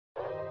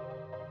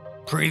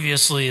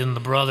Previously in the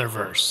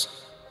Brotherverse.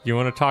 You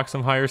want to talk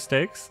some higher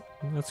stakes?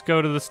 Let's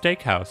go to the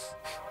steakhouse.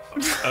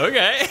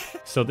 Okay.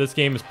 So this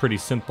game is pretty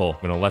simple.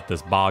 I'm going to let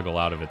this boggle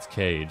out of its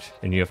cage,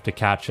 and you have to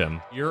catch him.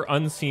 Your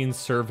unseen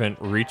servant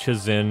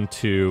reaches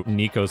into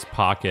Nico's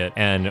pocket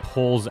and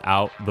pulls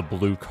out the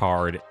blue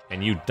card,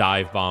 and you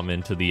dive bomb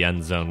into the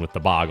end zone with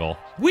the boggle.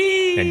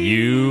 Whee! And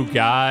you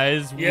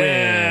guys win.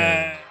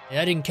 Hey,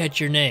 I didn't catch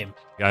your name.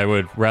 I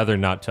would rather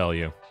not tell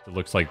you. It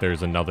looks like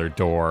there's another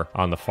door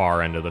on the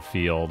far end of the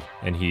field,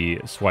 and he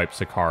swipes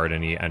a card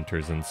and he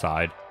enters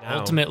inside. Now,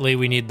 Ultimately,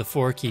 we need the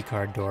 4 key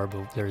card door,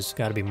 but there's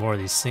got to be more of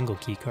these single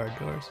key card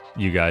doors.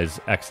 You guys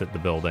exit the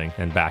building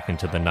and back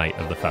into the night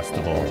of the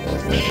festival.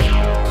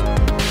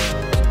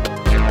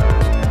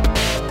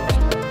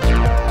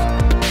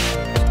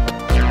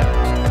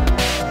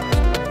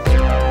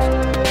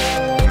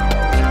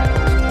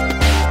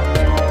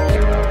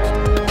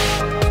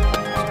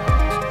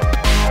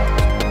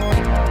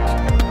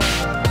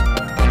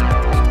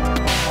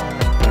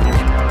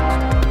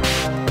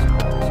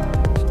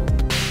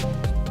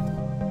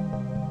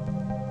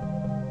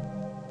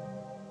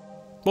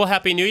 well,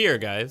 Happy New Year,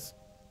 guys.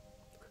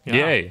 Yeah.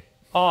 Yay.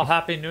 Oh,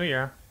 Happy New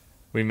Year.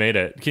 We made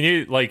it. Can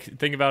you,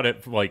 think about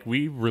it?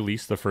 We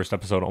released the first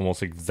episode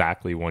almost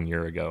exactly 1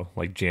 year ago,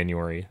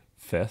 January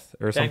 5th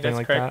or something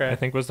like that, I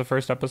think was the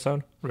first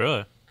episode.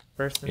 Really?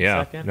 First and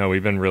Yeah. second. No,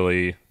 we've been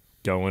really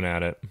going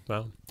at it.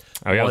 Well,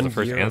 Oh, yeah, it was the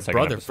first and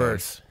second episode.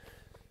 Brotherverse.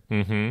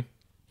 Mm-hmm.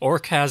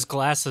 Orc has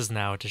glasses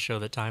now to show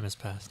that time has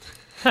passed.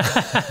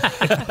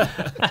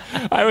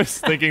 I was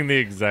thinking the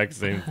exact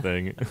same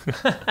thing.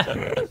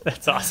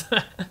 That's awesome.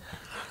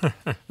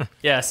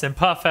 Yes, and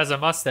Puff has a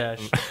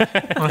mustache.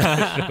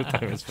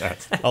 Time has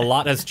passed. A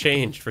lot has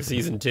changed for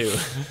season 2.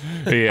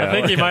 Yeah, I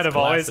think he might have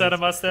always glasses. had a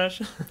mustache.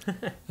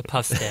 The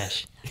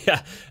pustache.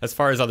 Yeah, as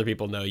far as other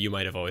people know, you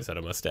might have always had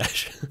a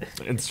mustache.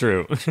 It's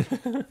true.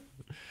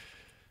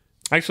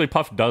 Actually,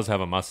 Puff does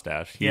have a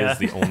mustache. He Yeah. is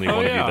the only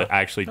one of you that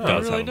actually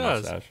does really have a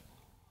does. mustache.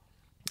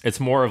 It's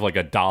more of like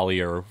a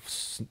Dolly or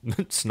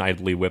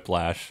Snidely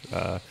Whiplash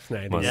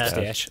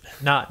mustache.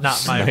 Not my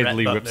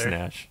Snidely Rhett Butler.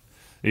 Whipsnash.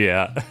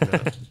 Yeah.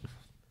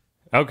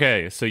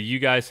 Okay, so you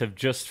guys have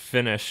just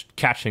finished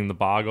catching the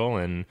boggle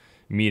and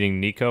meeting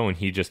Nico, and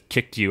he just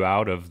kicked you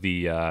out of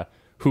the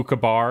hookah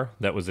bar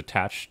that was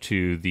attached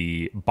to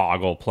the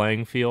boggle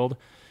playing field.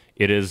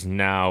 It is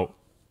now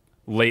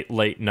late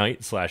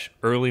night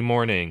 / early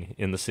morning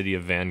in the city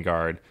of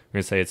Vanguard. We're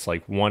going to say it's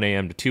 1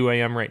 a.m. to 2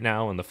 a.m. right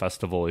now, and the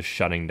festival is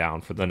shutting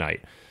down for the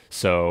night.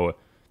 So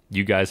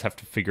you guys have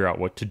to figure out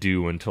what to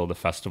do until the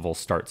festival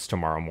starts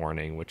tomorrow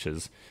morning, which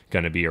is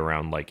going to be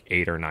around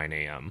 8 or 9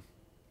 a.m.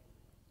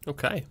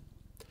 Okay.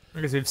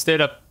 Because we've stayed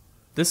up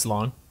this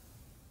long.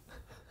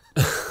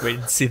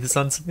 Waiting to see the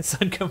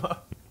sun come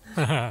up.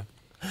 Yeah,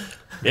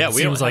 It we don't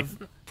seems like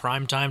have...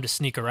 prime time to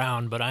sneak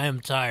around, but I am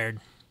tired.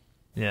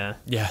 Yeah.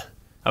 Yeah.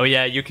 Oh,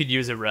 yeah, you could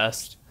use a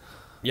rest.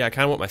 Yeah, I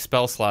kind of want my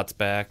spell slots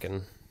back,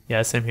 and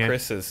Yeah, same here.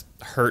 Chris is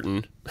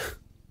hurting.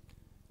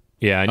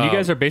 Yeah, and you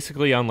guys are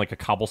basically on a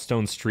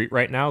cobblestone street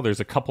right now. There's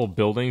a couple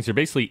buildings. You're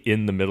basically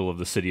in the middle of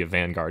the city of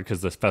Vanguard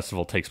because this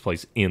festival takes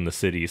place in the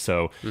city.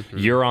 So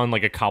you're on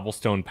a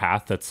cobblestone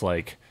path that's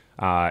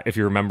if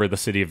you remember, the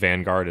city of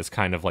Vanguard is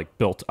kind of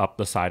built up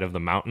the side of the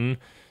mountain.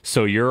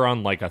 So you're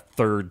on a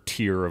third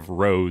tier of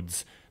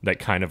roads that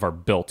kind of are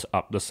built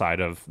up the side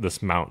of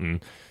this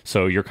mountain.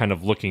 So you're kind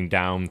of looking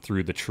down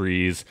through the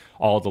trees.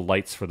 All the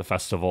lights for the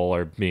festival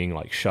are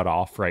being shut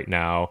off right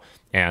now,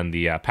 and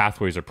the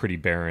pathways are pretty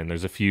barren.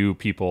 There's a few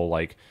people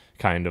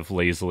kind of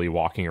lazily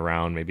walking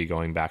around, maybe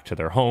going back to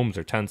their homes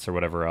or tents or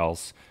whatever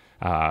else.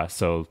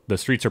 So the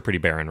streets are pretty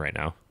barren right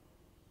now.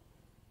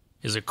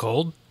 Is it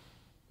cold?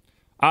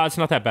 It's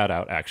not that bad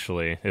out,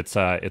 actually. It's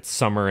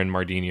summer in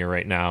Mardinia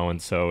right now, and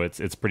so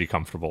it's pretty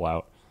comfortable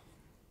out.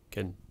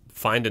 Can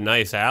find a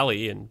nice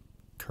alley and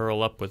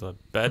curl up with a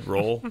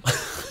bedroll.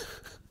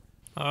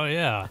 Oh,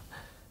 yeah.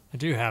 I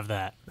do have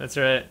that. That's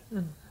right.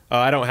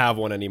 I don't have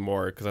one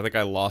anymore because I think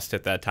I lost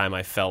it that time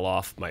I fell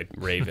off my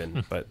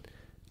Raven. But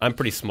I'm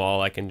pretty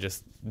small. I can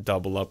just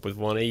double up with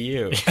one of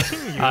you.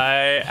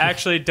 I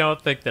actually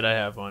don't think that I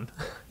have one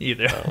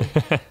either.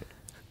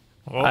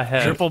 Well, I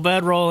have. triple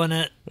bedroll in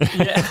it.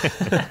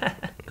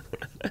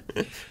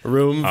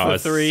 Room for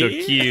It's 3. so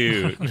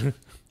cute.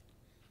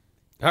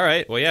 All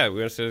right. Well, yeah,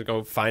 we're just going to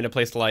go find a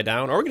place to lie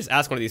down. Or we can just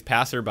ask one of these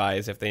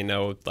passerbys if they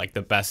know,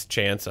 the best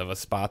chance of a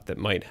spot that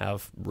might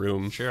have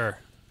room. Sure.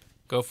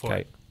 Go for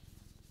it.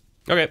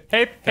 Okay.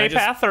 Hey, just-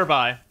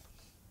 passerby.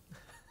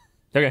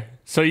 Okay,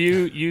 so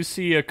you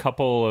see a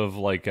couple of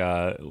what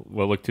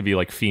look to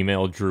be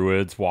female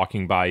druids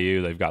walking by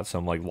you. They've got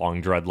some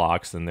long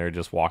dreadlocks, and they're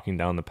just walking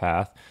down the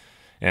path.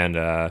 And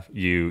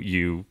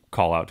you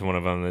call out to one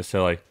of them, and they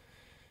say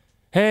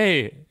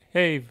hey,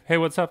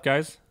 what's up,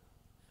 guys?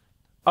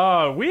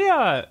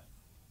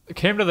 We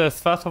came to this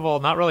festival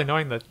not really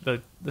knowing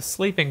the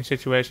sleeping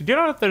situation. Do you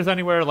know if there's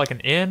anywhere an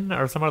inn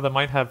or somewhere that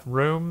might have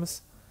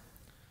rooms?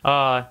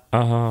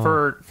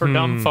 For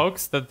dumb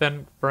folks that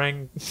then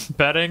bring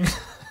bedding.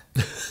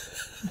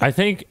 I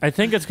think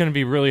it's going to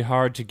be really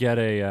hard to get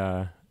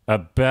a a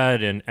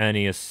bed in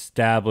any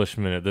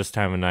establishment at this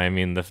time of night. I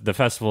mean, the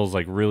festival is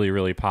like really,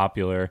 really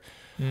popular.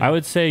 I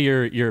would say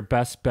your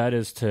best bet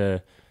is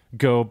to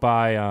go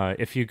by,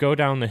 if you go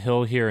down the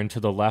hill here and to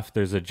the left,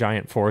 there's a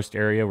giant forest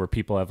area where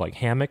people have like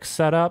hammocks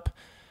set up.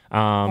 You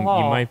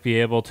might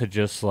be able to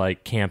just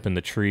like camp in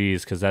the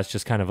trees because that's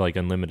just kind of like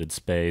unlimited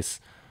space.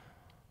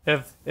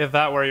 If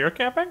that where you're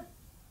camping?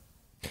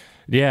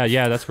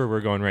 Yeah, that's where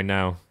we're going right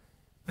now.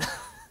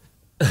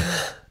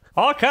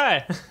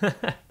 Okay.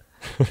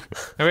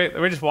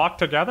 we just walk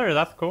together.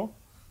 That's cool.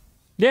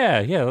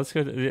 Yeah, let's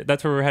go.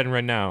 That's where we're heading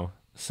right now.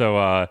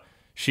 So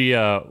she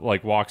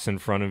like walks in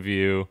front of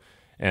you,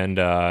 and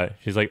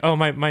she's like, "Oh,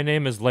 my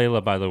name is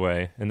Layla, by the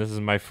way, and this is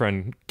my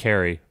friend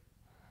Carrie."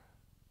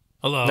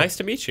 Hello. Nice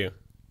to meet you.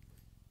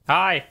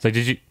 Hi. So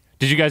did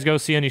you guys go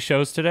see any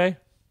shows today?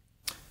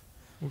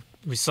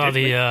 We saw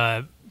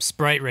the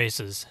Sprite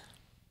races.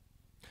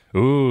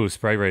 Ooh,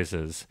 Sprite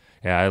races.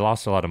 Yeah, I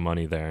lost a lot of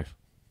money there.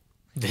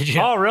 Did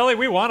you? Oh, really?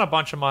 We won a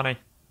bunch of money.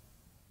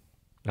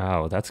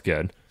 Oh, that's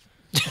good.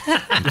 It's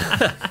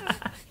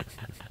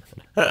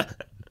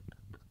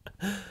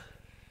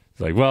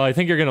like, well, I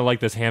think you're gonna like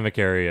this hammock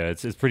area.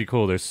 It's pretty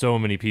cool. There's so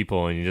many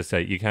people, and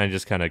you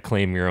kind of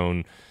claim your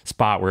own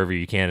spot wherever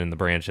you can in the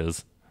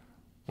branches.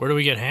 Where do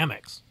we get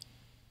hammocks?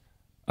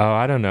 Oh,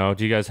 I don't know.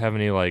 Do you guys have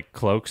any like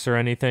cloaks or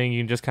anything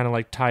you can just kind of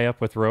like tie up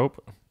with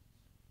rope?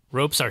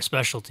 Rope's our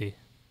specialty.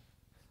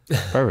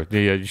 Perfect.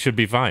 Yeah, you should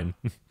be fine.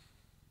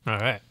 All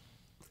right.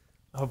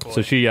 Oh boy.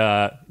 So she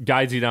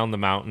guides you down the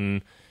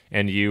mountain,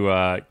 and you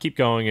keep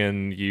going,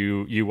 and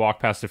you walk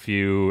past a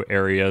few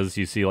areas.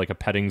 You see like a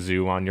petting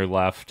zoo on your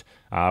left,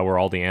 where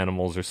all the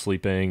animals are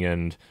sleeping,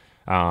 and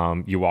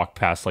you walk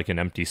past like an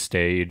empty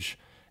stage,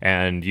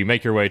 and you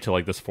make your way to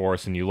like this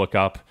forest, and you look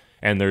up,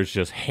 and there's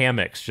just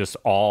hammocks just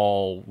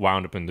all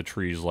wound up in the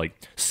trees, like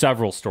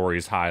several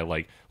stories high,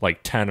 like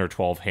 10 or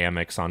 12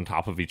 hammocks on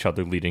top of each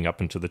other leading up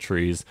into the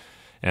trees.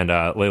 And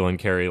Layla and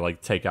Carrie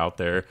like take out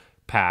their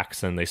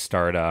packs, and they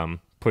start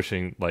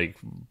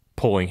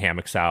pulling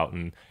hammocks out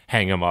and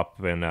hang them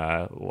up in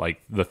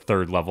like the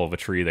third level of a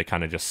tree. They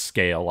kind of just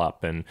scale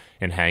up and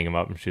hang them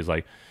up. And she's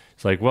like,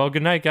 "It's like, well,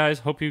 good night, guys.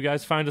 Hope you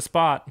guys find a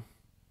spot."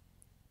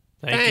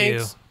 Thank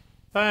you.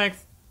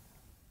 Thanks.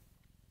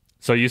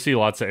 So you see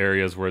lots of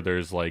areas where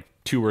there's like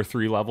 2 or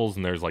 3 levels,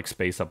 and there's like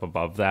space up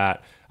above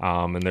that.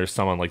 And there's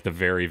some on like the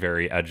very,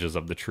 very edges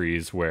of the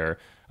trees where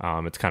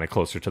it's kind of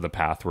closer to the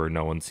path where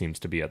no one seems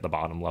to be at the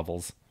bottom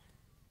levels.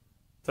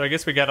 So I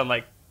guess we gotta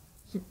like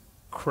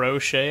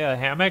crochet a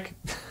hammock.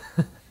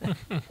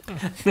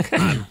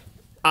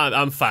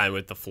 I'm fine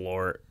with the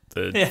floor,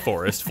 the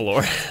forest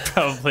floor.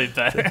 Probably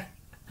better.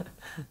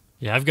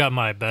 Yeah, I've got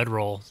my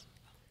bedroll.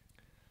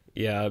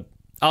 Yeah,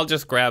 I'll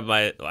just grab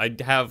I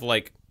have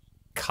like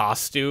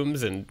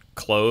costumes and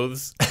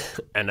clothes,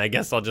 and I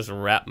guess I'll just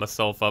wrap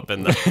myself up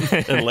in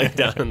the and lay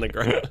down on the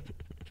ground.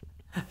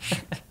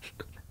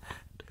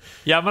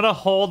 Yeah, I'm gonna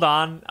hold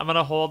on. I'm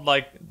gonna hold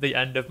like the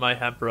end of my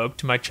hemp rope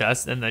to my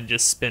chest and then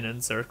just spin in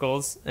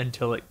circles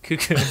until it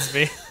cocoons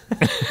me.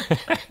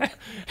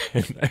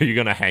 Are you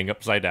gonna hang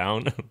upside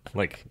down?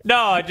 Like, No,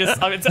 I'm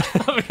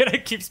gonna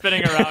keep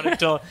spinning around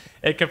until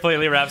it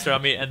completely wraps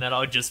around me, and then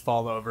I'll just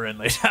fall over and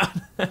lay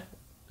down.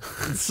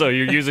 so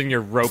you're using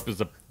your rope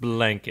as a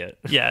blanket?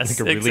 Yes,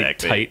 like a really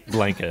exactly. tight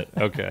blanket.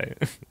 Okay.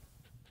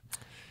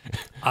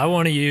 I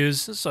want to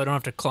use, so I don't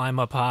have to climb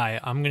up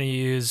high, I'm going to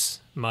use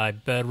my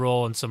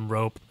bedroll and some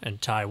rope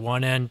and tie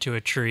one end to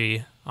a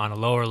tree on a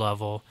lower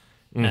level,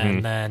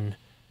 and then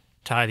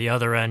tie the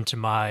other end to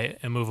my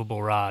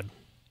immovable rod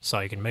so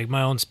I can make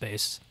my own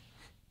space.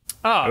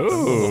 Oh,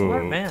 Ooh.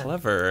 smart man.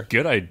 Clever.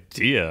 Good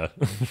idea.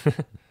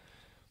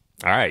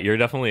 All right, you're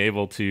definitely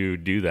able to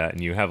do that,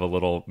 and you have a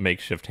little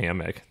makeshift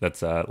hammock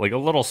that's like a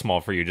little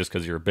small for you just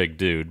because you're a big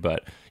dude,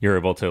 but you're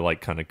able to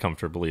like kind of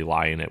comfortably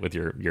lie in it with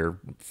your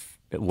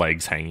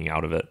legs hanging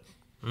out of it.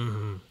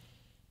 Mm-hmm.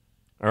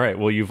 All right,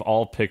 well, you've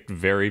all picked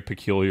very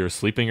peculiar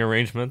sleeping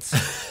arrangements,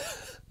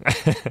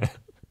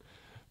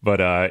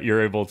 but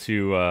you're able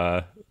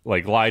to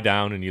like lie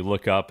down, and you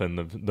look up, and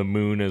the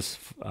moon is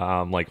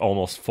like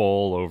almost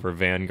full over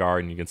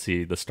Vanguard, and you can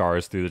see the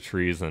stars through the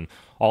trees, and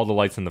all the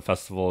lights in the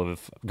festival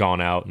have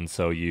gone out, and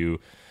so you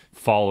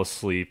fall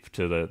asleep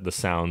to the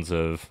sounds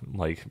of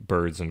like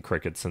birds and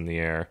crickets in the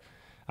air.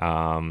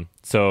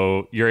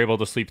 So you're able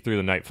to sleep through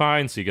the night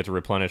fine, so you get to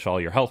replenish all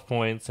your health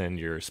points and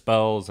your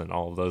spells and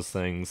all of those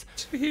things.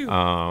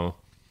 And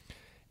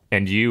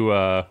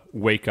you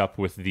wake up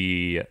with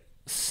the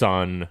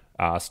sun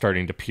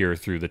starting to peer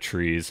through the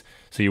trees.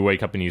 So you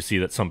wake up and you see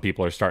that some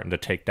people are starting to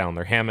take down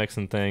their hammocks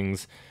and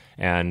things,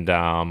 and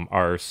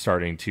are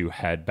starting to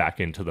head back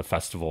into the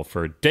festival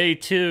for day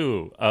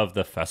 2 of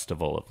the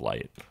Festival of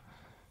Light.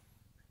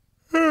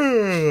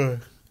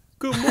 Good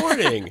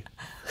morning.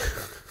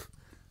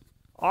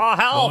 Oh,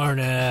 help!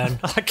 Morning.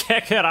 I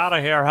can't get out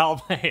of here.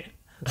 Help me.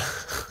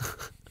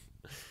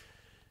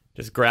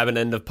 Just grab an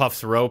end of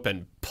Puff's rope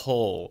and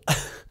pull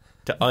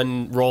to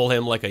unroll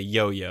him like a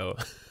yo-yo.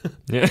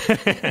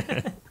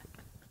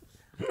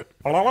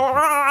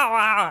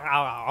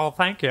 Oh,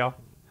 thank you.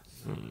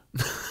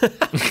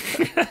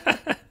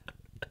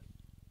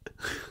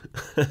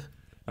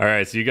 All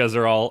right, so you guys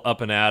are all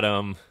up and at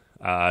 'em.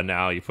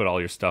 Now you put all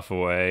your stuff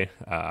away.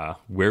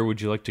 Where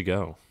would you like to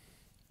go?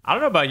 I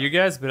don't know about you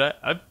guys, but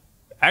I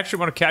actually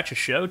want to catch a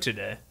show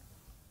today.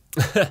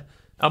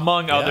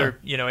 Among other,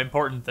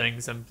 important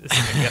things I'm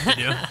assuming you have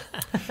to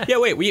do. Yeah,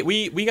 wait,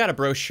 we got a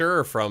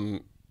brochure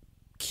from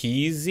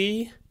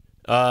Keezy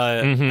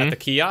at the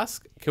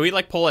kiosk. Can we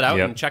pull it out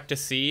and check to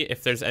see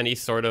if there's any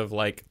sort of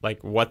like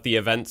what the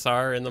events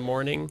are in the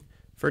morning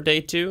for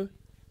day 2?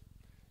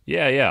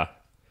 Yeah.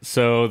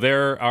 So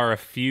there are a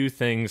few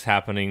things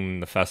happening in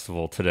the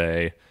festival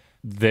today.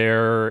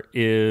 There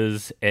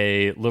is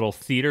a little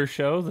theater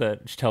show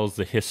that tells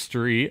the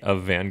history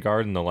of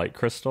Vanguard and the Light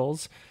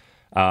Crystals.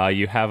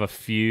 You have a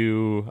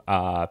few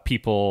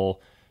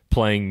people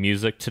playing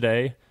music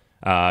today.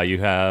 You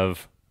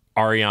have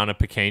Ariana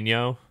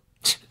Pequeño.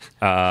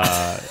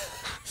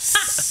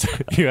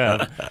 You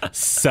have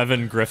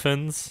 7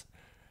 Griffins.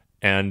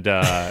 And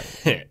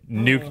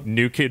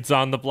New Kids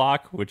on the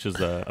Block, which is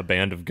a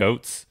band of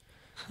goats.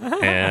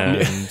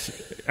 And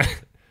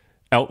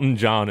Elton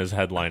John is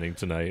headlining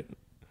tonight.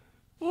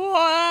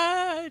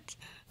 What?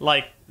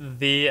 Like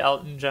the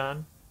Elton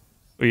John?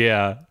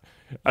 Yeah.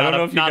 I don't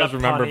know if you guys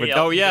remember, but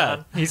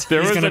yeah.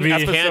 there was gonna an be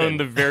episode canon. in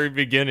the very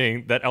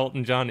beginning that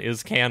Elton John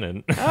is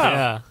canon.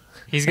 Yeah.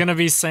 He's going to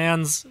be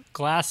sans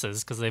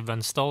glasses because they've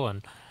been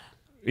stolen.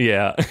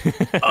 Yeah.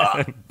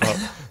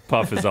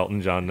 Puff is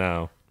Elton John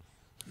now.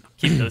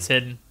 Keep those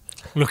hidden.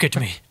 Look at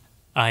me.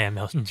 I am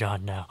Elton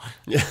John now.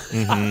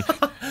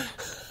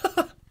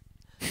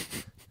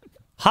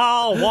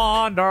 How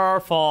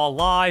wonderful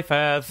life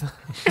is.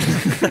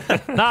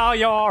 Now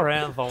you're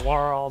in the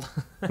world.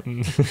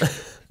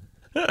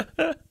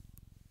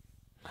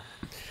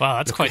 Wow,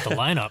 that's quite the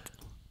lineup.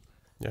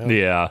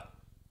 Yeah.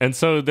 And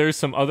so there's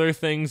some other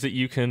things that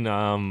you can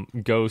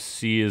go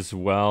see as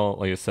well.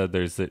 Like I said,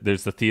 there's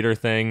the theater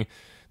thing.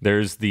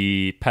 There's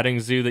the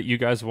petting zoo that you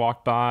guys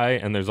walk by,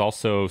 and there's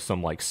also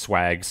some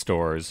swag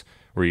stores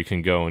where you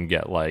can go and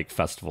get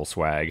festival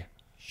swag.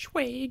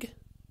 Swag.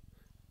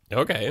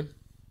 Okay.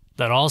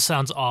 That all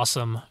sounds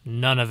awesome.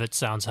 None of it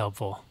sounds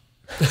helpful.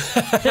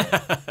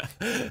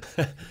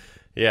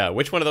 Yeah,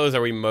 which one of those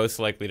are we most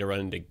likely to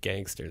run into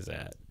gangsters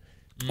at?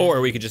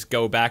 Or we could just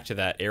go back to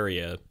that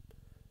area,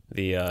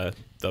 the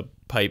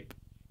pipe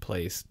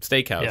place,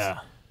 steakhouse. Yeah.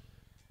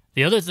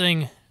 The other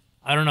thing,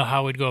 I don't know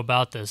how we'd go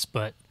about this,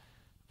 but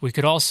we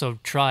could also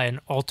try an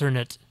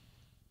alternate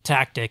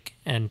tactic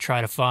and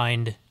try to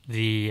find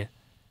the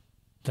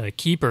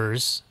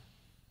keepers.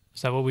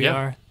 Is that what we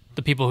are?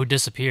 The people who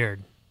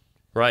disappeared.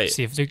 Right.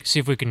 See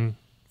if we can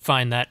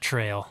find that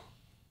trail.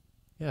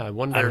 Yeah, I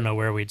wonder. I don't know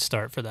where we'd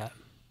start for that.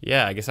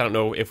 Yeah, I guess I don't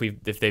know if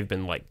they've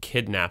been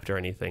kidnapped or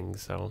anything,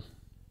 so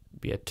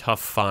it'd be a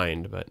tough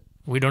find, but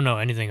We don't know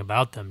anything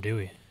about them, do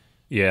we?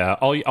 Yeah,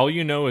 all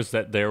you know is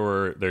that there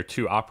are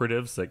 2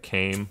 operatives that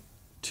came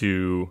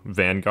to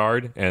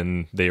Vanguard,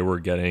 and they were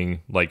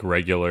getting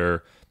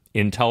regular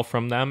intel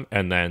from them,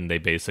 and then they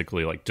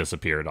basically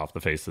disappeared off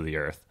the face of the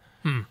earth.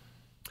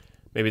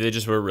 maybe they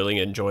just were really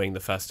enjoying the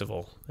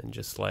festival and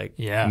just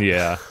Yeah.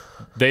 Yeah,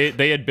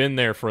 they had been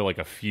there for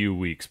a few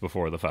weeks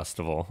before the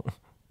festival.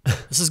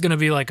 This is going to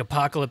be like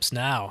Apocalypse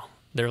Now.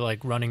 They're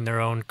running their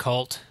own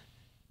cult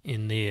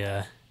in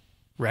the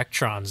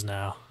Rectrons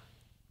now.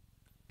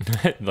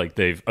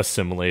 They've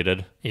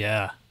assimilated.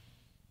 Yeah.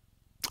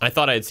 I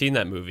thought I had seen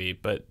that movie,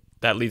 but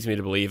that leads me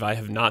to believe I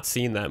have not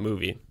seen that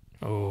movie.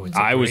 Oh,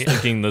 I was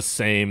thinking the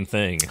same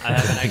thing. I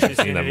haven't actually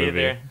seen that it movie.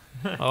 either.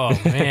 Oh,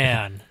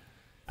 man.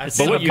 I've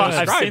But what you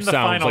I've described seen the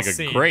sounds final like a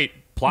scene.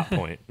 great plot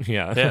point.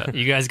 Yeah.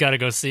 You guys got to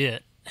go see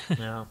it.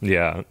 Yeah.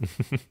 Yeah.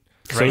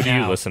 So Right do you,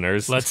 now.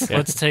 listeners.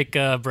 Let's take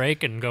a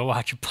break and go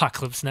watch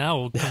Apocalypse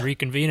Now. We'll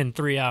reconvene in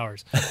 3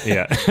 hours.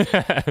 Yeah.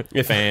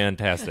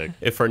 Fantastic.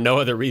 If for no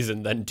other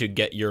reason than to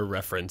get your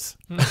reference.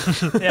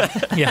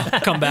 Yeah,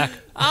 come back.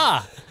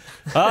 Oh,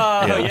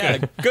 yeah,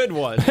 good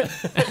one.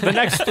 The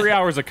next 3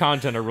 hours of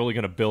content are really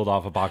going to build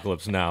off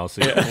Apocalypse Now,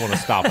 so you want to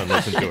stop and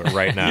listen to it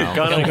right now. You're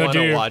going to go want do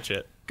to your- watch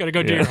it. Gotta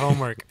go do Yeah. your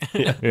homework.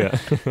 Yeah.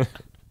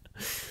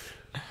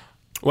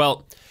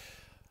 Well,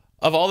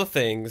 of all the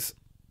things,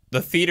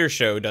 the theater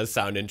show does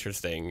sound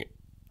interesting.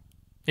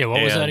 Yeah,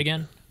 what was And- that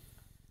again?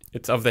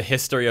 It's of the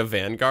history of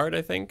Vanguard,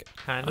 I think.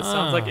 Kind of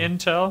sounds like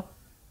intel.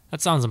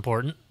 That sounds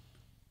important.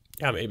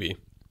 Yeah, maybe.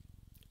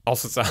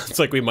 Also sounds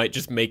like we might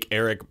just make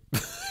Eric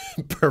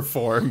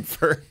perform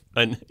for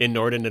an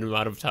inordinate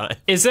amount of time.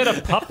 Is it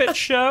a puppet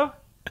show?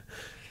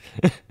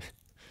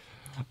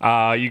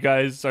 You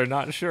guys are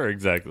not sure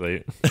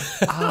exactly.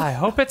 I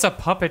hope it's a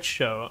puppet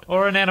show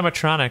or an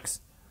animatronics.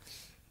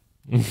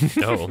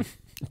 No.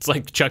 It's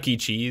like Chuck E.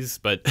 Cheese,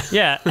 but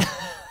Yeah.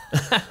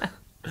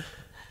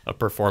 a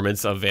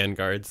performance of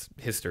Vanguard's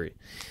history.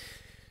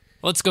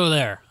 Let's go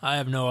there. I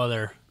have no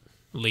other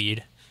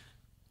lead.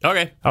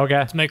 Okay. Okay.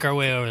 Let's make our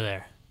way over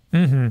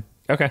there.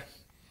 Okay.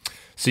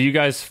 So you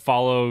guys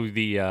follow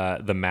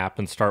the map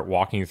and start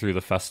walking through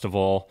the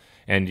festival,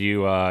 and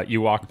you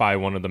walk by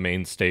one of the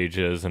main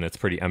stages, and it's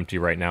pretty empty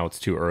right now. It's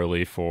too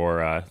early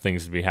for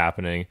things to be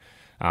happening.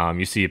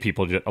 You see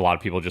a lot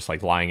of people just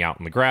like lying out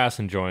in the grass,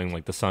 enjoying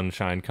like the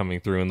sunshine coming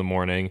through in the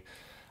morning.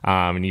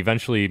 And you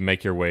eventually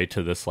make your way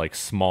to this like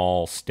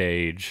small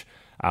stage,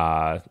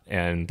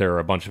 and there are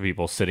a bunch of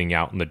people sitting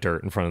out in the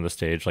dirt in front of the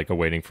stage, like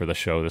awaiting for the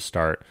show to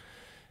start.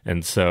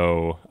 And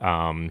so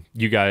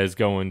you guys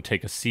go and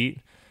take a seat,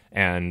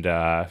 and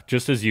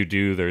just as you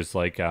do, there's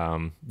like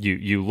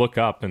you look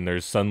up, and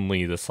there's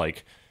suddenly this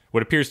like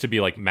what appears to be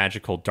like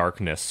magical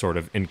darkness sort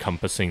of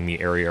encompassing the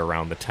area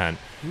around the tent.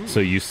 So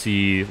you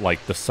see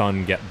like the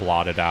sun get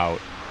blotted out,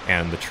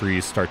 and the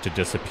trees start to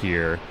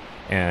disappear,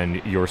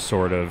 and you're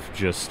sort of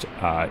just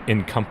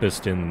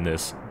encompassed in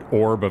this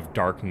orb of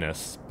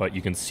darkness, but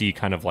you can see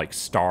kind of like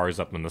stars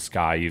up in the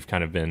sky. You've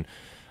kind of been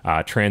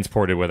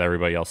transported with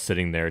everybody else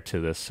sitting there to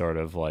this sort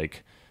of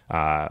like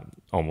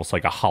almost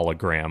like a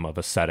hologram of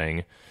a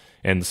setting.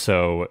 And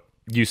so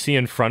you see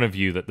in front of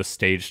you that the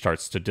stage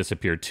starts to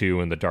disappear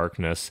too in the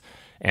darkness,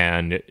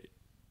 and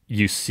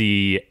you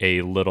see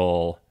a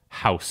little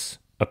house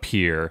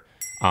appear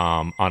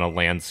on a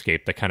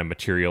landscape that kind of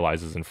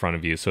materializes in front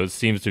of you. So it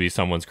seems to be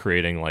someone's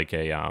creating like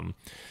a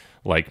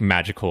like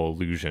magical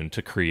illusion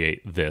to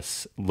create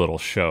this little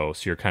show.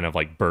 So you're kind of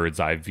like bird's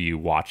eye view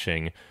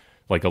watching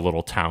like a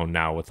little town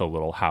now with a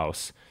little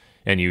house,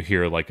 and you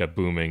hear like a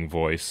booming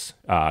voice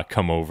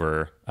come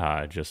over.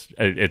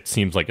 It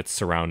seems like it's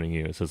surrounding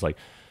you. It says like,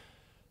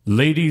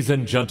 "Ladies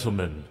and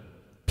gentlemen,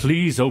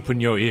 please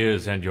open your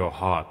ears and your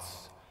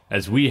hearts,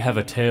 as we have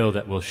a tale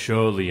that will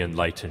surely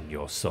enlighten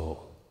your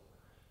soul.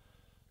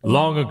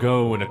 Long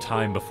ago, in a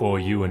time before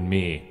you and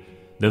me,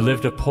 there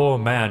lived a poor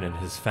man and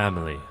his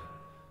family.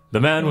 The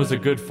man was a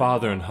good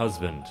father and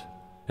husband,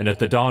 and at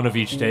the dawn of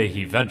each day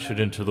he ventured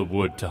into the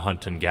wood to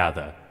hunt and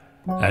gather.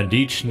 And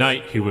each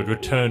night he would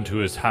return to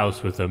his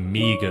house with a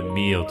meager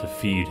meal to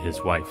feed his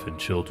wife and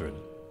children.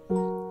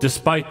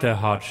 Despite their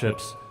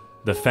hardships,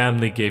 the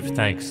family gave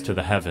thanks to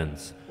the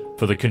heavens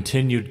for the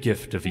continued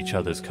gift of each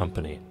other's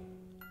company.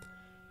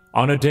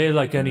 On a day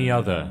like any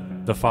other,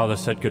 the father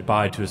said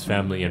goodbye to his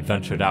family and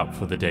ventured out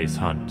for the day's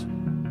hunt.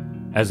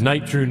 As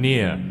night drew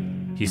near,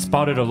 he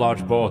spotted a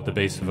large boar at the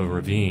base of a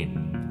ravine.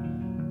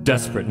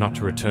 Desperate not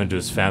to return to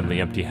his family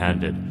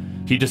empty-handed,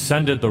 he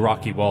descended the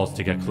rocky walls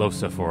to get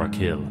closer for a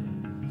kill.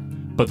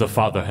 But the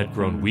father had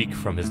grown weak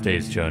from his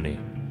day's journey,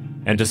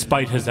 and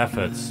despite his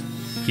efforts,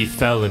 he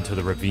fell into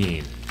the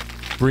ravine,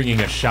 bringing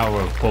a shower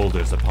of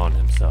boulders upon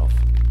himself.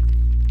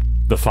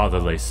 The father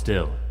lay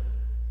still,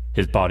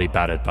 his body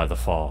battered by the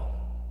fall.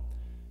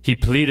 He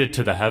pleaded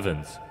to the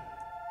heavens,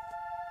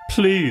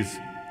 "Please,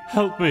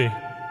 help me.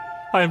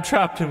 I am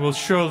trapped and will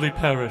surely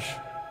perish.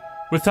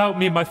 Without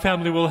me, my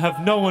family will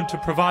have no one to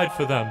provide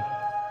for them."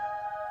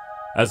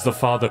 As the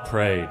father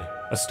prayed,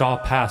 a star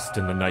passed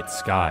in the night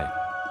sky.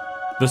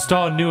 The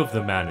star knew of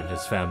the man and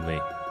his family,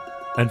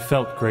 and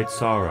felt great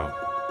sorrow.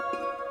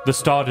 The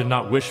star did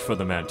not wish for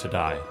the man to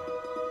die,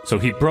 so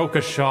he broke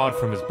a shard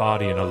from his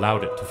body and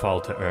allowed it to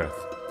fall to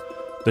earth.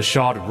 The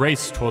shard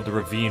raced toward the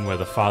ravine where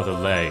the father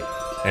lay,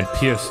 and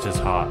pierced his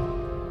heart.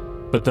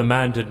 But the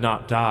man did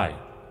not die.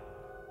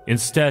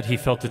 Instead, he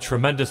felt a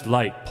tremendous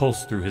light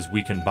pulse through his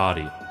weakened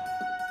body.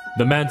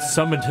 The man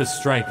summoned his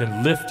strength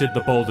and lifted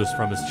the boulders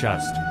from his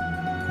chest,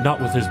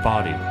 not with his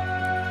body,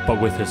 but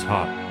with his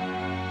heart.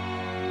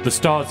 The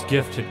star's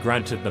gift had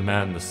granted the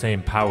man the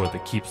same power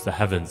that keeps the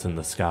heavens in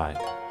the sky.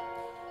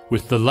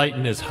 With the light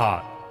in his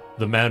heart,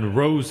 the man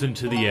rose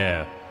into the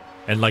air,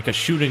 and like a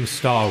shooting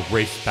star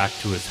raced back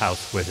to his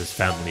house where his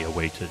family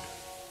awaited.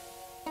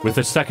 With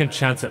a second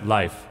chance at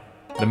life,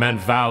 the man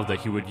vowed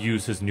that he would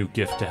use his new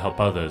gift to help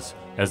others,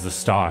 as the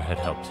star had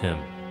helped him.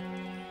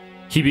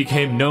 He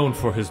became known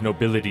for his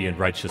nobility and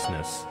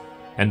righteousness,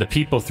 and the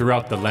people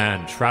throughout the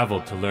land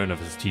traveled to learn of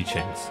his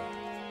teachings.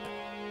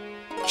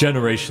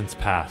 Generations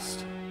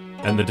passed,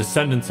 and the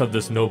descendants of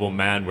this noble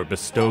man were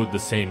bestowed the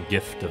same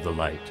gift of the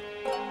light.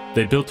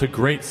 They built a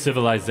great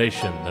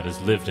civilization that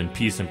has lived in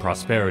peace and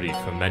prosperity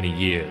for many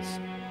years.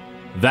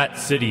 That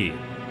city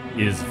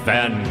is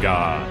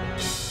Vanguard.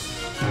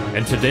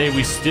 And today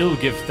we still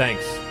give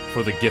thanks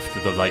for the gift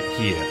of the light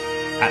here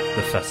at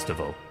the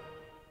festival.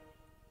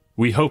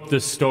 We hope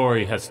this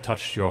story has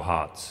touched your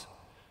hearts.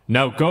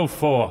 Now go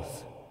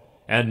forth,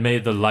 and may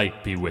the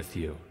light be with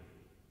you.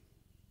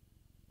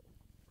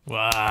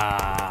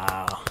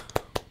 Wow.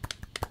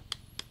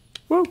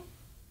 Woo!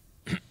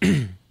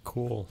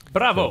 Cool.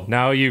 Bravo!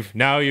 Now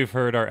you've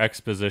heard our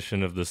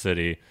exposition of the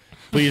city.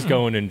 Please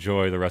go and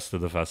enjoy the rest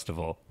of the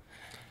festival.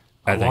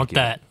 I want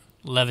that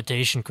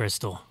levitation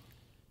crystal.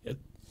 It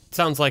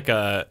sounds like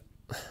a,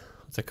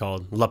 what's it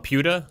called?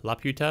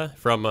 Laputa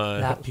from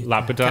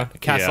Laputa?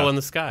 Castle Yeah. in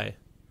the Sky.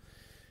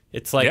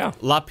 It's like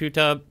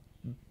Laputa,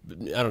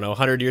 I don't know,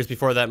 100 years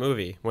before that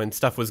movie when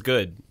stuff was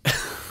good.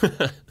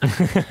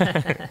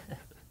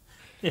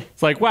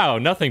 It's like, wow,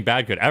 nothing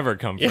bad could ever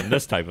come from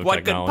this type of what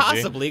technology. could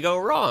possibly go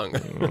wrong?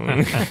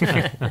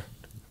 I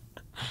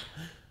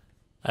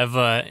have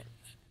a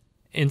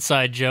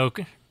inside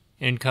joke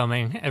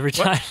incoming every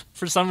time.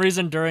 For some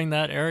reason during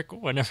that, Eric,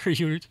 whenever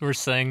you were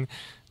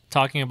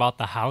talking about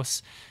the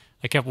house,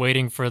 I kept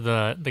waiting for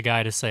the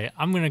guy to say,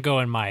 "I'm going to go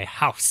in my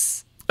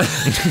house."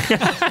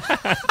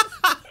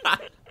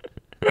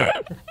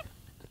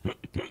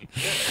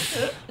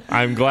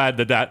 I'm glad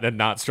that did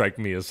not strike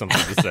me as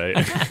something to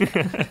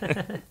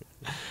say.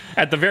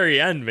 At the very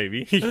end,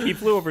 maybe, he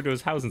flew over to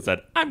his house and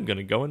said, "I'm going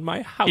to go in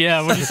my house."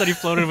 Yeah, when he said he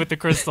floated with the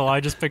crystal, I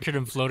just pictured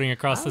him floating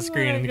across the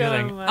screen and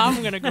going,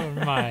 "I'm going to go in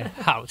my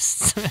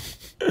house."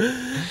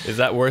 Is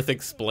that worth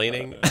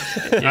explaining?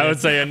 I would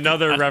say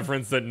another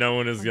reference that no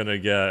one is going to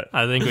get.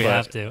 I think we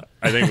have to.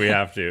 I think we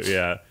have to,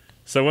 yeah.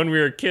 So when we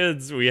were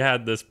kids, we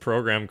had this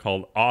program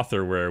called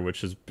Authorware,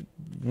 which is,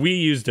 we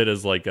used it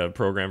as like a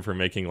program for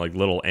making like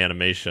little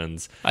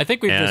animations. I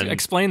think we've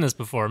explained this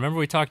before. Remember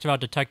we talked about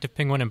Detective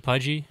Penguin and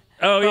Pudgy?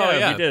 Oh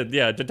yeah, we did.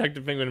 Yeah,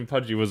 Detective Penguin and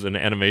Pudgy was an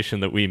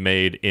animation that we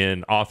made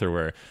in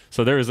Authorware.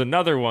 So there was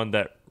another one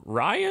that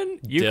Ryan,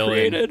 you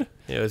created?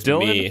 It was Dylan?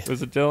 me.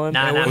 Was it Dylan?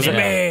 Nah, was it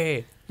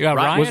me. Yeah,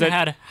 Ryan it-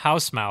 had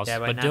House Mouse, Yeah,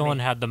 but not Dylan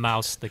me. had the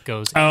mouse that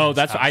goes Oh, in his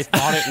that's house. I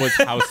thought it was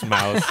House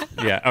Mouse.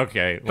 Yeah,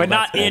 okay. Well, But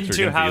not that's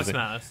ultra into House confusing.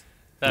 Mouse.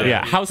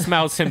 Yeah, House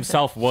Mouse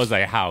himself was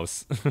a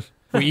house.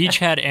 We each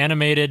had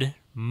animated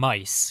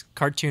mice,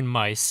 cartoon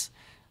mice.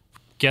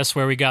 Guess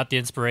where we got the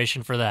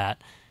inspiration for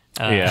that?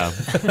 Yeah.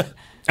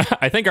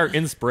 I think our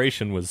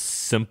inspiration was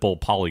simple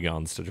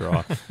polygons to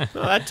draw. Oh,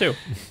 that too.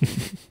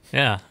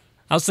 Yeah.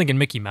 I was thinking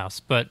Mickey Mouse,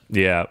 but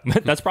Yeah,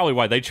 that's probably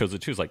why they chose it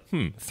too. It's like,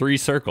 3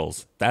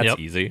 circles. That's Yep.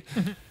 easy.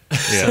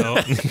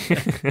 Yeah.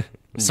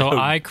 so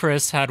I,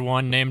 Chris, had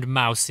one named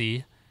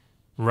Mousy.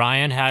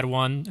 Ryan had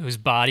one whose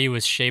body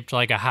was shaped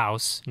like a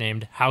house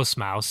named House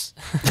Mouse.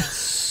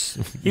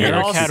 He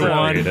Eric also had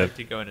one. liked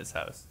to go in his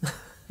house.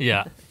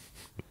 Yeah.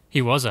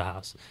 He was a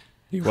house.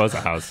 He was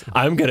a house.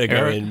 I'm going to go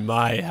Eric? in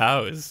my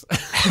house.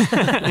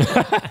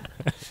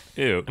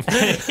 Ew.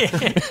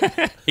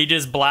 He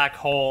just black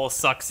hole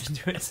sucks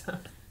into his house.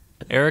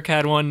 Eric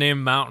had one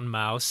named Mountain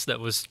Mouse that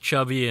was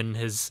chubby and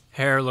his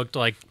hair looked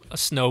like a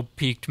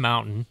snow-peaked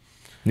mountain.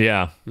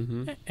 Yeah.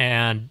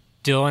 And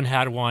Dylan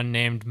had one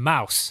named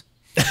Mouse,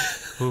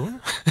 who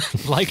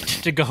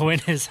liked to go in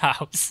his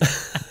house.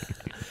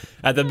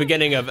 At the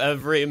beginning of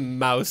every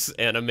mouse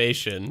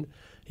animation,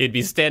 he'd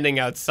be standing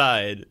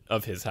outside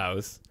of his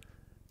house,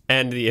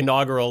 and the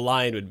inaugural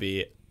line would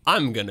be,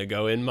 "I'm going to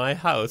go in my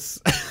house."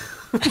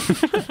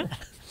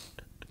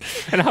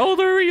 And how old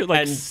were you?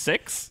 Like And-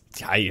 6?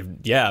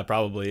 Yeah,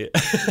 probably.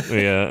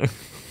 Yeah.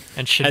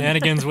 And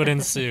shenanigans would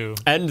ensue.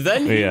 And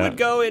then he Yeah. would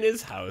go in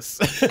his house.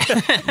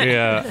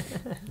 Yeah.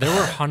 There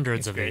were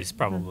hundreds of these,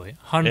 probably.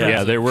 Hundreds.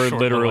 Yeah, there of were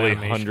short little literally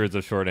animations. hundreds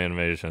of short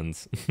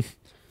animations.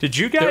 Did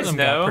you Some of guys them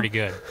got know? pretty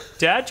good.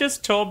 Dad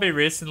just told me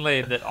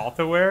recently that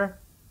Authorware,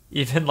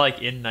 even like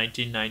in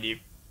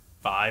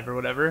 1995 or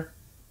whatever,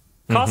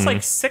 cost like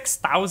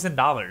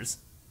 $6,000.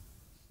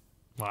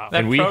 Wow. That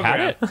And we had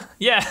program. it?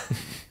 Yeah.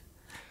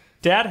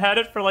 Dad had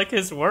it for like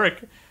his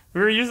work. We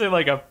were using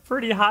like a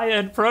pretty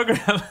high-end program.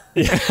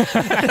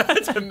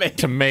 to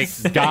To make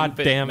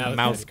goddamn mouse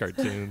mouse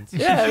cartoons.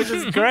 Yeah, it was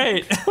just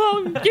great.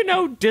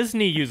 Well,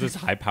 Disney uses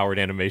high-powered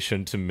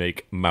animation to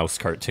make mouse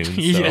cartoons.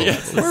 So Yeah,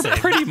 it's the we're same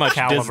pretty much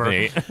caliber.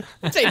 Disney.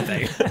 Same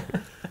thing.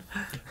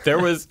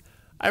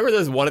 I remember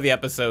there's one of the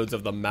episodes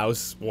of the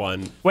mouse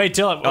one. Wait,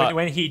 Dylan,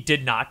 when he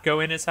did not go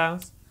in his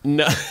house?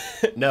 No,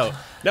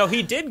 no,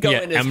 he did go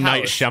Yeah, in his M.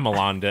 Night house.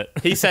 Shyamalan'd it.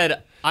 He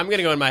said, "I'm going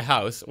to go in my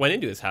house," went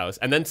into his house,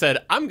 and then said,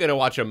 "I'm going to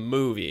watch a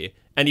movie."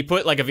 And he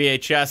put like a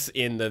VHS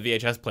in the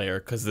VHS player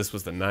because this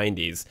was the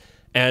 90s.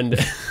 And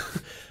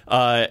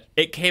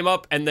it came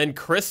up, and then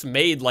Chris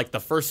made like the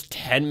first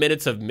 10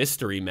 minutes of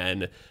Mystery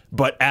Men,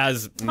 but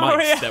as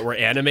mice yeah. that were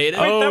animated.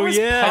 Wait, that was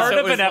part So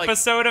of it was an like-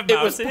 episode of It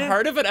Mouse. was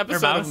part of an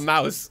episode of Mouse?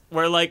 Mouse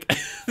where like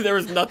there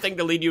was nothing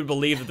to lead you to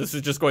believe that this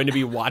is just going to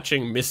be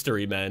watching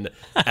Mystery Men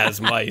as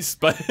mice.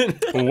 But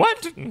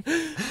What?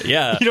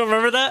 yeah. You don't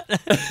remember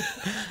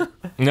that?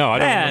 No, I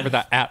don't Man. remember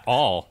that at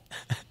all.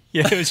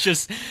 Yeah, it was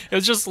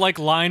just like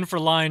line for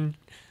line,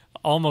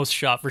 almost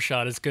shot for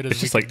shot, as good as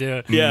It's we just could like do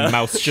it. Yeah.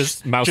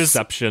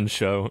 Mouseception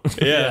show.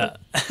 Yeah.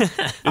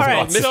 All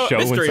right, It's a so- show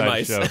mystery inside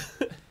mice. show.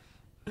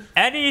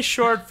 any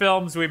short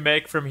films we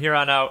make from here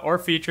on out, or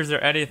features or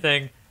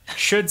anything,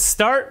 should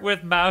start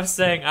with Mouse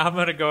saying, "I'm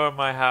gonna go in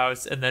my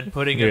house," and then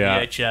putting a Yeah.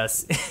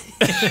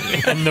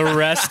 VHS. And the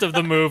rest of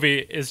the movie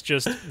is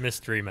just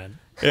Mystery Men.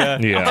 Yeah.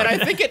 Yeah. And I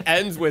think it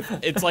ends with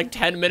it's like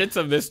 10 minutes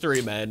of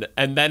Mystery Men,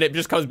 and then it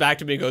just comes back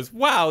to me and goes,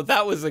 "Wow,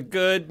 that was a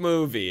good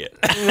movie."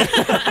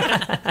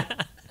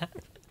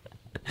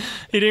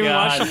 You didn't even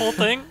watch God. the whole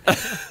thing?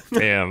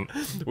 Damn.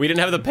 We didn't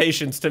have the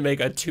patience to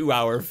make a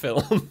 2-hour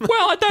film.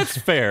 Well, that's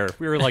fair.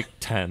 We were like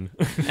 10.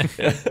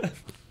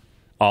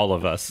 All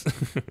of us.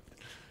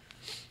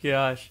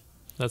 Gosh.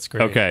 That's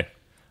great. Okay.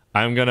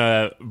 I'm going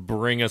to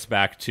bring us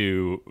back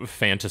to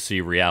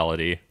fantasy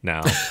reality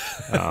now.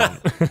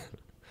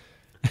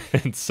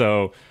 And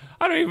so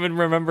I don't even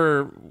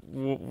remember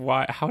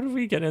why. How did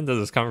we get into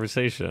this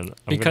conversation? I'm gonna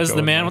Because go the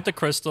in man my- with the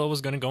crystal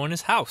was going to go in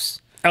his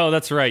house. Oh,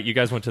 that's right. You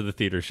guys went to the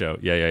theater show.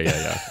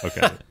 Yeah.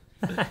 Okay.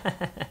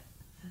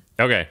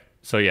 Okay.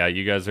 So yeah,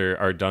 you guys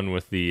are done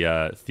with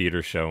the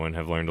theater show and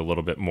have learned a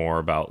little bit more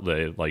about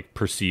the like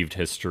perceived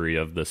history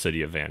of the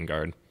city of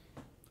Vanguard,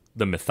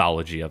 the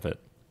mythology of it.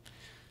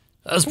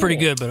 That was pretty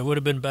good, but it would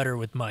have been better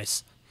with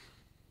mice.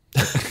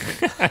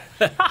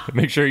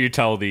 Make sure you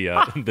tell the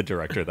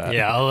director that.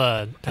 Yeah,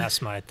 I'll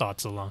pass my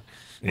thoughts along.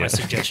 My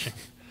suggestion.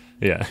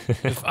 Yeah.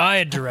 If I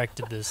had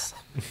directed this,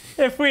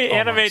 If we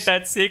animate mice.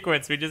 that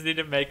sequence, we just need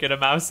to make it a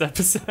mouse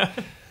episode.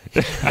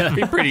 It'd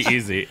be pretty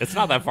easy. It's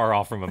not that far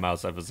off from a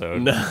mouse episode,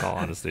 in all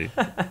honesty.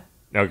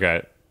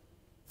 Okay.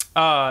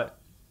 That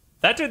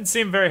didn't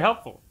seem very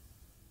helpful.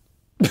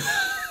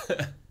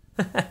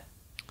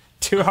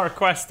 To our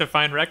quest to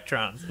find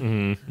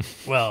Rectrons.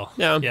 well,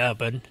 Yeah. yeah,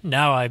 but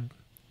now I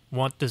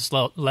want this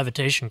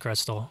levitation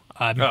crystal.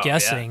 I'm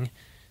guessing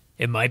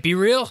it might be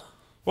real.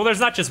 Well, there's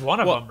not just one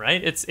of them,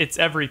 right? It's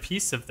every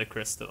piece of the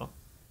crystal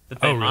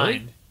that they Oh, really?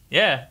 mined.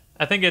 Yeah,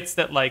 I think it's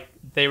that like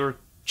they were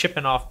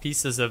chipping off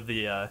pieces of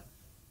the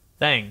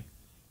thing,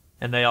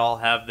 and they all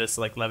have this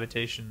like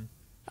levitation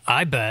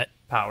I bet.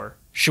 power.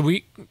 Should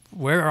we?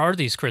 Where are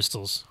these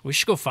crystals? We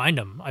should go find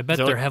them. I bet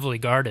So- they're heavily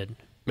guarded.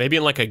 Maybe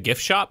in like a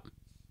gift shop.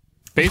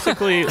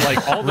 Basically,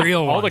 like all the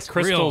Real all the ones, real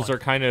crystals ones. are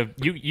kind of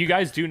you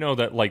guys do know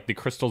that like the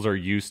crystals are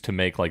used to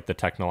make like the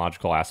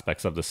technological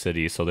aspects of the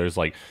city. So there's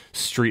like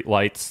street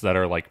lights that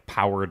are like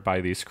powered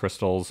by these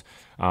crystals.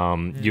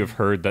 You've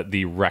heard that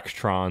the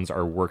Rectrons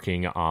are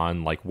working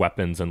on like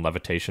weapons and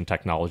levitation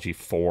technology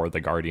for the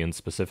Guardians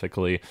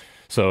specifically.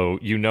 So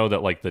you know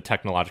that like the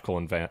technological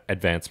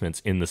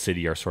advancements in the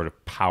city are sort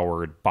of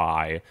powered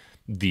by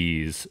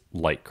these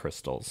light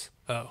crystals.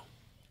 Oh,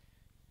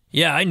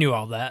 yeah, I knew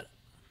all that.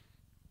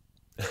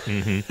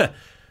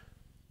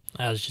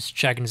 I was just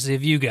checking to see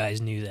if you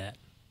guys knew that.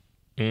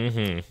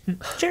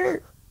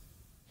 Sure.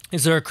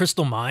 Is there a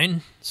crystal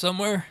mine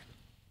somewhere,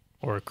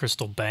 or a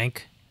crystal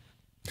bank?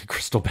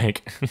 Crystal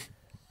Bank.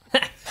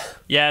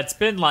 Yeah, it's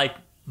been like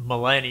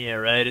millennia,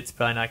 right? It's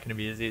probably not going to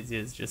be as easy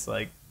as just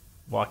like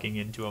walking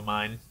into a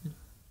mine.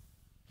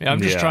 Yeah, I'm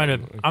just Yeah. trying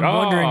to. I'm Oh.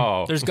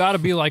 wondering. There's got to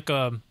be like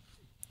a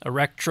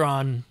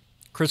Rectron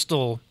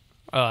crystal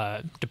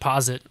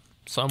deposit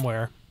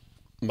somewhere.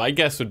 My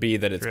guess would be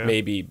that it's True.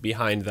 maybe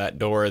behind that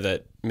door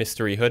that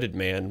Mystery Hooded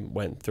Man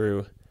went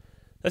through.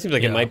 That seems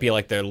like Yeah. it might be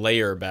like their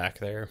lair back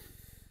there.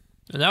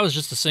 And that was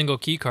just a single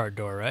key card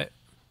door, right?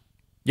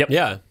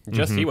 Yeah,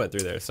 just he went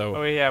through there, so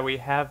Oh yeah, we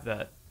have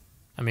that.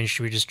 I mean,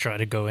 should we just try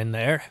to go in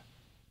there?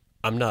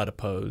 I'm not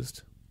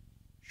opposed.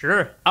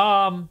 Sure.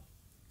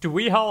 Do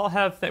we all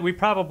have that? We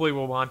probably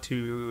will want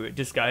to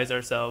disguise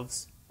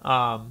ourselves.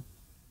 I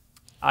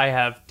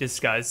have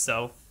disguise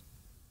self.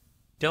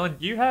 Dylan,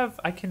 do you have?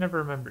 I can never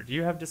remember. Do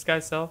you have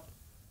disguise self?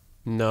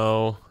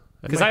 No.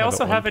 Because might I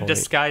also at one have a point.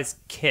 disguise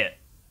kit.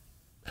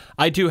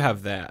 I do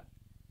have that.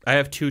 I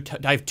have two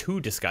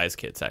disguise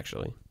kits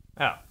actually.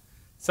 Oh,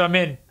 so I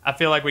mean, I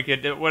feel like we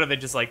could. What are they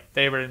just like?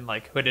 They were in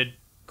like hooded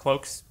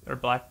cloaks or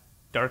black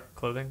dark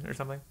clothing or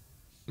something.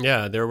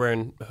 Yeah, they're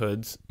wearing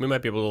hoods. We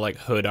might be able to like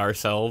hood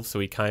ourselves so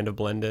we kind of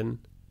blend in.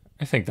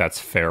 I think that's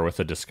fair with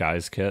a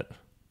disguise kit.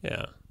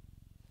 Yeah.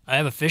 I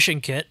have a fishing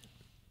kit.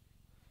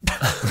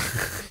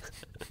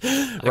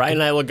 Ryan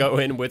and I will go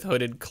in with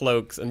hooded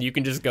cloaks, and you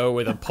can just go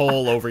with a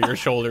pole over your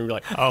shoulder and be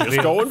like, I'll just be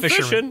a going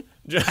fisherman."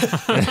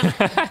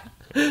 fishing.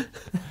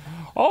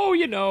 Oh,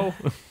 you know.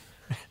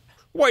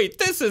 Wait,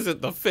 this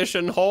isn't the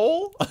fishing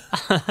hole.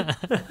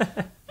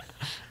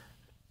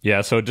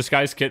 Yeah, so a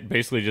disguise kit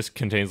basically just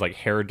contains like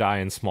hair dye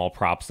and small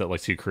props that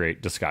lets you create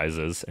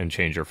disguises and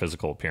change your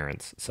physical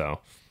appearance.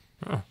 So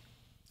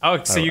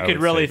Oh, so you I could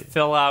would really say that-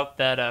 fill out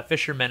that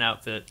fisherman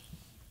outfit.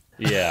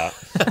 yeah.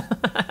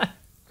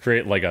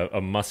 Create like a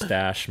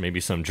mustache, maybe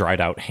some dried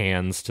out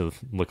hands to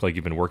look like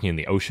you've been working in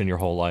the ocean your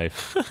whole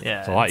life. Yeah,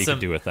 There's a lot you some- can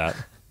do with that.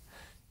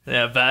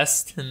 Yeah,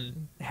 vest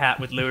and hat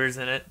with lures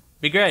in it.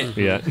 Be great.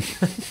 Yeah.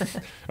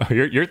 Oh,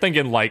 you're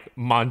thinking like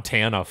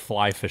Montana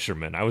fly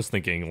fisherman. I was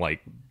thinking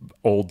like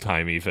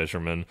old-timey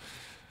fisherman,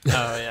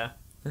 Oh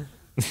yeah.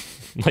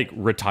 like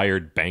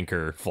retired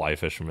banker fly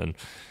fisherman.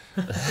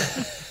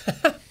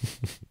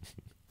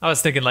 I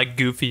was thinking like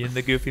Goofy in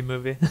the Goofy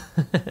movie.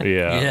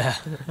 Yeah. Yeah,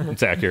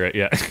 It's accurate.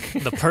 Yeah.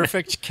 the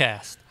perfect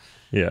cast.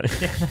 Yeah.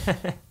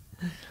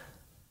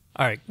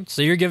 All right,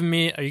 so you're giving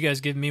me. Are you guys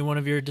giving me one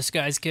of your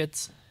disguise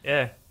kits?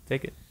 Yeah,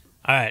 take it.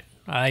 All right,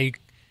 I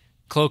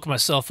cloak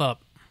myself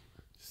up.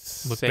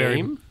 Look very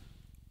Same.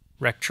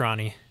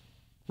 Rectronic.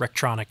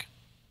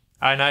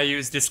 And I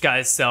use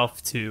disguise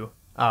self to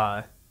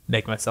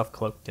make myself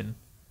cloaked in.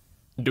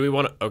 Do we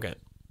want to? Okay,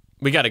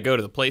 we got to go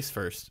to the place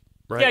first,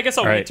 right? Yeah, I guess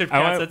I'll All wait right, to I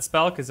cast want- that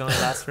spell because it only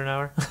lasts for an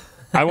hour.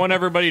 I want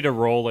everybody to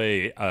roll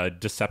a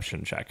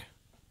deception check.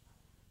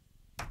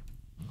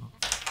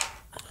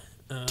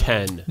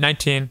 10.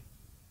 19.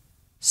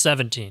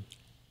 17.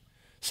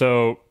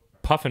 So,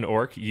 Puff and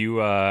Orc,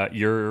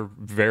 you're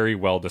very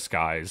well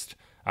disguised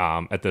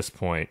at this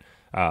point.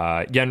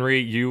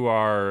 Yenri, you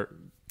are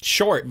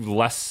Short.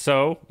 less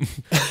so.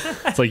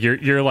 It's like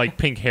your like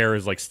pink hair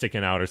is like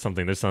sticking out or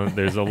something. There's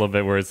a little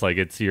bit where it's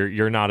like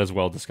you're not as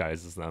well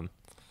disguised as them.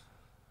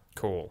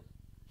 Cool.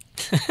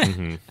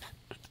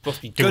 Supposed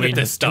to be good at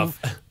this stuff.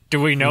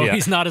 Do we know Yeah.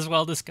 he's not as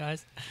well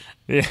disguised?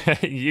 Yeah,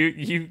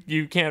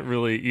 you can't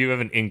really. You have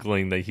an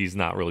inkling that he's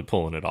not really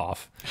pulling it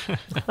off.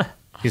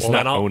 He's Well, not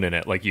then I'll- owning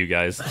it like you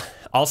guys.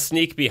 I'll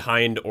sneak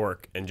behind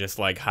Orc and just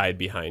like hide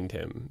behind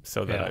him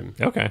so that Yeah. I'm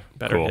Okay,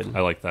 better cool. hidden. I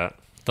like that.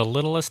 The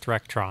littlest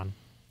Rectron.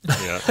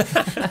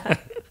 Yeah.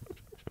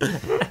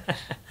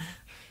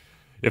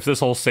 If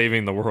this whole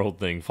saving the world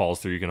thing falls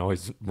through, you can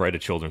always write a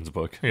children's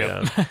book.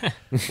 Yeah.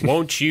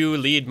 Won't you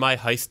lead my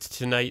heist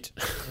tonight?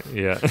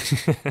 Yeah.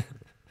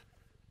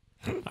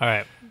 All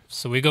right.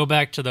 So we go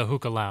back to the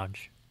hookah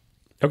lounge.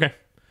 Okay.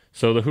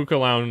 So the hookah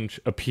lounge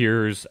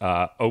appears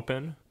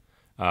open.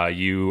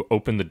 You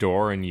open the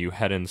door and you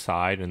head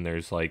inside, and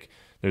there's like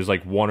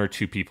one or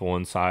two people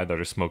inside that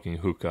are smoking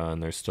hookah,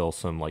 and there's still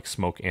some like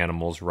smoke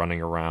animals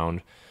running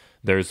around.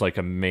 There's like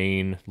a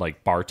main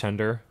like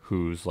bartender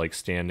who's like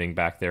standing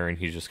back there, and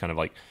he's just kind of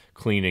like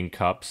cleaning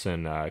cups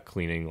and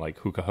cleaning like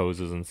hookah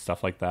hoses and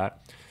stuff like that.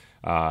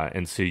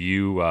 And so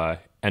you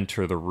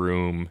enter the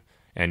room,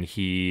 and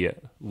he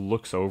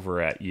looks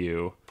over at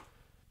you,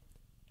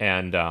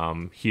 and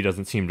he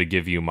doesn't seem to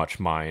give you much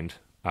mind.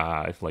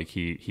 Like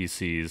he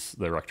sees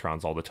the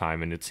Rectrons all the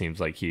time, and it seems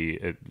like he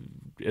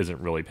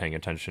isn't really paying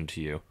attention to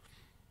you.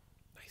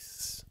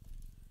 Nice.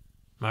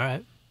 All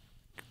right.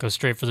 Go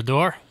straight for the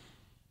door.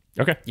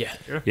 Okay. Yeah.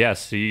 Sure. Yeah.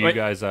 So you Wait.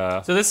 guys.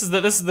 So this is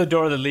the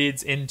door that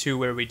leads into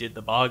where we did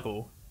the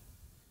boggle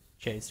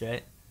chase,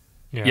 right?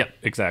 Yeah. Yep.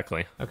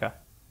 Exactly. Okay.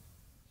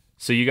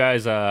 So you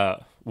guys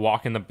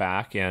walk in the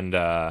back, and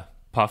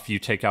Puff, you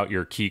take out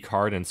your key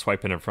card and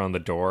swipe it in front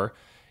of the door,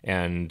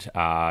 and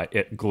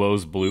it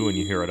glows blue, and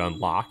you hear it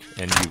unlock,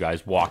 and you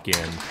guys walk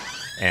in,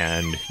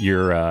 and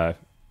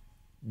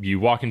you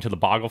walk into the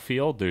boggle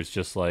field.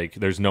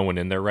 There's no one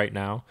in there right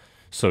now.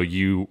 So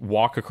you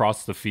walk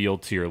across the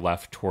field to your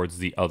left towards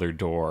the other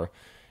door,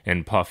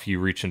 and Puff, you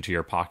reach into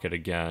your pocket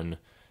again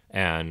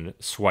and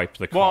swipe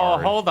the Well,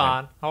 card. hold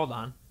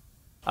on.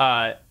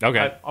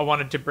 Okay. I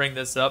wanted to bring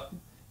this up.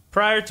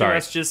 Prior to Sorry.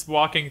 us just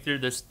walking through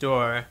this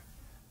door,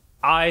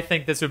 I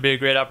think this would be a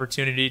great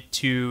opportunity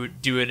to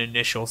do an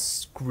initial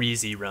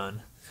Screezy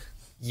run.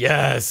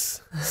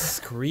 Yes.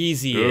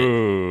 Screezy.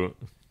 Ooh,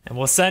 And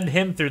we'll send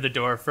him through the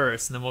door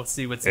first, and then we'll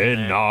see what's in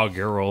there.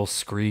 inaugural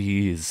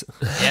Screeze.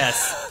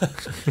 Yes.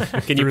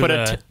 Can you Through put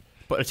the-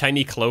 put a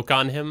tiny cloak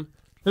on him?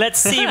 Let's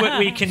see what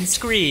we can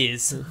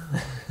squeeze.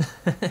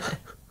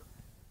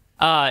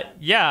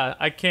 Yeah,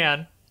 I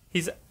can.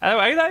 Yeah,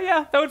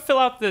 that would fill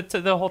out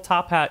the whole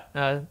top hat,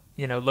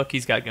 look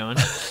he's got going.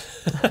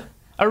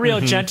 A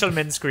real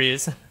gentleman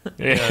squeeze.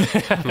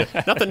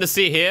 Nothing to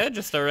see here.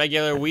 Just a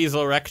regular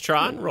weasel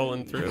Rectron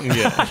rolling through.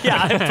 Yeah.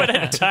 Yeah, I put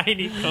a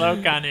tiny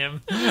cloak on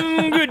him.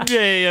 Good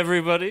day,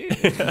 everybody.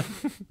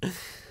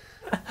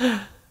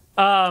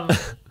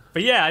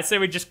 But yeah, I say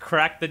we just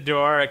crack the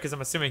door because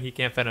I'm assuming he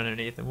can't fit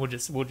underneath, and we'll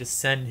just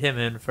send him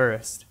in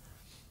first.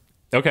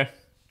 Okay,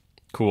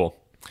 cool.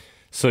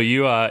 So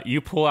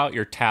you pull out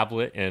your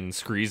tablet in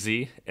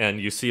Screezy, and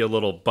you see a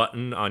little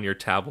button on your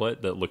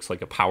tablet that looks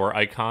like a power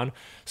icon.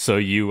 So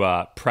you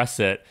press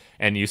it,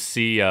 and you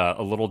see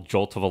a little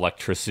jolt of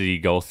electricity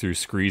go through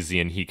Screezy,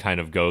 and he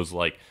kind of goes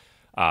like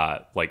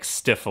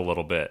stiff a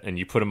little bit. And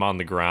you put him on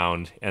the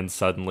ground, and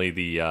suddenly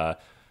the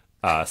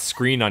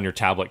screen on your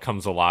tablet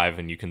comes alive,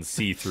 and you can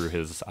see through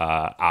his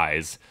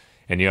eyes.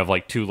 And you have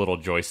like two little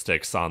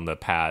joysticks on the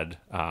pad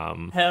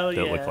Hell that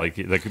yeah. look like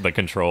the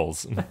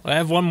controls. I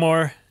have one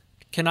more.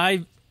 Can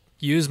I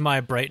use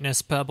my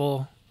brightness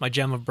pebble, my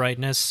gem of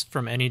brightness,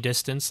 from any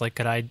distance? Like,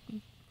 could I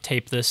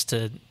tape this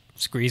to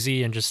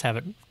Screezy and just have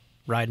it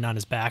riding on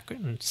his back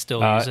and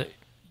still use it?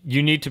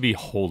 You need to be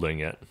holding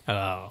it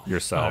Oh,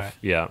 yourself. all right.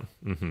 Yeah.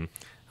 Mm-hmm.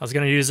 I was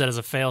gonna use that as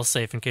a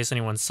fail-safe in case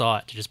anyone saw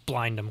it to just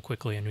blind them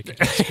quickly and we could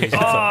get Screezy.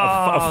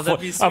 Oh,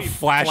 that'd be A sweet.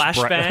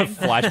 flashbang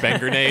Flashbang?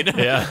 grenade.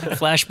 Yeah.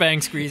 Flashbang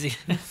Screezy.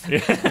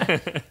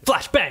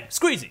 Flashbang,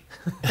 Squeezy.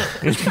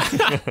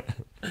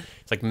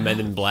 It's like Men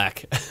in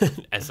Black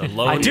as a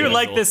lone I do weasel.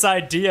 like this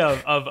idea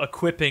of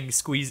equipping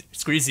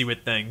Squeezy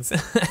with things.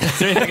 Is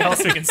there anything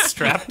else we can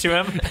strap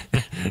to him?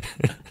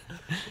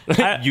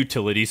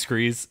 Utility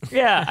screes.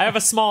 Yeah, I have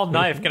a small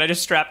knife. Can I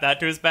just strap that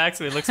to his back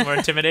so he looks more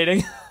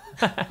intimidating?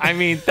 I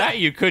mean, that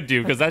you could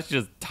do because that's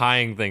just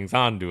tying things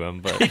onto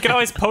him. But You can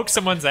always poke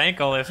someone's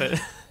ankle if it.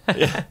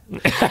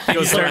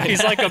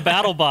 He's like a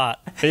battle bot.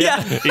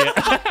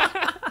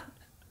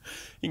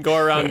 You can go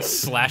around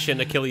slashing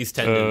Achilles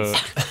tendons.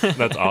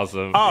 that's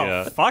awesome. Oh,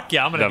 yeah. fuck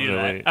yeah, I'm going to do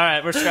Definitely. that. All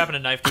right, we're strapping a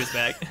knife to his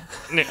back.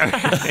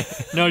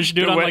 No, you should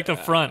do it on Wait. like the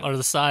front or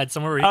the side,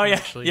 somewhere where you Oh, can yeah,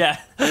 actually.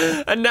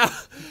 yeah. And now,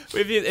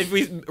 if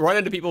we run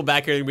into people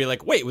back here and be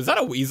like, wait, was that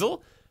a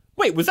weasel?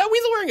 Wait, was that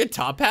weasel wearing a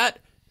top hat?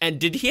 And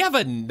did he have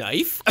a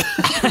knife?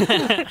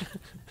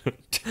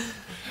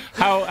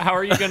 How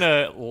are you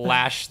gonna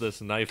lash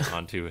this knife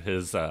onto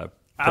his? I mean,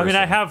 person?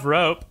 I have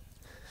rope.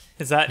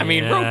 Is that? I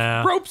mean,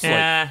 Yeah. rope's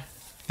yeah, like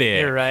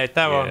thick. you're right.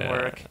 That won't Yeah.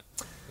 work.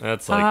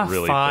 That's like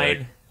really fine.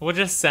 thick. We'll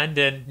just send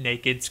in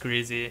naked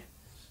Screezy.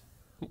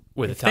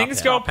 with a top Things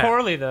hat. go Top hat.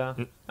 poorly though.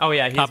 Oh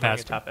yeah, he's Top wearing a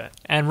hat's top hat.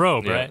 And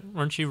robe, Yeah. right?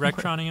 Weren't you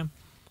Rectroning him?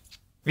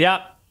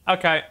 Yeah.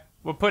 Okay.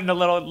 We're putting a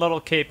little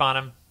cape on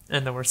him,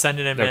 and then we're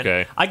sending him in.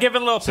 Okay. I give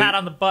him a little pat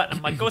on the butt. And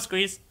I'm like, go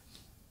squeeze.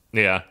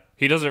 Yeah.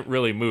 He doesn't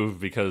really move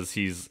because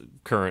he's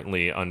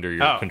currently under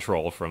your Oh.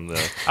 control from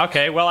the...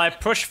 Okay. Well, I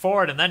push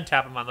forward and then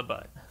tap him on the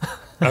butt.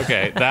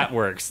 Okay, that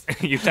works.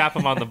 You tap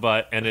him on the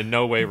butt, and in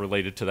no way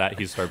related to that,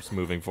 he starts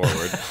moving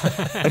forward.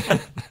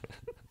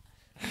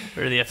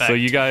 For the effect. So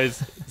you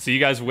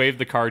guys wave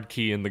the card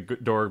key, and the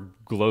door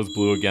glows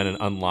blue again and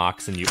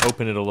unlocks, and you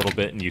open it a little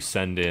bit, and you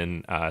send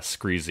in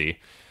Screezy.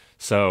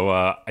 So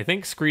I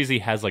think Screezy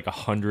has like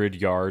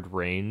 100-yard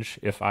range,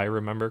 if I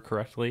remember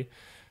correctly.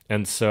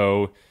 And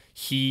so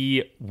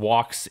he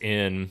walks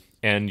in,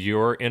 and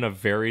you're in a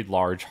very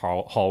large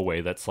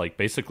hallway that's like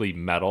basically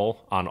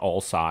metal on all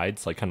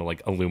sides, like kind of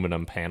like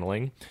aluminum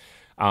paneling.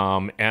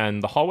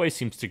 And the hallway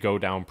seems to go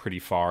down pretty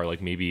far,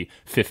 like maybe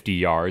 50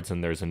 yards,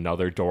 and there's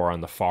another door on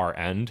the far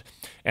end.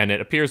 And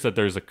it appears that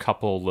there's a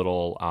couple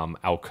little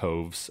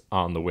alcoves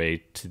on the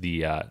way to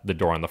the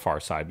door on the far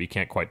side, but you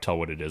can't quite tell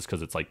what it is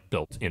because it's like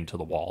built into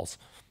the walls.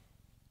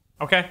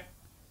 Okay.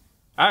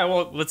 All right.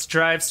 Well, let's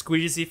drive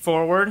Squeezy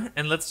forward,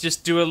 and let's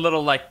just do a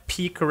little like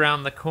peek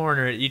around the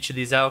corner at each of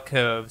these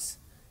alcoves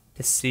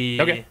to see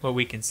what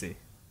we can see.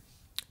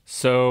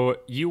 So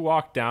you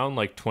walk down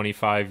like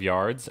 25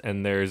 yards,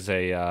 and there's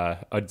a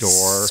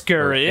door.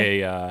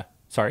 Scurry.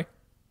 Sorry?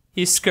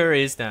 He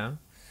scurries down.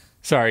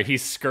 Sorry, he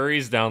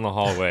scurries down the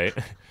hallway.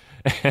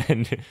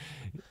 And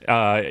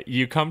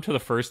you come to the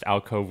first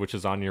alcove, which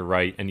is on your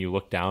right, and you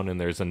look down, and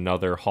there's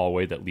another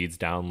hallway that leads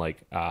down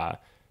like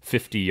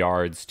 50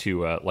 yards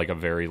to like a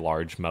very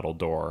large metal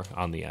door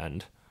on the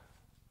end.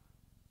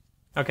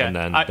 Okay. And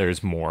then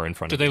there's more in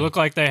front Do of you. they look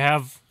like they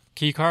have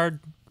keycard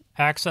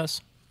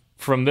access?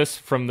 From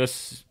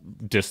this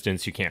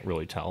distance, you can't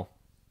really tell.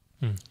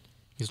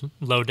 He's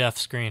low def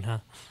screen, huh?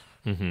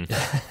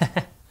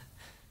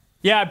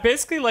 Yeah, I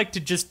basically like to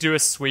just do a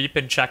sweep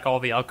and check all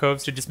the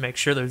alcoves to just make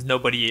sure there's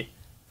nobody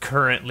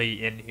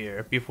currently in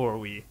here before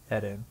we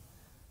head in.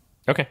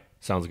 Okay,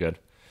 sounds good.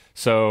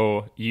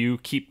 So you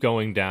keep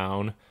going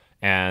down,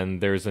 and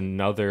there's an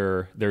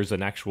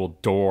actual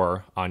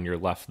door on your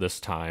left this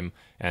time,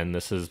 and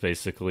this is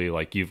basically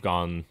like you've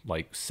gone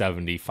like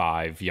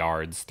 75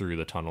 yards through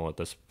the tunnel at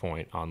this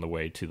point on the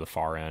way to the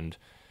far end.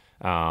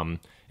 And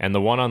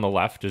the one on the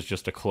left is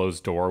just a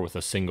closed door with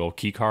a single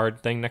key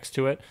card thing next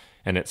to it,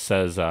 and it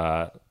says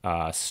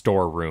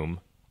storeroom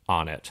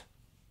on it.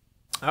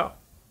 Oh.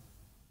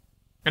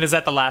 And is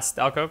that the last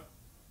alcove?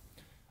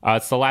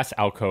 It's the last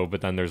alcove,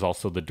 but then there's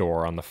also the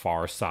door on the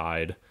far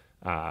side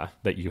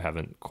that you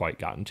haven't quite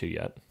gotten to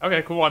yet.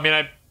 Okay, cool. I mean,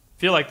 I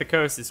feel like the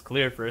coast is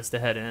clear for us to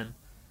head in.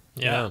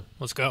 Yeah.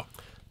 Let's go.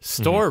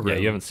 Storeroom. Yeah,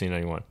 you haven't seen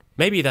anyone.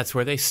 Maybe that's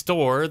where they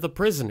store the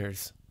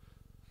prisoners.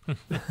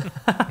 Maybe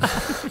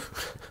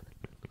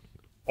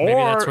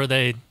that's where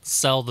they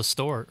sell the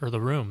store or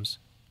the rooms.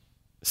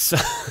 So,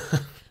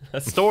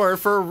 a store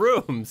for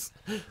rooms.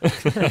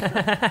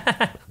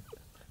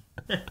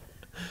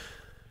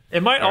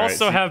 It might All right,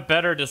 also so- have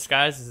better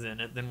disguises in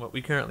it than what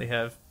we currently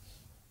have.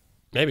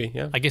 Maybe,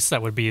 yeah. I guess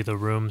that would be the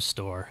room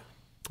store.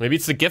 Maybe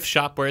it's the gift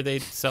shop where they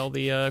sell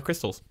the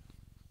crystals.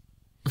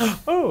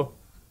 Oh.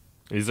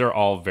 These are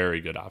all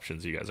very good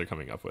options you guys are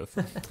coming up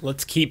with.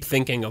 Let's keep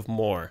thinking of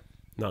more.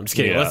 No, I'm just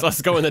kidding. Yeah.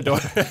 Let's go in the door.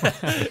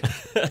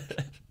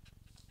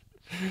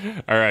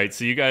 All right,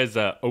 so you guys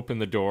open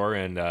the door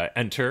and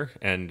enter,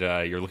 and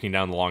you're looking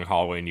down the long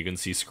hallway, and you can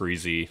see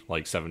Screezy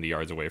like 70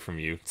 yards away from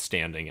you,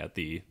 standing at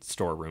the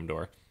storeroom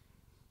door.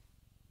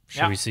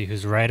 Should we see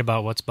who's right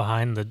about what's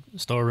behind the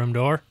storeroom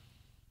door?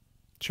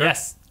 Sure.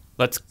 Yes.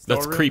 Let's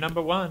Storeroom creep.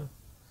 number 1.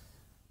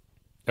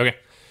 Okay,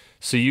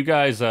 so you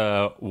guys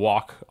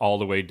walk all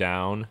the way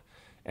down,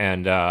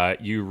 and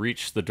you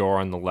reach the door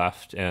on the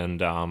left, and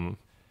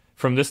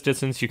from this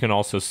distance, you can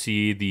also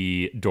see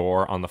the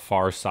door on the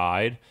far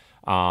side.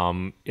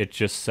 It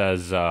just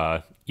says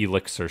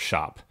Elixir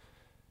Shop,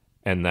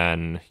 and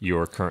then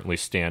you're currently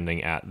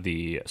standing at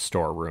the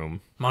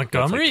storeroom.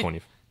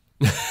 Montgomery?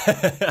 That's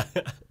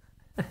like 20...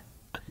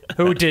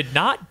 Who did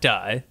not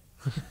die.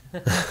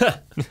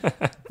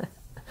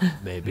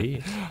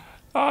 Maybe.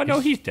 Oh, no,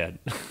 he's dead.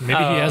 Maybe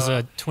he has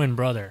a twin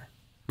brother,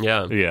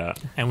 Yeah. Yeah.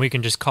 and we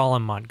can just call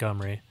him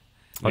Montgomery.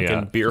 Fucking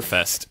Yeah. beer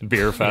fest.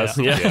 Beer fest.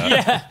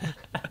 Yeah.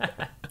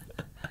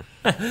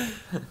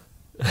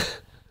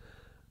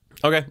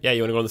 Okay. Yeah,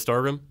 you want to go in the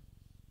storeroom?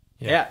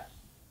 Yeah.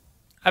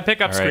 I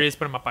pick up All right. Screez,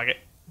 put him in my pocket.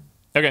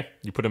 Okay,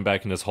 you put him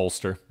back in his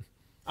holster.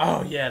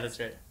 Oh, yeah, that's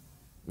right.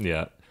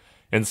 Yeah.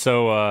 And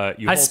so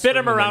you I holster spin him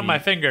and then around you- my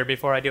finger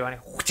before I do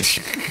anything.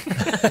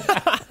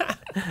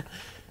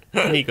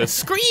 And he goes,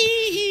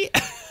 scree!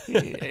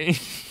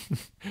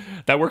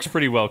 That works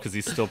pretty well because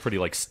he's still pretty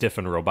like stiff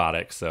and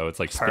robotic, so it's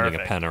like spinning a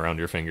Perfect. pen around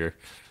your finger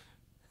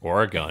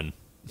or a gun.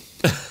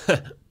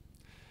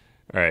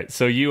 All right,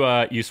 so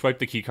you swipe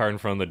the key card in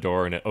front of the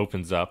door and it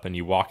opens up, and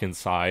you walk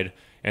inside,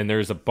 and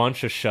there's a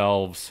bunch of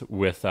shelves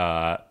with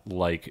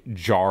like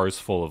jars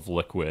full of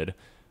liquid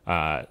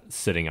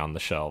sitting on the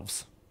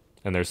shelves,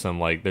 and there's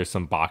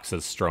some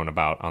boxes strewn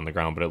about on the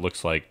ground, but it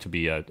looks like to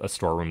be a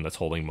storeroom that's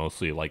holding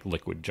mostly like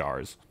liquid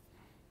jars.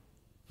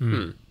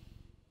 Do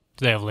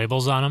they have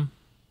labels on them?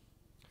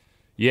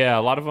 Yeah,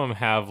 a lot of them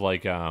have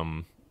like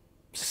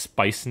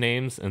spice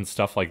names and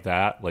stuff like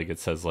that. Like it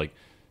says like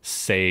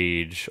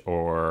sage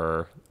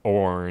or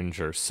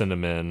orange or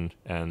cinnamon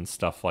and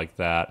stuff like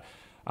that.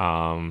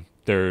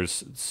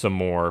 There's some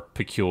more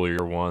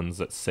peculiar ones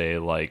that say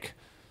like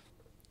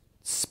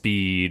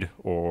speed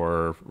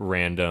or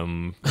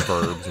random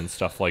verbs and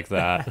stuff like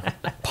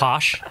that.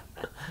 Posh?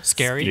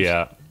 Scary?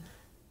 Yeah.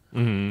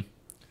 Mm-hmm.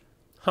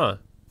 Huh.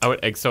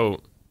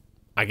 So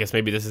I guess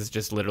maybe this is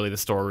just literally the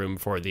storeroom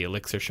for the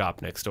elixir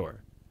shop next door.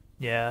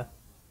 Yeah,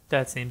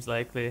 that seems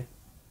likely.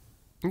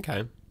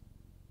 Okay.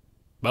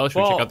 Well,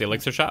 should we check out the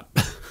elixir shop?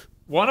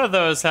 One of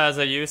those has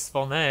a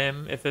useful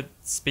name if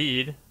it's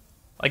speed.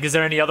 Like, is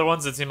there any other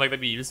ones that seem like they'd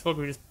be useful?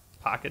 Could we just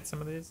pocket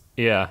some of these?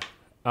 Yeah.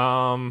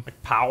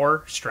 Like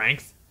power,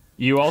 strength.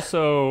 You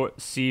also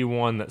see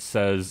one that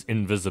says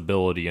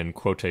invisibility in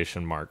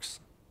quotation marks.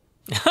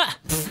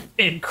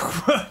 In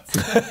quotes.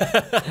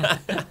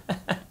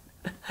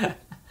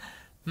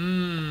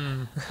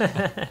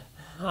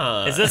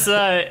 Is this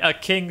a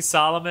King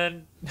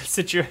Solomon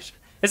situation?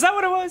 Is that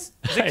what it was?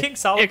 Is it King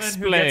Solomon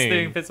who gets the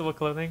invisible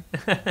clothing?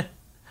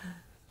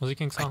 Was it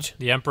King Solomon?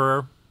 The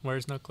Emperor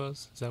wears no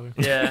clothes? Is that what?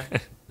 Yeah.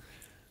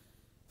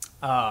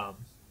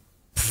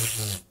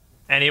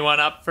 Anyone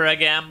up for a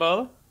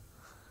gamble?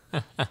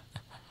 What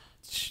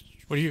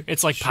do you?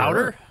 It's like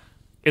powder.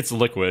 It's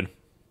liquid.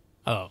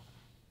 Oh,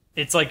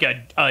 It's like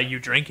you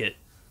drink it.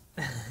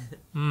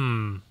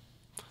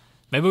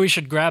 maybe we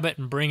should grab it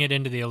and bring it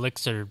into the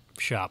elixir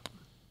shop.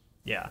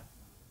 Yeah.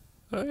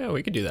 Oh, yeah,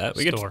 we could do that.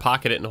 We could Store. just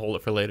pocket it and hold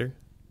it for later.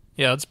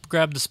 Yeah, let's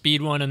grab the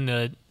speed one and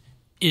the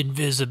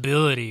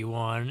invisibility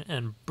one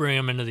and bring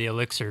them into the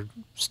elixir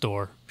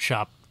store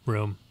shop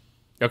room.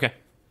 Okay.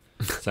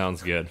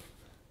 Sounds good.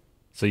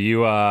 So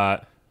you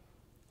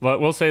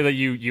we'll say that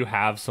you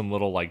have some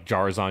little like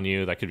jars on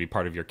you that could be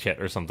part of your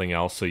kit or something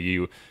else. So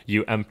you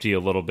empty a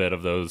little bit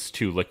of those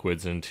two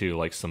liquids into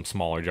like some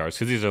smaller jars,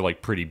 because these are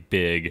like pretty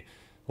big,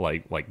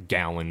 like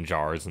gallon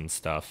jars and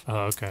stuff.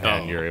 Oh, okay.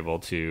 And you're able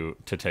to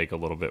take a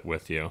little bit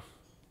with you.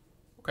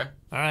 Okay.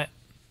 All right.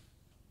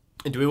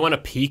 And do we want to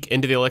peek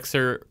into the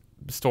elixir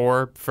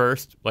store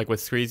first, like with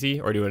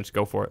Screezy, or do you want to just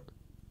go for it?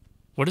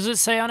 What does it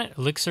say on it?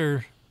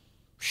 Elixir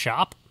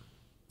shop?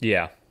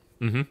 Yeah.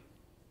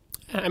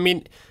 I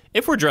mean,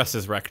 if we're dressed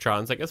as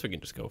Rectrons, I guess we can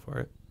just go for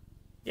it.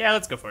 Yeah,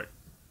 let's go for it.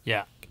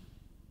 Yeah.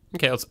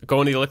 Okay, let's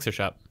go into the elixir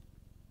shop.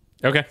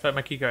 Okay. Find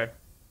my key card.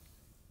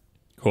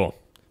 Cool.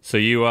 So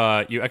you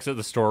exit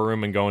the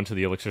storeroom and go into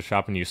the elixir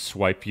shop, and you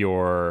swipe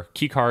your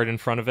key card in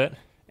front of it,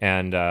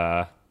 and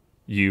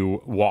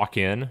you walk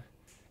in,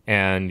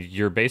 and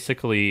you're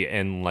basically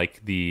in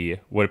like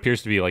what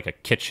appears to be like a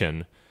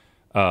kitchen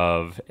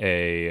of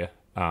a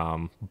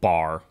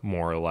bar,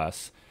 more or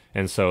less.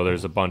 And so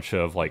there's a bunch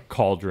of like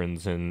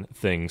cauldrons and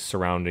things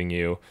surrounding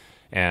you,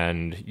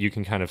 and you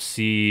can kind of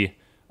see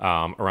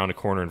around a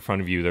corner in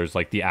front of you, there's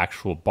like the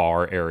actual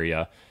bar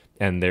area,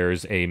 and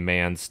there's a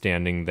man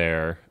standing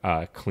there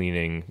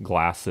cleaning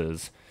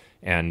glasses,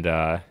 and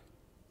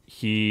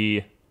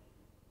he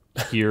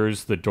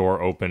hears the door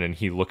open, and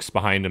he looks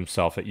behind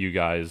himself at you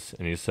guys,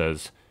 and he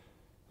says,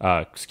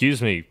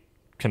 excuse me,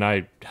 can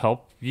I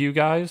help you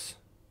guys?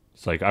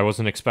 It's like, I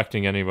wasn't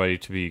expecting anybody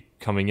to be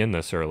coming in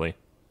this early.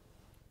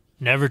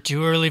 Never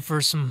too early for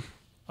some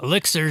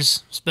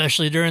elixirs,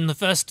 especially during the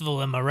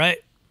festival, am I right?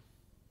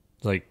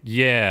 It's like,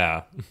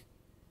 yeah.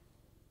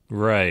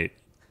 Right.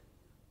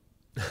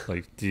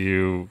 Like, do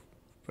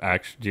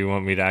you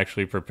want me to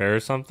actually prepare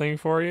something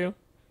for you?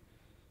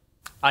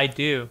 I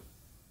do.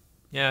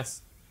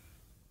 Yes.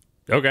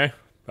 Okay.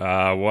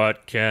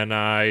 What can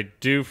I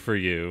do for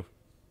you?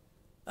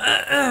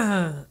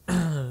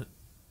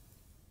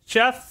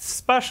 Chef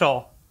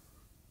special.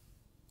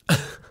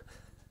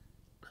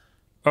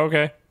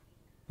 Okay.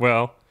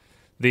 Well,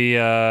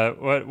 the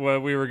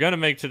what we were gonna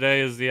make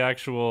today is the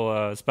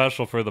actual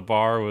special for the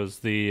bar was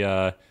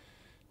the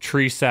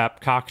tree sap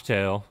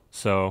cocktail.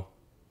 So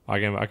I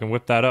can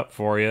whip that up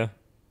for you.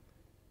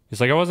 He's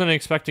like, I wasn't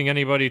expecting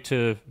anybody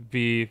to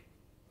be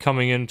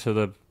coming into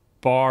the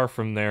bar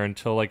from there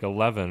until like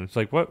 11. It's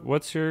like,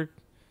 what's your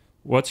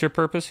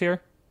purpose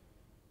here?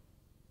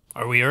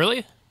 Are we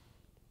early?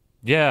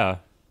 Yeah,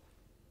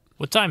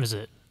 What time is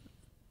it?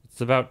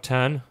 it's about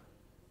 10.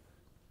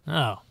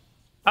 Oh.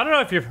 I don't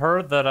know if you've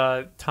heard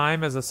that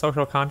time is a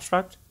social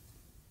construct.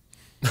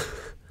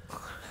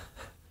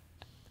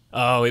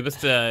 Oh,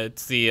 it's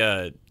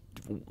the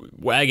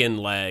wagon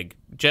lag,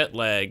 jet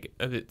lag.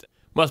 It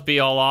must be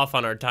all off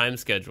on our time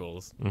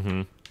schedules.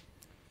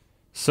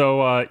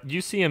 So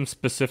you see him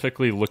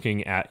specifically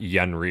looking at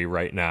Yenri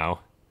right now.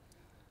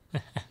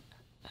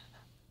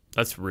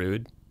 That's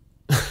rude.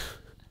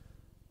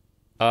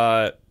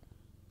 I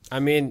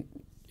mean,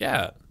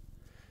 yeah.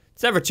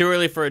 It's never too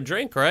early for a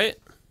drink, right?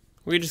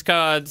 We just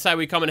decide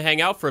we come and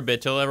hang out for a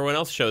bit till everyone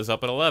else shows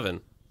up at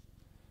 11.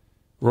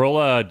 Roll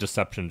a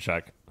deception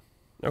check.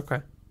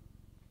 Okay.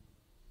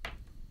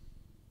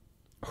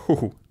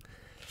 Ooh.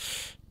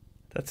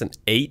 That's an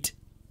 8.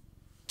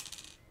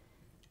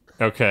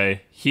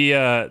 Okay.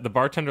 The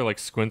bartender like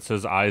squints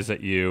his eyes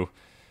at you,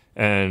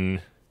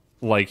 and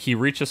like he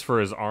reaches for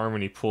his arm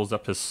and he pulls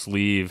up his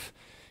sleeve,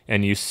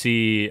 and you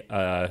see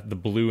the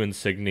blue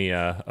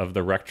insignia of the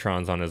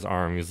Rectrons on his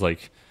arm. He's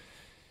like,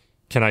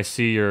 "Can I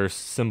see your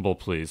symbol,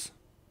 please?"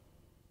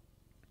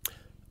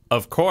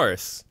 Of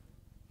course.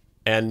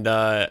 And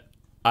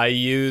I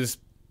use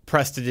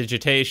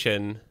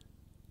prestidigitation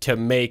to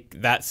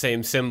make that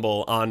same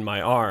symbol on my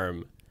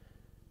arm.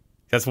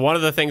 That's one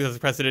of the things with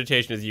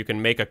prestidigitation is you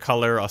can make a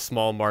color, a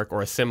small mark,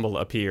 or a symbol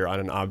appear on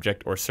an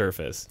object or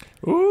surface.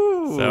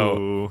 Ooh.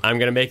 So I'm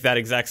going to make that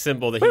exact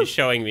symbol that he's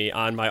showing me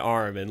on my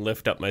arm and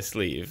lift up my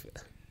sleeve.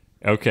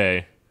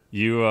 Okay.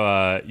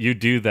 You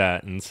do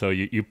that, and so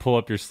you pull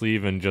up your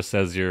sleeve, and just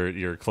as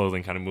your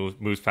clothing kind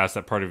of moves past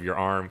that part of your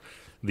arm,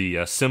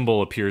 the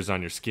symbol appears on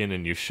your skin,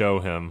 and you show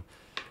him,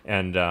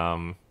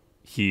 and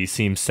he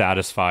seems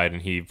satisfied,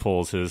 and he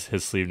pulls his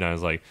sleeve down.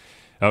 He's like,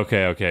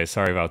 okay,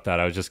 sorry about that.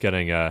 I was just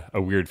getting a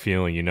weird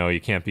feeling. You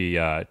can't be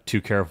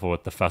too careful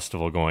with the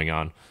festival going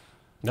on.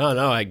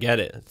 No, I get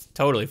it. It's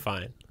totally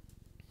fine.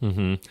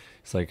 Mm-hmm.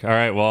 It's like, all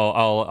right, well,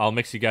 I'll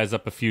mix you guys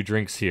up a few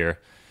drinks here.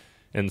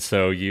 And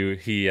so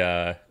he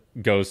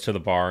goes to the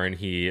bar, and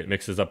he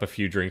mixes up a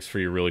few drinks for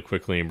you really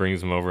quickly and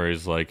brings them over.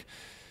 He's like,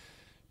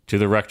 "To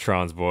the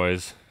Rectrons,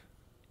 boys."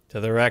 To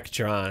the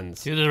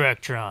Rectrons. To the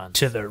Rectrons.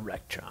 To the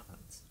Rectrons.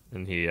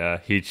 And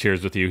he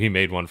cheers with you. He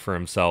made one for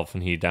himself,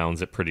 and he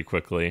downs it pretty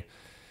quickly.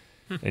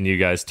 And you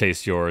guys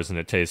taste yours, and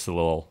it tastes a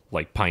little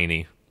like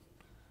piney.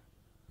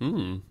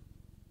 Do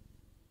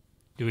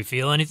we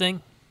feel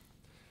anything?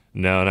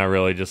 No, not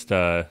really. Just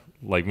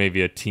like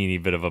maybe a teeny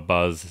bit of a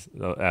buzz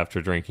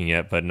after drinking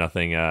it, but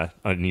nothing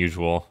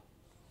unusual.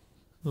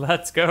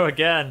 Let's go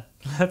again.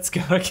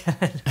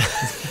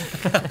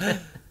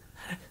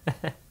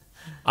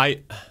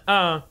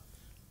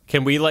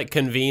 Can we like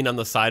convene on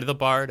the side of the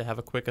bar to have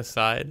a quick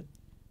aside?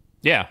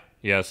 Yeah.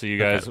 So you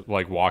guys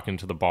like walk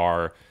into the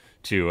bar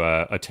to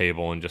a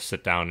table and just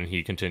sit down, and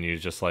he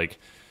continues just like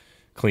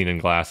cleaning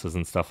glasses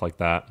and stuff like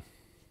that.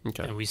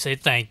 Okay. And we say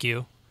thank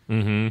you.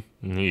 Mm-hmm.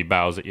 And he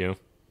bows at you.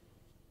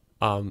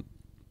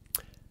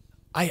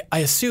 I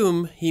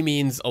assume he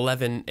means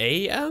 11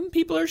 a.m.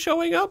 people are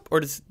showing up, or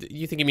do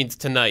you think he means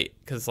tonight?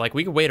 Because like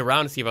we could wait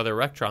around to see if other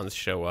Rectrons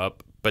show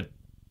up, but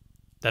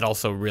that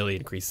also really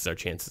increases our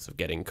chances of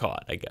getting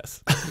caught, I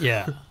guess.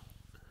 Yeah.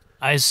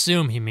 I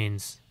assume he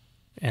means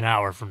an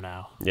hour from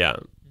now. Yeah.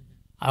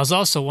 I was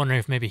also wondering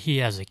if maybe he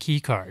has a key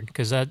card,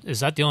 because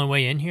is that the only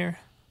way in here?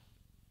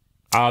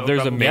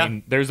 There's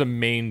a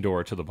main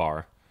door to the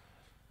bar.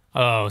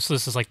 Oh, so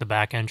this is like the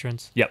back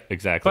entrance? Yep,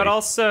 exactly. But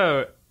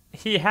also,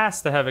 he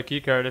has to have a key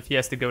card if he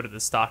has to go to the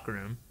stock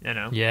room,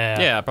 Yeah.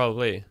 Yeah,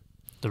 probably.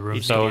 The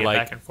room. So, Get like-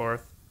 back and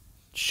forth.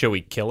 Should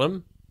we kill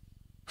him?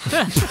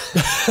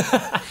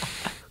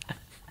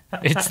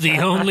 It's the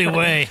only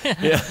way.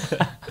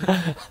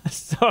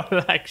 So,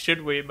 like,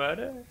 should we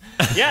murder?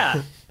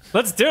 Yeah,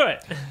 let's do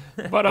it.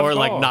 But of Or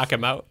like course. knock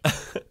him out?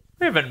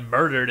 We haven't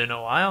murdered in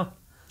a while.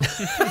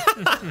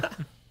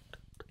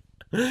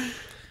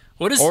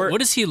 What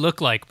does he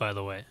look like, by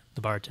the way,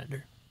 the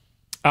bartender?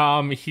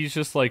 He's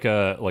just like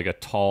a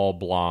tall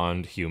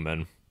blonde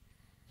human.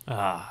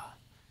 I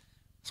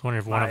was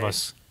wondering if one of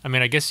us... I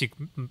mean, I guess you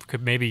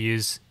could maybe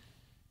use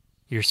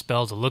your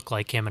spell to look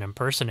like him and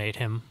impersonate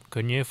him,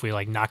 couldn't you? If we,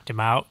 like, knocked him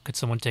out, could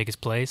someone take his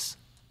place?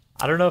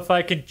 I don't know if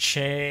I can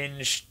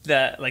change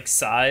that, like,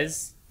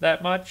 size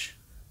that much.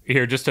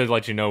 Here, just to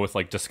let you know, with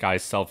like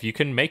disguise self, you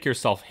can make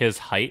yourself his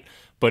height,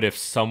 but if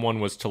someone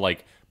was to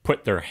like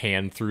put their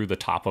hand through the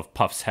top of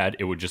Puff's head,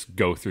 it would just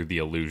go through the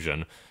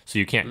illusion. So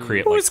you can't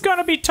create like... Who's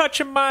gonna be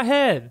touching my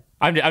head?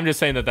 I'm just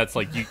saying that's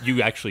like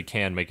you actually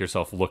can make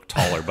yourself look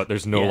taller, but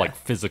there's no Yeah. like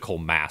physical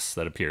mass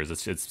that appears.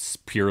 It's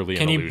purely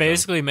Can an he illusion.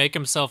 basically make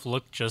himself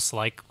look just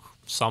like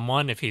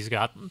someone if he's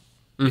got...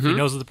 If he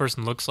knows what the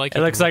person looks like? It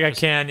looks like I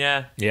can,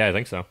 yeah. Yeah, I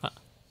think so.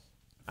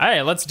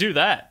 Hey, let's do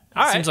that.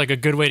 All right. Seems like a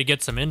good way to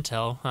get some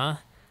intel, huh?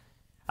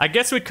 I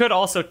guess we could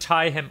also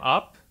tie him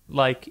up,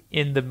 like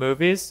in the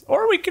movies,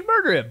 or we could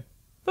murder him.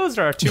 Those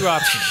are our two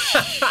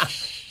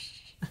options.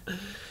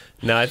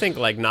 No, I think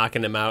like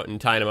knocking him out and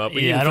tying him up.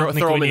 We Yeah, I can don't think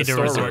throw we him in need the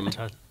to storeroom.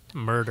 resort to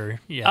murder.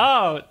 Yeah.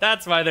 Oh,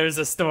 that's why there's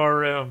a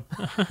storeroom.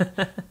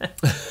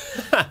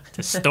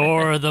 To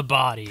store the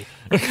body.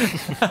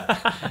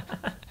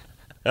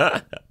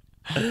 All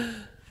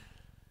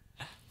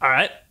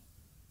right.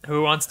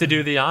 Who wants to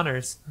do the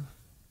honors?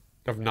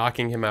 Of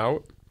knocking him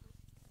out?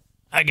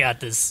 I got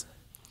this.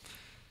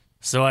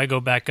 So I go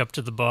back up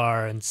to the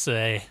bar and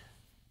say,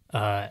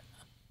 can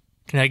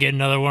I get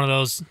another one of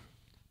those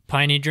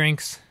piney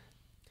drinks?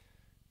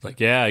 Like,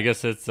 yeah, I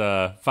guess it's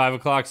 5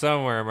 o'clock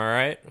somewhere. Am I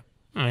right?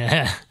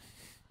 Yeah.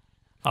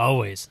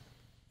 Always.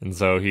 And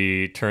so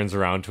he turns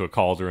around to a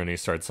cauldron and he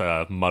starts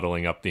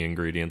muddling up the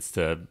ingredients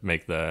to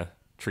make the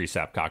tree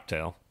sap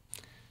cocktail.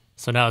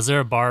 So now, is there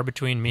a bar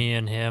between me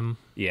and him?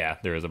 Yeah,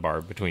 there is a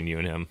bar between you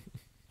and him.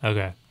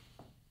 Okay.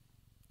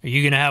 Are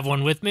you going to have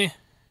one with me?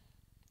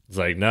 He's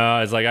like,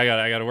 no. He's like, I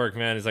got to work,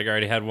 man. He's like, I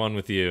already had one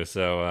with you,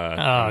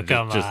 so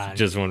come on.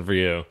 just one for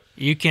you.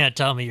 You can't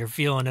tell me you're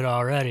feeling it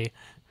already.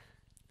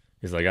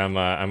 He's like, I'm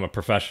a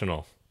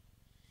professional.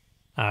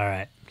 All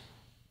right.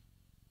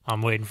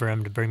 I'm waiting for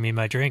him to bring me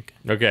my drink.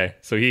 Okay,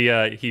 so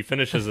he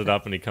finishes it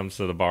up and he comes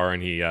to the bar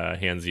and he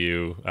hands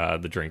you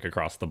the drink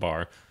across the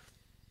bar.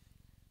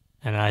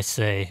 And I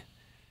say,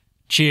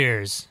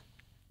 cheers.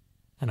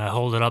 And I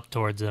hold it up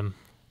towards him.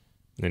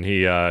 And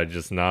he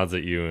just nods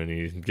at you and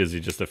he gives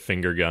you just a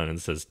finger gun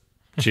and says,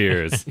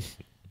 cheers.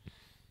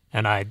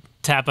 And I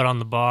tap it on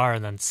the bar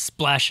and then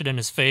splash it in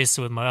his face.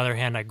 So with my other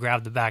hand, I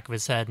grab the back of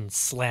his head and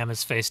slam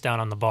his face down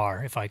on the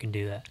bar, if I can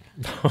do that.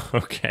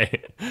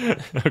 Okay.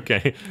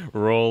 Okay.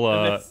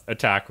 Roll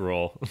attack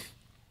roll.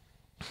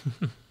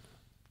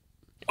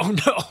 Oh,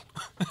 no.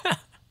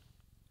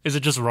 Is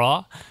it just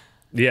raw?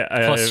 Yeah.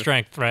 Plus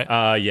strength,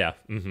 right? Yeah.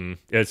 Mm-hmm.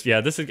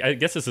 I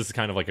guess this is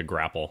kind of like a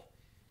grapple.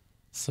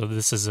 So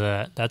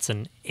that's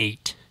an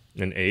 8.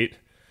 An 8?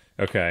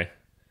 Okay.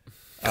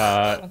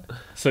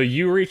 So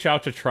you reach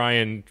out to try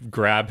and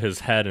grab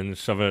his head and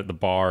shove it at the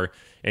bar,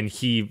 and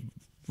he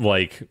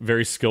like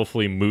very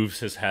skillfully moves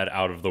his head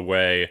out of the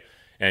way,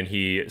 and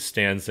he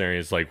stands there and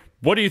he's like,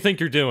 "What do you think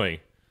you're doing?"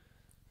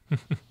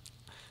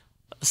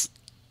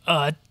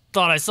 I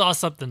thought I saw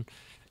something.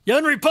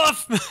 Henry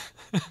Puff!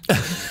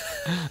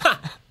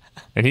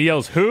 And he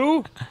yells,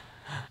 "Who?"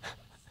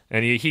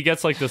 And he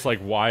gets like this like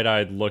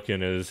wide-eyed look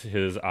in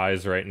his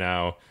eyes right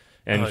now.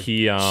 And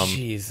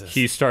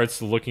he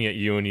starts looking at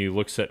you and he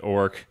looks at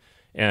Orc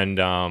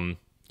and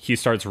he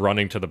starts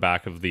running to the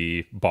back of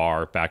the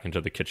bar back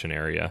into the kitchen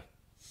area.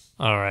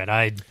 All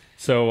right,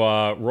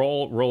 So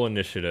roll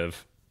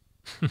initiative.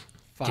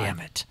 Damn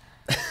it.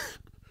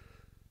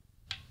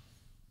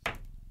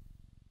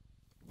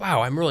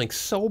 Wow, I'm rolling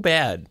so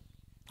bad.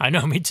 I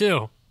know, me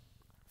too.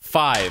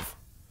 5.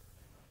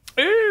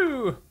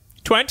 Ooh,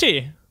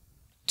 20.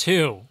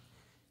 2.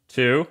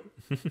 2.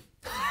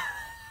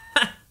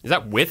 Is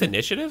that with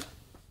initiative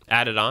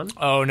added on?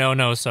 Oh,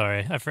 no,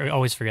 sorry.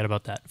 Always forget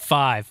about that.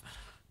 5.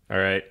 All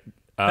right.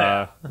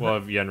 We'll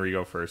have Yenri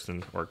go first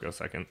and Orc go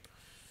second.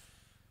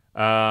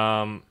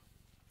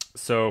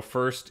 So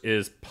first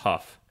is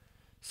Puff.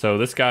 So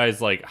this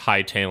guy's like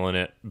hightailing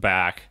it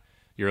back.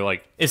 You're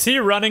like, is he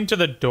running to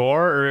the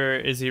door, or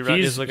is he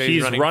running? He's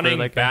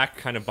running back,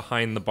 kind of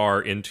behind the bar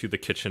into the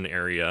kitchen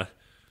area.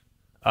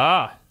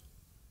 Ah.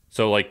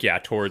 So like, yeah,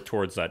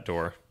 towards that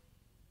door.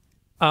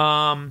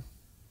 I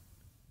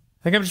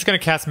think I'm just gonna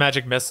cast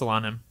Magic Missile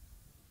on him.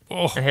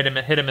 Oh. And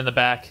hit him in the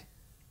back.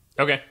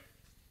 Okay.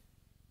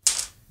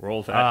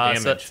 Roll that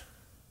damage. So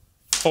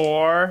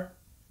 4,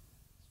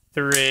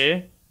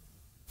 3,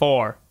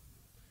 4.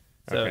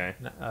 So, okay.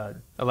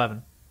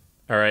 11.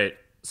 All right.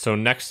 So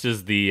next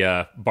is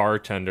the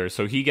bartender.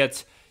 So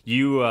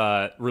you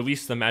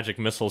release the magic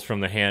missiles from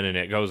the hand, and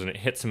it goes and it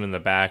hits him in the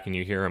back, and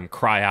you hear him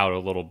cry out a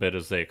little bit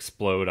as they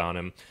explode on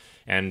him.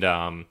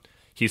 And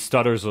he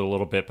stutters a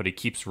little bit, but he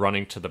keeps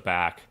running to the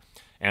back.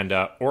 And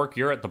Orc,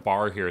 you're at the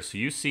bar here, so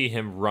you see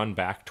him run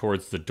back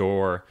towards the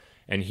door,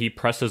 and he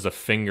presses a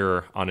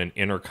finger on an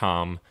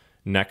intercom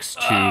next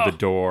to the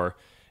door,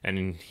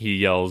 and he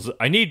yells,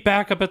 "I need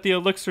backup at the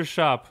elixir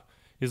shop."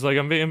 He's like,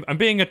 I'm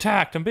being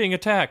attacked. I'm being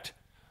attacked."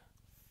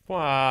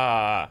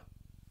 Wow.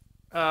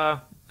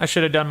 I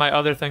should have done my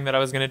other thing that I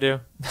was gonna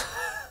do.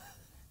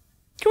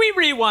 Can we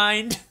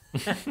rewind?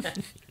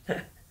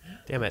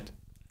 Damn it.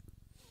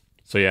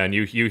 So yeah, and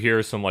you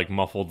hear some like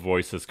muffled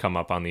voices come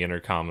up on the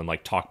intercom and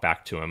like talk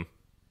back to him.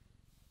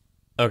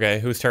 Okay,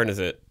 whose turn is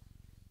it?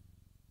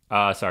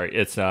 Sorry,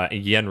 it's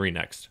Yenri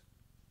next.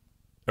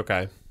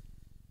 Okay.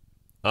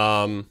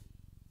 I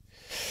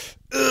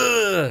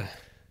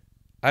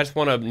just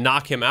want to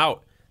knock him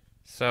out.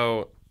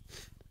 So,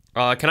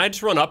 can I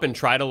just run up and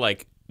try to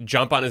like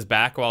jump on his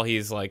back while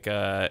he's like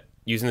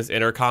using this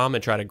intercom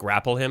and try to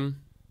grapple him?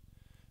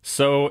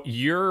 So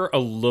you're a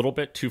little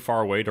bit too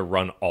far away to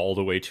run all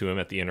the way to him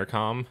at the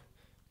intercom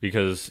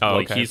because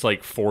he's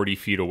like 40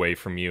 feet away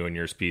from you and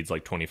your speed's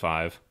like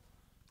 25.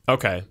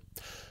 Okay.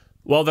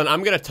 Well, then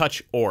I'm going to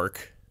touch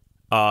Orc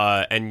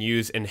and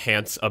use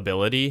Enhance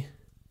Ability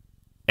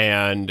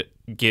and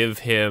give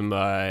him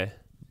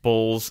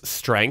Bull's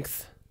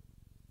Strength,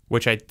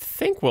 which I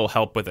think will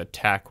help with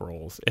attack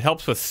rolls. It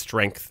helps with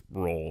strength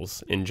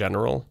rolls in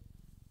general.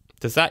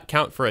 Does that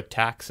count for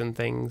attacks and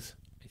things?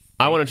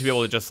 I want him to be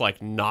able to just like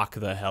knock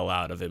the hell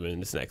out of him in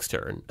his next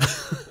turn.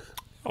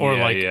 Or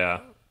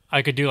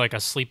I could do like a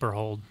sleeper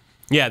hold.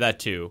 Yeah,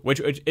 that too.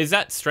 Which is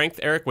that strength,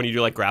 Eric, when you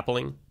do like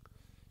grappling?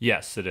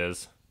 Yes, it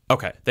is.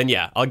 Okay, then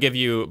yeah, I'll give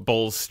you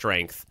Bull's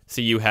Strength. So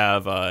you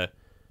have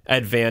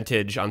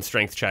advantage on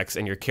strength checks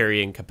and your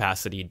carrying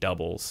capacity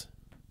doubles.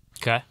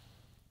 Okay.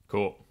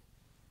 Cool.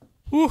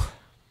 Whew.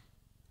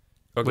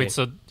 Okay. Wait,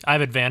 so I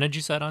have advantage,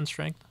 you said, on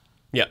strength?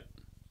 Yep.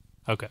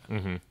 Okay.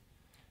 Mm-hmm.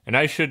 And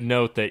I should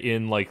note that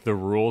in like the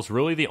rules,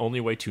 really the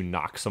only way to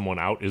knock someone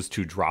out is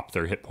to drop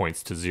their hit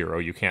points to 0.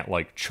 You can't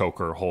like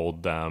choke or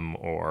hold them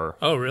or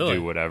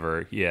do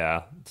whatever.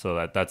 Yeah.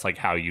 So that's like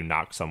how you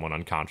knock someone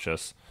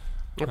unconscious.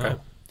 Okay.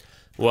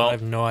 Well, I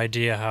have no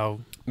idea how.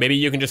 maybe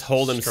you can just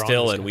hold him strong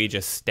still this and guy- we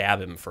just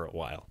stab him for a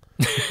while.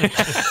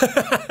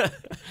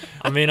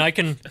 I mean, I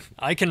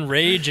can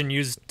rage and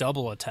use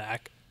double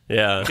attack.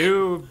 Yeah.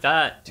 Do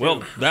that. Too.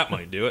 Well, that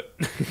might do it.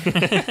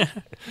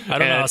 I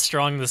don't know how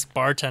strong this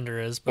bartender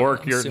is. But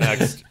Orc, I'm you're assuming-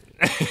 next.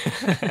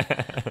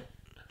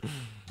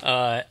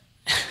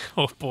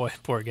 Oh boy,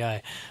 poor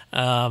guy.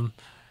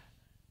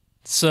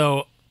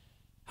 So,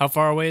 how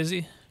far away is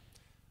he?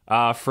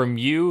 From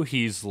you,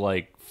 he's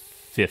like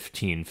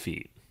 15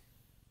 feet.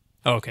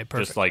 Oh, okay,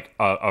 perfect. Just like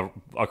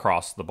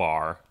across the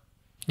bar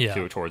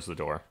yeah. towards the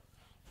door.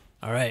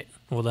 All right.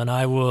 Well, then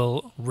I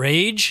will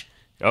rage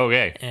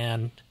Okay.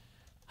 and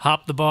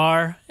hop the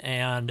bar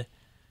and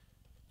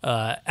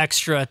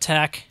extra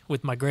attack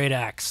with my great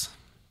axe.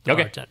 the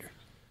Okay. bartender.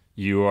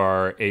 You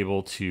are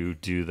able to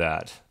do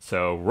that.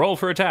 So roll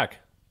for attack.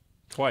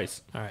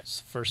 Twice. All right,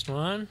 so first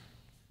one.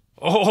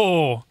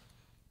 Oh,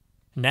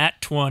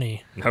 nat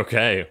 20.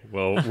 Okay.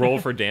 Well, roll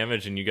for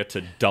damage, and you get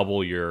to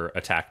double your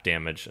attack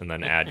damage and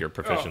then add your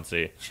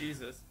proficiency.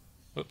 Jesus.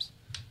 Whoops.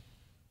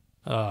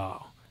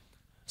 Oh.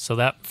 So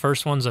that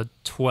first one's a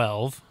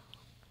 12.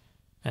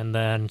 And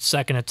then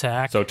second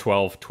attack. So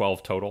 12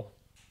 total.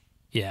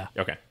 Yeah,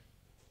 Okay.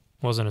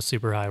 wasn't a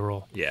super high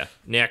roll. Yeah.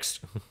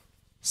 Next.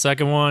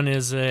 Second one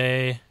is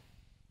a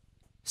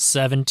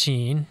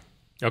 17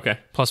 Okay.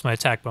 plus my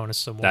attack bonus.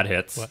 So more That than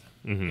hits. what-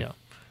 Mhm. Yeah.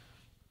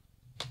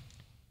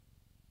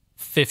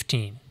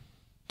 15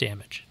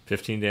 damage.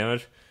 15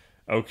 damage.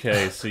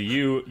 Okay, so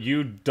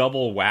you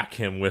double whack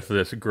him with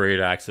this great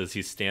axe as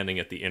he's standing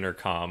at the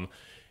intercom,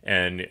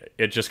 and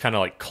it just kind of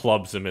like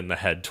clubs him in the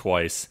head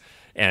twice,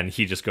 and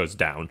he just goes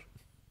down,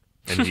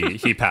 and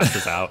he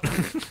passes out.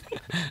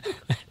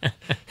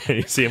 And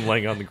you see him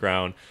laying on the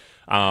ground,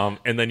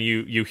 and then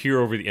you hear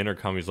over the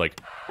intercom, he's like,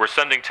 "We're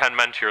sending 10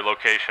 men to your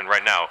location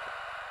right now.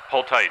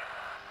 Hold tight."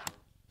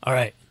 All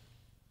right.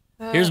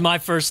 Here's my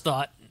first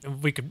thought.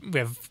 We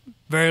have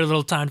very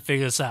little time to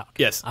figure this out.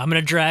 Yes. I'm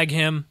gonna drag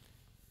him,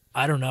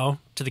 I don't know,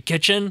 to the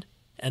kitchen,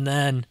 and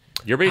then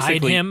You're basically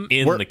hide him.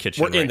 in the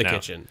kitchen. We're in right the now.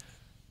 kitchen.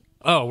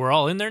 Oh, we're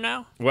all in there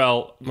now.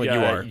 Well, Well, yeah,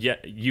 you are. Yeah,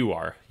 you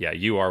are. Yeah,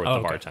 you are with Oh, the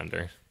okay.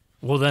 bartender.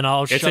 Well, then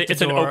I'll It's shut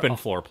the an door. open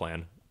floor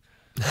plan.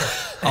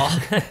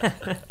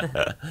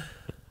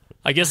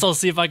 I guess I'll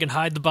see if I can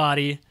hide the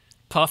body.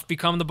 Puff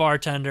become the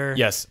bartender.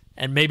 Yes.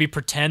 And maybe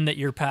pretend that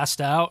you're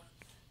passed out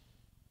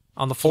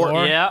on the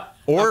floor. Yeah.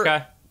 Or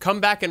okay. come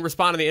back and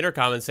respond to the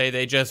intercom and say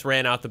they just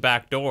ran out the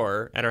back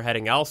door and are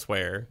heading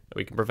elsewhere.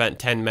 We can prevent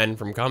 10 men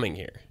from coming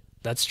here.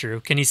 That's true.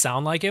 Can he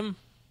sound like him?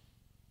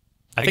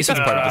 I think that's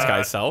part of this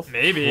guy's self.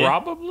 Maybe.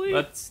 Probably.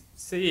 Let's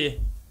see.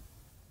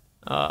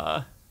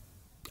 I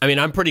mean,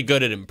 I'm pretty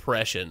good at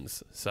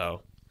impressions,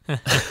 so.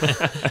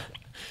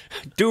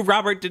 Do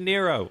Robert De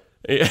Niro.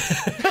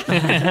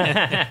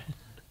 I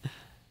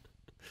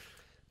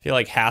feel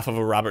like half of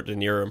a Robert De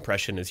Niro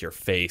impression is your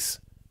face.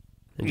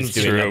 And just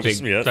It's doing true. a big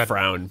Yeah.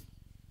 frown.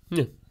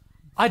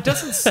 It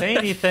doesn't say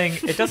anything.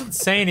 It doesn't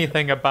say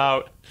anything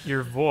about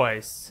your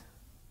voice.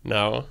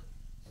 No.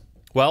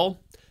 Well,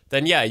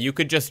 then yeah, you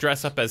could just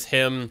dress up as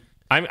him.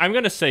 I'm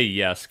gonna say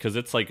yes because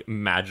it's like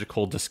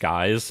magical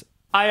disguise.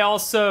 I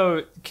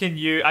also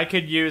I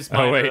could use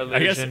minor Oh wait, I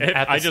guess illusion.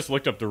 I just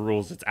looked up the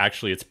rules.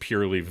 It's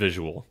purely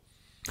visual.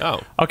 Oh.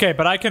 Okay,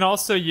 but I can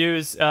also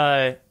use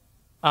minor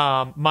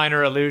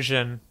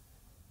illusion.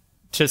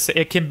 To say,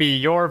 it can be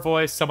your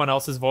voice, someone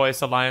else's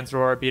voice, a lion's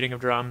roar, beating of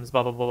drums,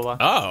 blah blah blah blah.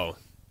 Oh.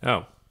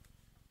 Oh,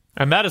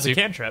 And that is a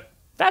cantrip.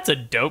 That's a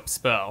dope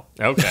spell.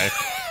 okay.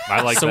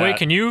 I like So that. wait,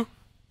 can you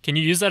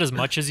use that as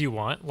much as you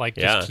want? Like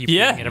Yeah. just keep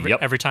Yeah. doing it Yep.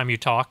 every time you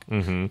talk?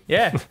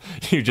 Yeah.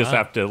 You just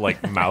have to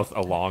like mouth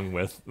along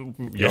with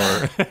your.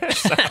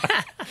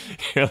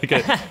 You're like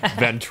a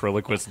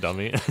ventriloquist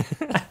dummy.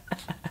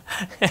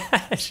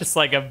 It's just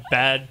like a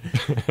bad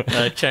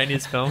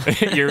Chinese film.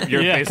 you're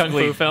Yeah, basically Kung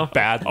Fu film.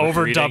 bad with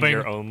reading Overdubbing.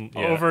 your own.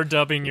 Yeah.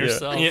 Overdubbing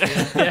yourself.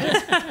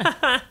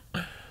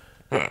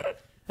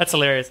 That's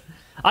hilarious.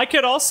 I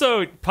could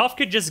also Puff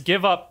could just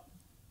give up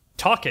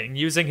talking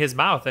using his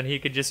mouth, and he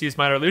could just use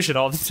minor illusion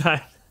all the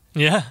time.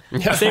 Yeah.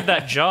 Save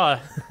that jaw.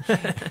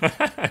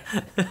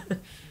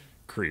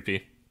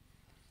 Creepy.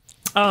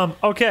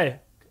 Okay,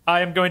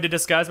 I am going to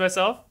disguise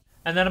myself,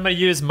 and then I'm going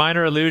to use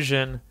minor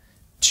illusion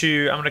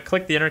I'm going to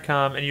click the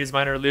intercom and use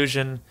minor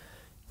illusion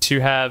to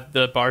have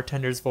the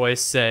bartender's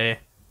voice say,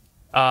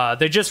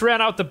 "They just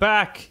ran out the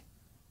back.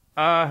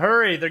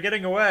 Hurry, they're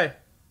getting away."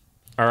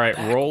 All right,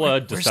 roll a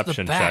Where's the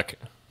deception back?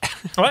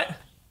 check. What?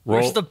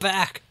 Where's Roll, the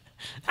back?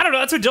 I don't know.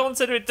 That's what Dylan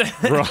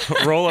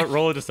said.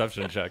 roll a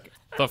deception check.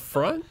 The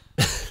front?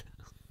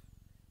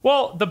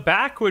 Well, the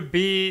back would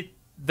be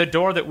the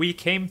door that we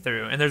came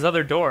through, and there's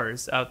other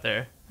doors out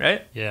there,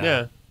 right? Yeah.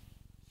 Yeah.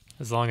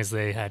 As long as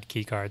they had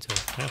key cards.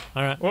 Yeah.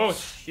 All right. Whoa,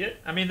 shit.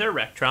 I mean, they're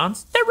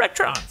Rectrons. They're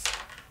Rectrons.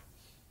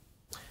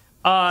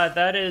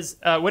 That is,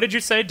 what did you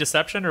say?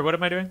 Deception, or what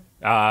am I doing?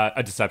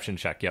 A deception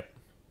check. Yep.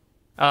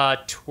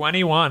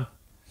 21.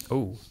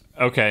 Oh.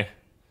 Okay.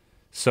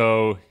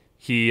 So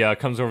he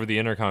comes over the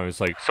intercom.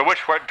 He's like, "So which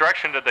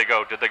direction did they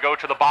go? Did they go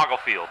to the boggle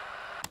field?"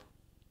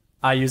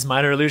 I use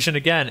minor illusion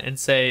again and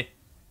say,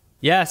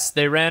 yes,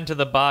 they ran to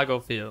the boggle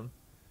field.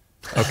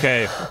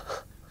 Okay.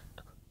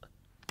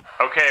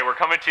 Okay, we're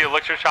coming to the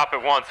elixir shop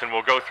at once, and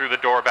we'll go through the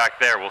door back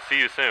there. We'll see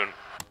you soon.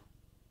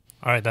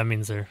 All right, that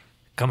means they're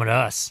coming to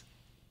us.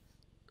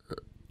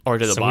 Or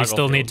to the So boggle we still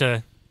field. need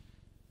to.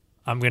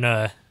 I'm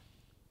gonna.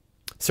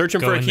 Search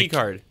him go for a in the key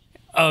card.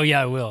 Oh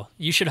yeah, I will.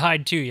 You should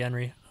hide too,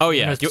 Henry. Oh,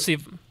 yeah. I'm gonna Do see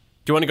if,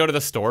 you want to go to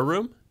the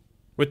storeroom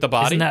with the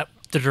body? isn't that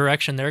the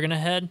direction they're gonna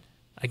head?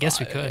 I guess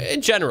we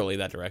could. Generally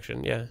that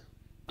direction, yeah.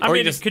 I Or mean,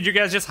 you just- could you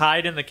guys just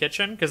hide in the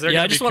kitchen? Because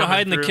Yeah, I just want to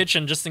hide in the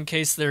kitchen just in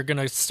case they're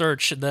gonna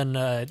search. Then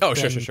Oh,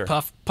 then sure.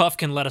 Puff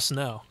can let us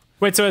know.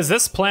 Wait, so is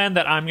this plan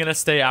that I'm gonna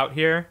stay out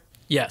here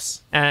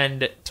Yes.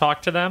 and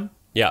talk to them?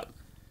 Yeah.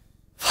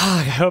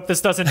 I hope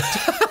this doesn't.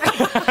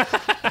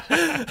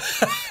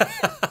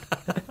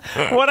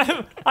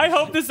 I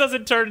hope this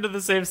doesn't turn into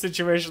the same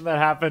situation that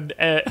happened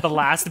at the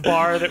last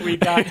bar that we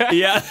got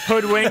Yeah.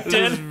 hoodwinked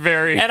This is in.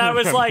 very. And I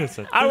was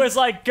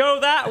like, go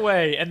that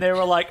way, and they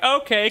were like,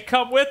 okay,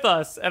 come with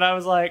us, and I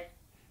was like,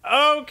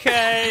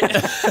 okay.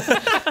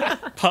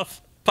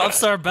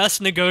 Puff's our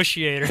best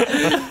negotiator.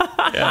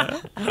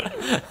 Got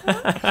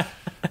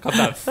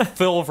that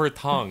silver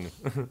tongue.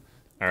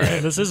 All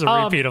right. This is a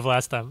repeat of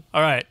last time.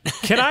 All right.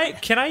 Can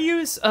I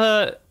use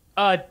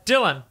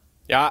Dylan?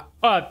 Yeah.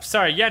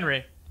 Sorry,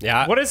 Yenri.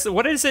 Yeah. What is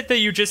it that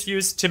you just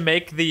used to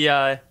make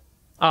the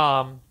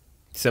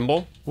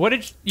Symbol?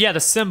 the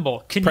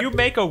symbol? Can you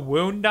make a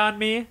wound on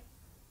me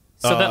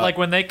so that like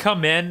when they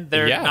come in,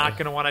 they're yeah. not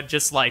gonna want to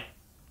just like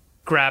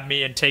grab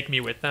me and take me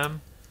with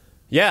them?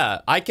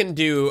 Yeah, I'll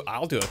do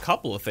a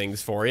couple of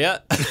things for you.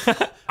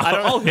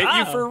 I'll hit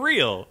you for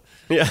real.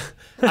 Yeah.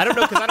 I don't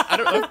know, because I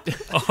don't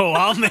know. Oh,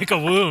 I'll make a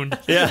wound.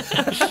 Yeah.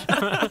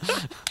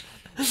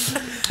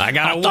 I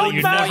got a thought wound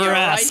you'd for never you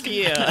ask. right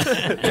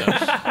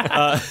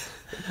here.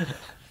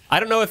 I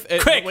don't know if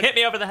Quick, when, hit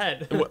me over the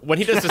head. when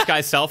he does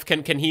disguise self,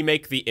 can he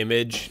make the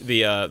image,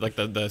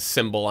 the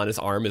symbol on his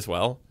arm as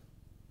well?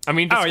 I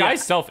mean, disguise yeah.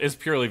 self is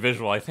purely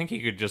visual. I think he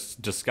could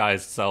just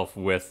disguise self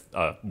with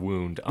a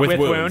wound. With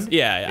wounds. wound?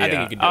 Yeah, I think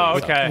Yeah. he could do Oh,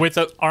 it. okay. With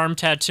arm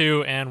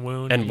tattoo and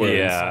wound. And wounds.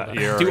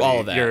 Yeah, Do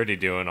all of that. You're already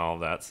doing all of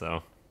that,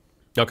 so.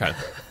 Okay.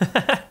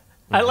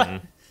 I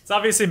like. It's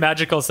obviously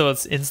magical, so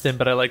it's instant.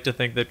 But I like to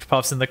think that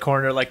Puff's in the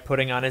corner, like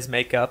putting on his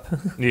makeup.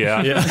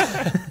 Yeah.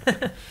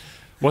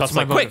 What's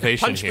my Quick,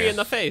 motivation punch here? me in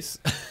the face.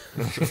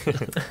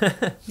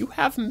 You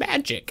have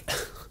magic.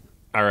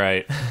 All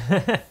right.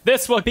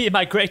 This will be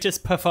my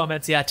greatest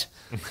performance yet.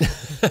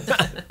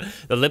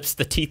 The lips,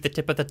 the teeth, the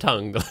tip of the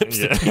tongue. The lips,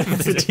 Yeah.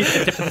 the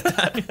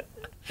teeth.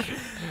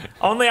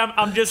 Only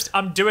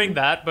I'm doing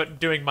that, but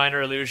doing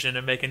minor illusion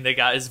and making the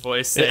guy's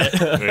voice say it.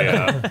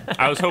 Yeah.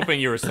 I was hoping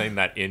you were saying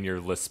that in your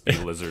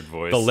lispy lizard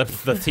voice. The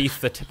lips, the teeth,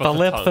 the tip The of the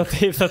lip, tongue. the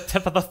teeth, the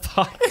tip of the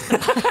tongue.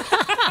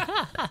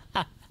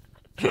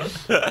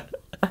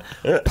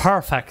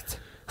 Perfect.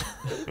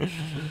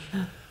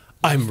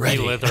 I'm A ready.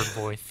 leather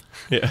voice.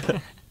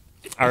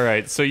 All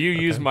right, so you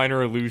use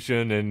minor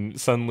illusion, and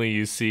suddenly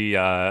you see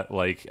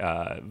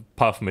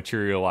Puff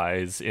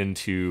materialize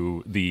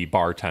into the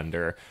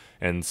bartender,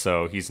 and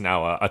so he's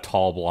now a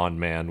tall blonde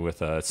man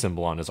with a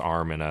symbol on his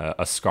arm and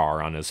a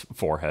scar on his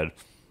forehead.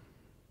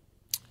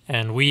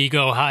 And we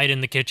go hide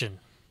in the kitchen.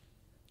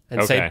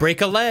 And say, Okay.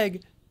 break a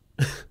leg.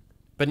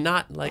 But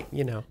not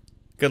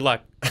good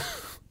luck.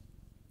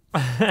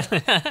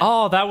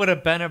 Oh, that would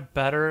have been a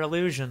better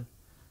illusion.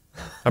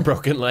 A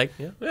broken leg.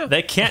 Yeah.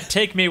 They can't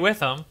take me with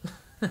them.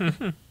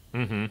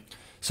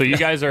 So you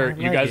guys are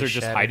leg is just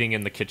shattered. hiding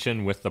in the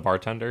kitchen with the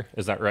bartender.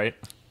 Is that right?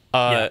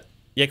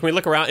 Yeah, can we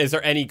look around? Is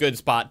there any good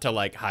spot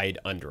to hide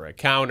under a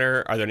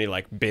counter? Are there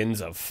any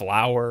bins of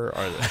flour?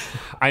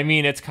 I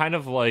mean, it's kind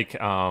of like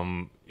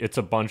it's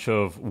a bunch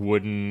of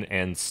wooden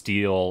and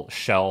steel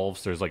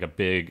shelves. There's a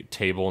big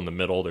table in the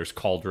middle. There's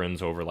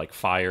cauldrons over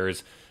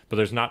fires, but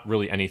there's not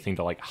really anything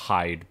to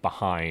hide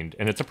behind.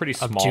 And it's a pretty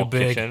small too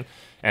big. kitchen.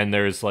 And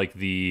there's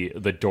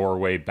the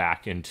doorway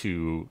back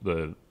into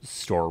the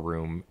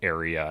storeroom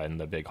area in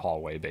the big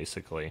hallway,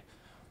 basically.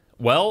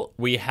 Well,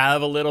 we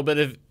have a little bit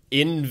of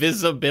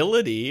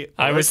invisibility.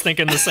 I was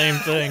thinking the same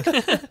thing.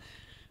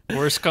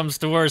 Worst comes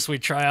to worst, we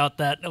try out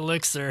that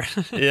elixir.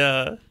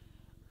 Yeah.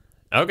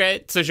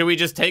 Okay, so should we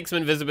just take some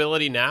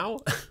invisibility now?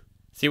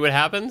 See what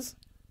happens?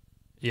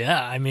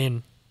 Yeah, I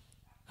mean,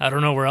 I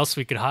don't know where else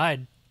we could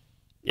hide.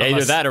 Yeah, either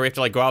Unless- that or we have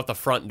to go out the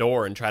front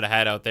door and try to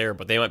hide out there,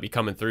 but they might be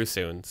coming through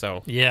soon,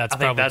 so Yeah, it's I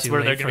think probably that's too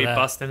where late they're going for to be that.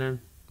 busting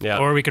in. yeah.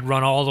 Or we could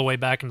run all the way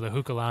back into the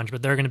hookah lounge,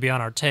 but they're going to be on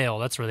our tail.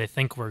 That's where they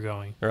think we're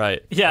going.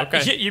 Right. Yeah,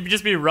 Okay. you'd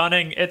just be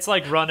running. It's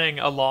like running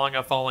along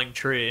a falling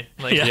tree.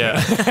 Like, Yeah.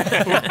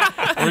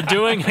 Yeah. We're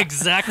doing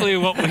exactly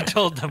what we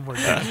told them we're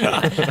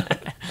doing.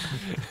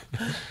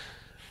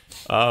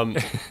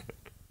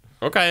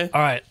 Okay.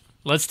 All right,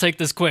 let's take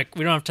this quick.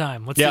 We don't have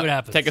time. Let's see Yeah. what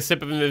happens. Take a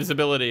sip of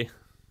invisibility.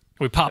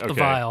 We pop the Okay.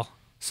 vial.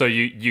 So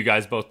you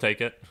guys both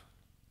take it?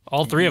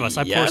 All three of us.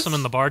 I pour Yes. some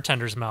in the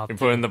bartender's mouth. You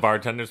put it in the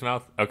bartender's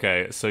mouth?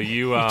 Okay, so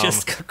you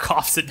just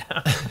coughs it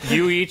down.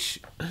 you each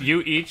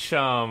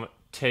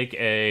take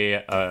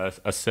a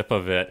sip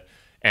of it,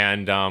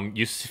 and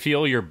you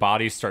feel your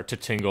body start to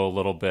tingle a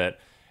little bit.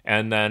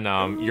 And then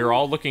you're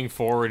all looking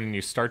forward, and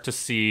you start to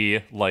see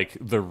like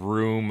the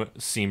room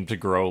seem to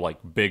grow like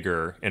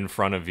bigger in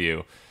front of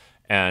you.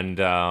 And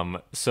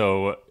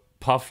so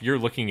Puff, you're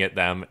looking at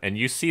them, and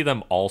you see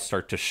them all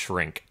start to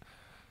shrink.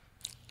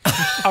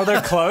 Are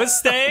their clothes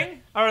staying?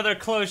 Or are their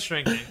clothes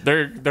shrinking?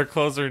 Their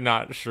clothes are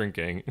not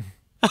shrinking.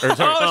 Or,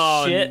 sorry,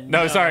 Oh shit!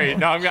 no, sorry.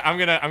 No, I'm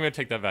gonna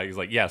take that back. He's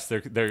like, yes,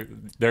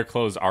 their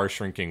clothes are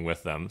shrinking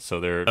with them.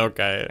 So they're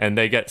Okay. and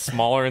they get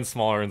smaller and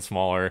smaller and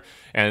smaller,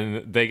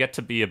 and they get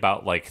to be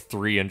about like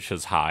 3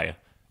 inches high,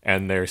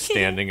 and they're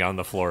standing on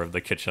the floor of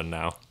the kitchen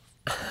now.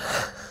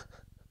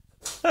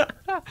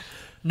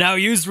 Now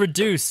use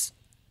reduce.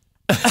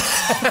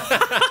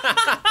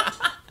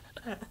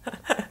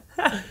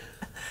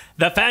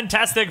 The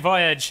Fantastic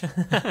Voyage,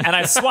 and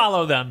I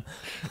swallow them.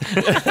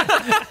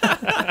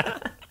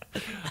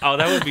 Oh,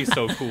 that would be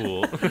so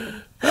cool.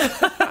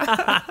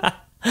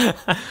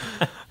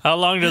 How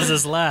long does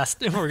this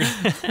last? I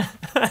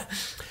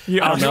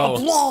don't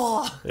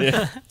know.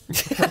 Yeah.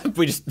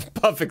 We just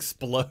Puff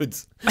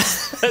explodes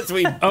as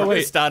we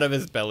burst out of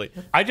his belly.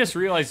 I just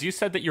realized you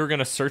said that you were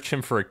gonna search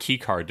him for a key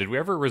card. Did we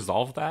ever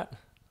resolve that?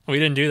 We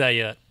didn't do that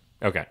yet.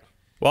 Okay.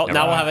 Well, Never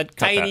now we'll mind. have a Cut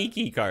tiny that.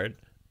 key card.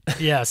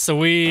 Yeah, so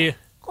we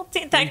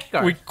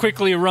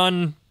quickly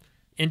run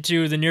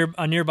into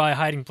a nearby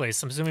hiding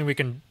place. I'm assuming we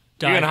can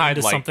dive can hide,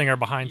 into like- something or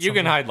behind You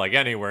something. can hide like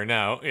anywhere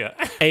now. Yeah.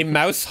 A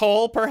mouse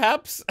hole,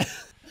 perhaps?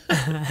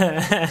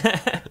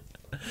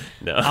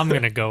 No. I'm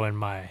gonna go in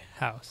my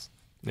house.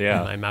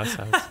 Yeah. My mouse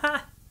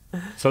house.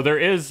 So there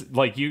is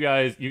like you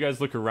guys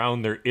look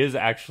around. There is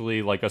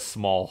actually like a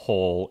small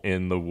hole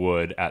in the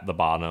wood at the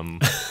bottom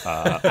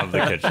of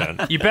the kitchen.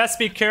 You best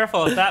be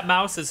careful. If that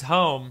mouse is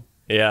home,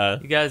 Yeah.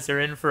 you guys are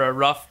in for a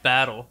rough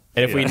battle.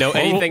 And if we Yeah. know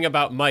anything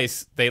about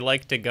mice, they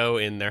like to go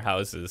in their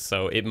houses,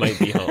 so it might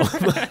be home.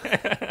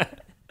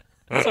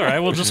 It's all right.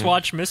 We'll just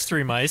watch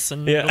Mystery Mice,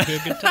 and it'll be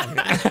a good time.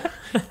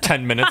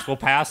 10 minutes will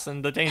pass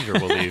and the danger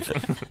will leave.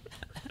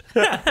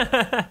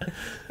 That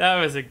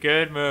was a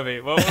good movie.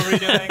 What were we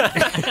doing?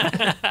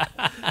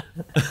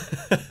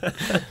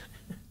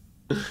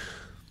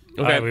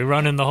 All right, we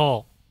run in the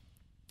hole.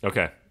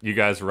 Okay, you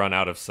guys run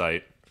out of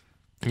sight.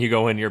 You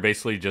go in. You're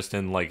basically just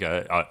in like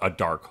a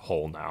dark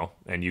hole now,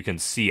 and you can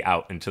see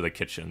out into the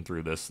kitchen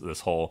through this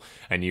hole.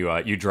 And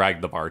you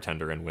drag the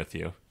bartender in with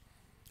you.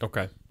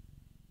 Okay.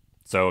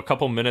 So a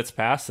couple minutes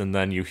pass, and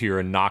then you hear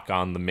a knock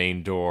on the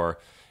main door,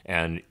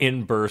 and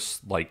in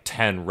bursts like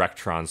 10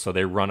 Rectrons. So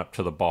they run up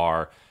to the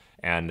bar,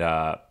 and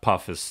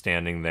Puff is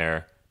standing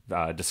there,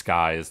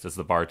 disguised as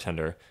the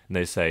bartender, and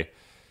they say,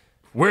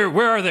 "Where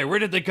are they? Where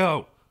did they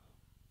go?"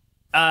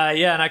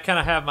 Yeah, and I kind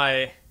of have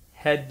my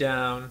head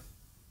down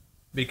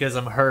because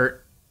I'm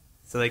hurt,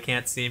 so they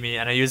can't see me.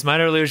 And I use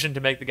minor illusion to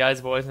make the guy's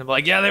voice, and I'm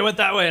like, "Yeah, they went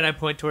that way," and I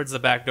point towards the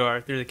back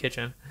door through the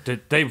kitchen.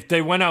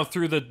 They went out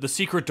through the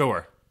secret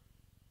door.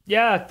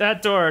 Yeah,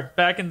 that door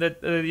back in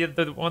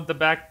the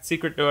back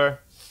secret door.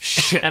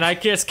 Shit. And I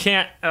just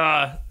can't.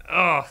 I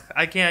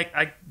can't.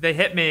 They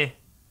hit me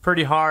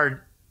pretty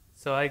hard,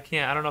 so I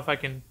can't. I don't know if I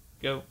can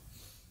go.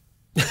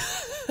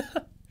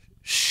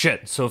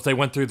 Shit. So if they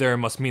went through there, it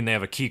must mean they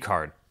have a key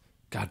card.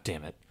 God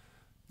damn it.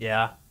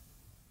 Yeah.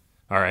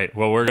 All right.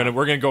 Well, we're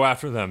gonna go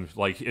after them.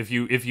 Like if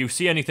you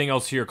see anything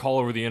else here, call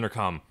over the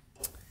intercom.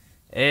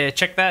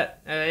 Check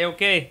that.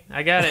 Okay,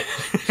 I got it.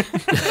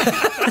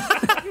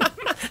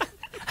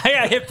 I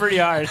got hit pretty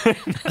hard.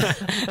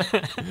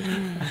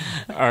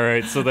 All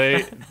right. So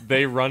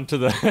they run to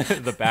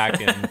the back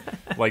and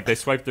like they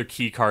swipe their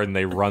key card and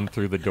they run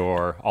through the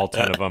door, all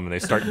 10 of them, and they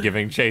start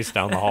giving chase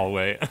down the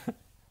hallway.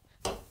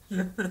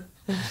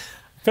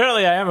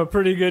 Apparently, I am a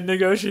pretty good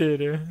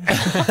negotiator.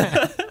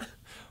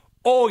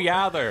 Oh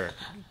yeah, there.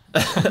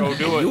 Go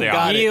do it. You there.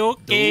 got it,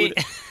 okay.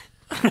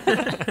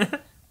 dude.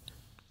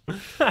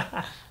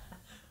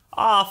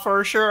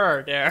 For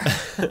sure, there.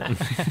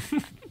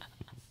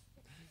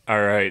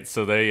 All right,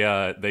 so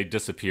they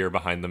disappear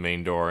behind the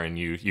main door, and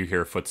you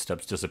hear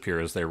footsteps disappear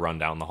as they run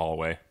down the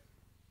hallway.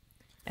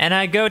 And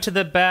I go to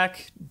the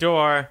back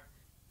door,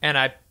 and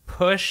I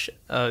push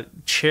a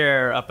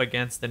chair up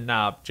against the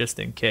knob just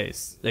in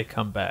case they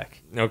come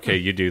back. Okay,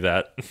 you do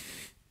that.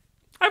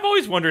 I've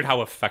always wondered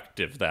how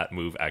effective that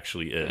move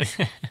actually is.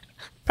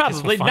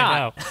 Probably Find not.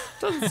 out.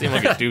 Doesn't seem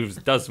like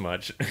it does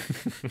much.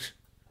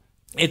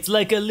 It's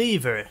like a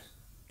lever.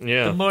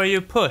 Yeah, The more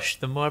you push,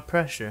 the more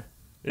pressure.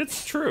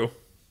 it's true.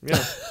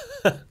 Yeah.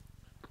 All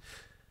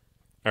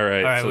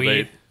right, All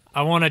right, so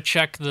I want to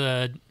check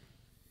the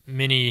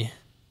mini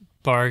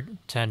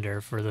bartender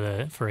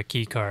for a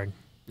key card.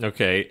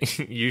 okay,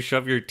 you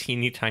shove your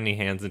teeny tiny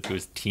hands into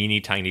his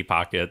teeny tiny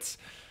pockets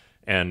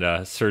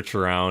and search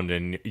around,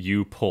 and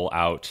you pull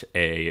out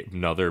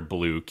another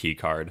blue key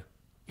card.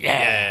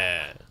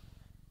 Yeah.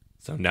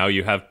 So now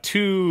you have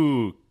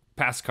 2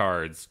 pass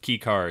cards, key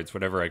cards,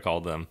 whatever I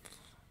called them.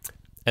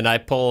 And I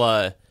pull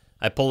a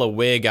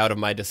wig out of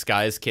my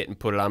disguise kit and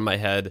put it on my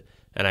head,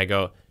 and I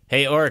go,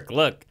 "Hey, Orc,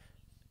 look,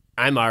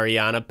 I'm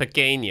Ariana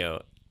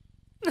Pequeño."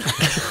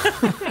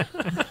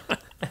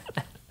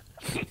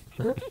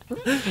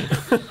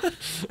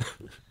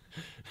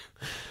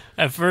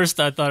 At first,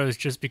 I thought it was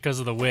just because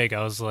of the wig.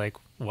 I was like,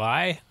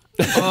 why?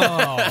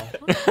 Oh,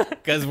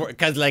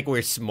 Because like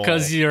we're small.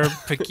 because you're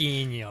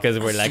pequeño. Because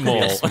we're like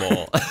real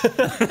small.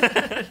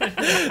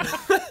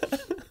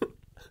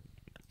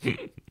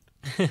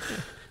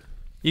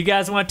 You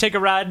guys want to take a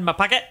ride in my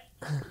pocket?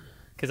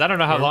 Because I don't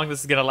know how long this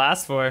is going to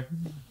last for.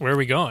 Where are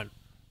we going?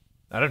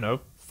 I don't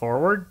know.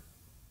 Forward?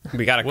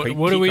 We got a quick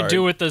What do we key do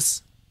card. with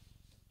this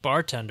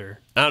bartender?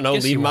 I don't know.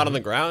 Guess Leave you him out won't. on the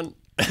ground.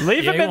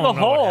 Leave Yeah, him you in the won't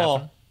know what hole.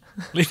 happened.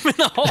 Leave him in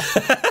the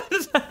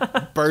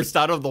hole. Burst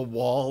out of the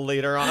wall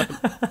later on.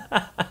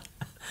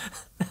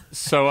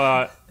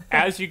 So,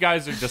 as you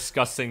guys are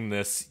discussing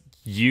this,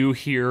 you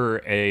hear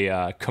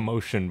a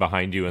commotion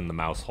behind you in the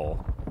mouse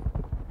hole.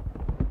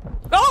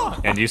 Oh!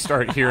 And you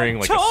start hearing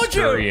like a Told you!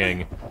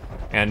 scurrying.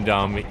 And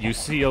you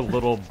see a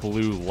little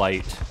blue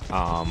light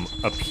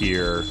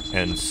appear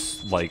and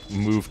like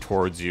move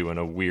towards you in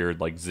a weird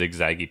like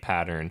zigzaggy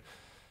pattern.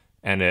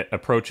 And it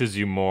approaches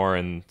you more,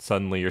 and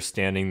suddenly you're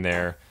standing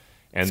there,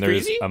 and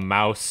there's Squeezy? a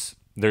mouse.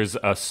 There's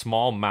a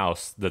small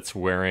mouse that's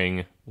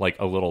wearing like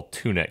a little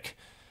tunic,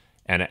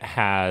 and it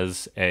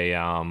has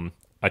a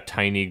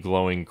tiny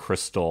glowing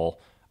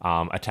crystal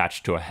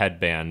attached to a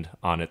headband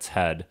on its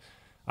head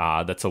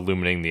that's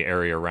illuminating the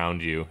area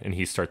around you. And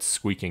he starts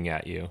squeaking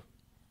at you.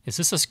 Is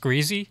this a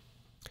Screezy?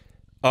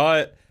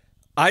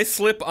 I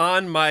slip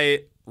on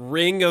my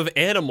ring of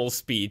animal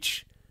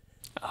speech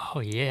Oh,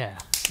 yeah.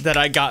 that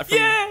I got from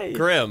Yay!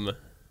 Grim,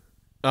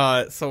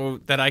 so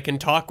that I can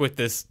talk with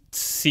this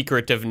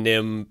secretive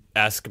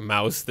Nim-esque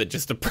mouse that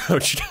just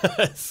approached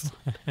us.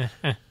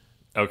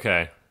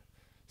 Okay.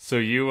 So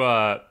you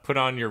put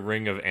on your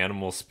ring of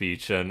animal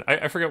speech, and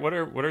I forget what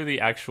are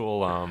the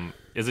actual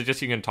is it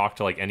just you can talk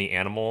to like any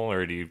animal,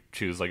 or do you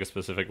choose like a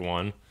specific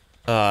one?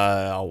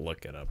 I'll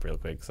look it up real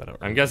quick because I don't.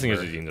 I'm guessing it's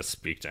remember. just you can just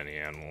speak to any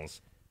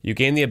animals. You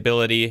gain the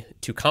ability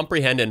to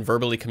comprehend and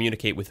verbally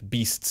communicate with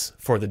beasts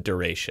for the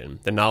duration.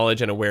 The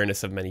knowledge and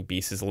awareness of many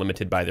beasts is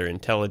limited by their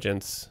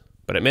intelligence,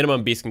 but at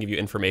minimum, beasts can give you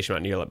information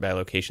about nearby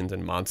locations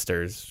and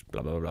monsters.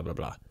 Blah blah blah blah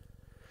blah.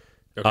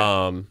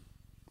 Okay.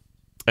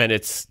 And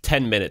it's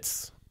 10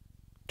 minutes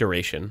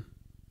duration.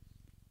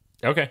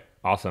 Okay,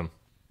 awesome.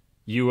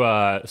 You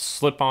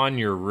slip on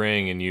your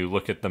ring and you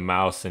look at the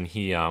mouse, and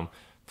he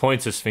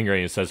points his finger at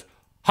you and says,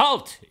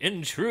 "Halt,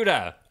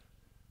 intruder!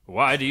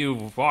 Why do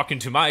you walk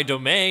into my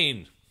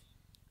domain?"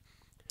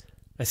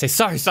 I say,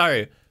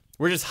 sorry.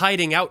 We're just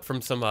hiding out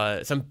from some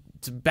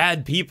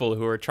bad people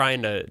who are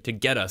trying to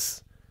get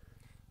us.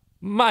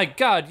 My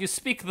God, you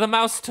speak the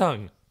mouse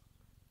tongue.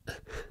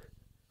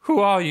 Who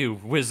are you,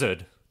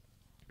 wizard?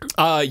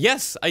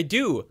 Yes, I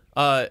do.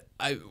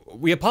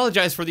 We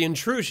apologize for the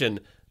intrusion.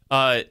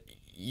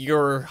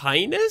 Your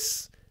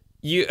Highness?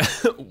 You,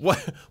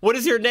 what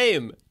is your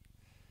name?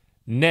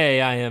 Nay,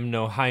 I am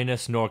no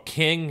highness nor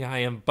king. I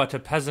am but a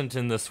peasant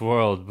in this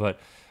world, but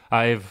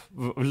I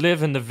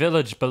live in the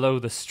village below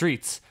the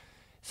streets.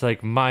 It's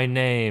like my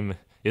name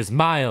is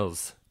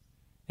Miles,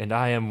 and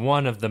I am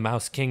one of the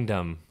Mouse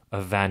Kingdom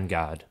of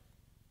Vanguard.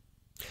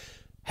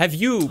 Have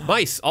you,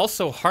 mice,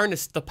 also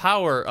harnessed the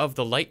power of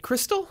the light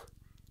crystal?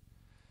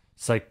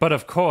 It's like, but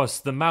of course,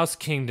 the Mouse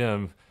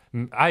Kingdom,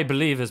 I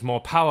believe, is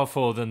more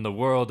powerful than the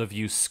world of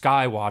you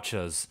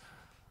Skywatchers.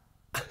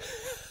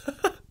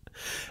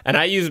 And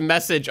I use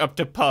message up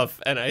to Puff,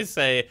 and I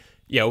say,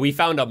 "Yo, we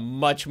found a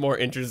much more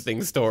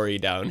interesting story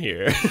down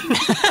here."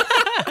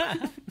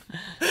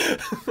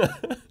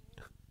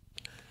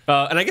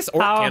 And I guess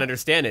Orc can't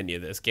understand any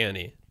of this, can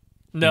he?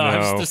 No, I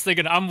No. was just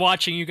thinking, I'm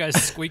watching you guys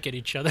squeak at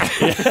each other.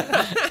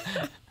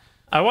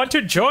 I want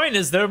to join.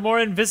 Is there more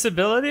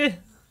invisibility?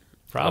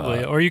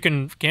 Probably. Or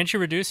can't you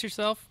reduce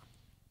yourself?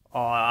 Oh,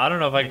 I don't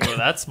know if I can go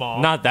that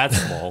small. Not that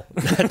small.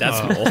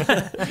 That's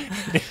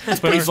cool.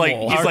 But he's like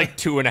small. he's like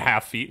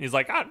 2.5 feet, and he's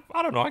like, I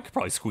don't know, I could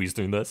probably squeeze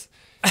through this.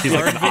 He's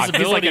like he's like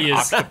invisibility an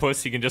is-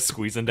 octopus. He can just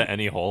squeeze into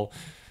any hole.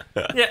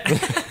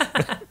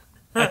 Yeah.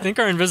 I think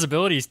our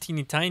invisibility is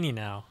teeny tiny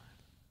now.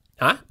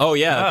 Huh? Oh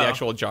yeah, the Oh.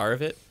 actual jar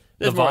of it.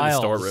 There's The more in the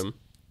vials. storeroom.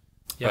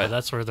 Yeah, Right.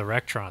 that's where the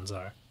Rectrons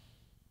are.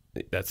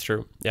 That's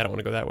true. Yeah, I don't want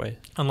to go that way.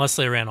 Unless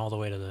they ran all the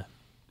way to the...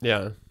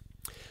 Yeah.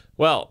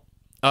 Well,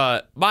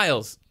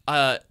 Miles,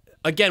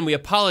 again, we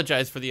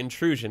apologize for the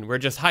intrusion. We're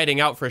just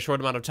hiding out for a short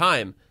amount of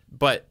time.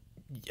 But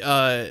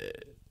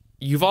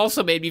you've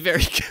also made me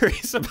very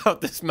curious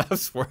about this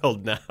mouse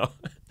world now.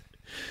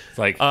 It's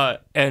like,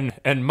 and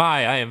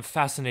I am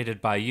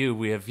fascinated by you.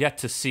 We have yet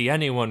to see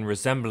anyone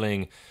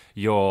resembling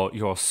your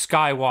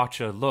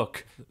Skywatcher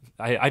look.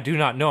 I do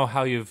not know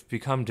how you've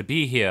become to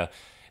be here,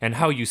 and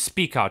how you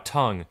speak our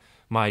tongue.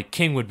 My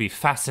king would be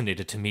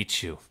fascinated to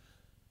meet you.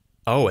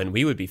 Oh, and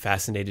we would be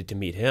fascinated to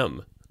meet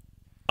him.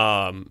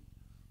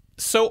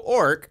 So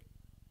Orc,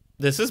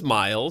 this is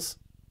Miles.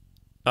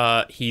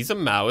 He's a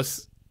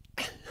mouse,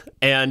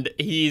 and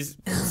he's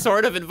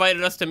sort of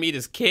invited us to meet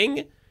his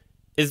king.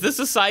 Is this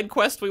a side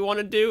quest we want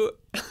to do?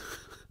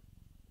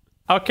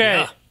 Okay.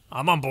 Yeah,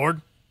 I'm on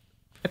board.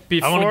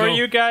 Before go.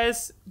 you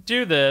guys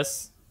do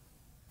this,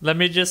 let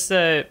me just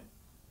say,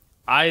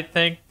 I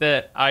think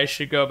that I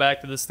should go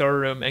back to the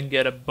storeroom and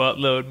get a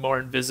buttload more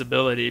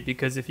invisibility,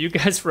 because if you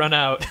guys run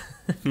out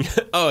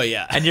Oh,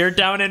 yeah. and you're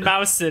down in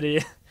Mouse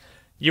City,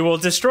 you will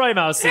destroy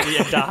Mouse City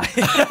and die.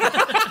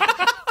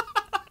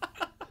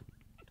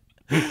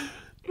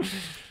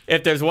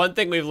 If there's one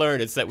thing we've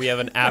learned, it's that we have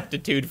an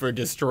aptitude for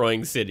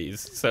destroying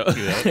cities. So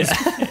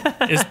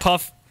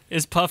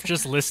Is Puff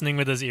just listening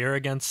with his ear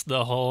against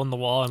the hole in the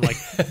wall and like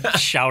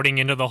shouting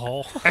into the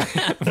hole?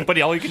 But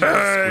all you can do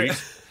is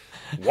squeak.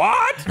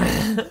 What?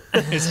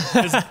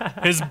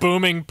 His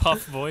booming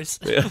Puff voice.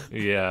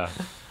 Yeah.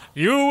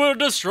 You will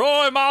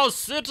destroy Mouse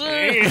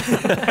City.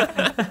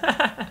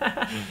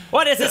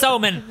 What is this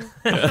omen?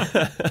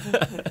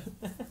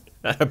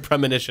 a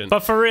premonition.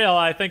 But for real,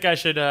 I think I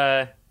should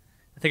go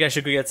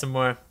get some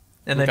more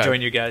and then Okay.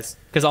 join you guys.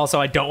 Because also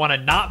I don't want to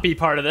not be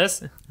part of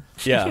this.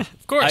 Yeah.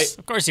 Of course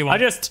you I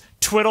won't. just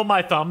twiddle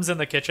my thumbs in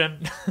the kitchen.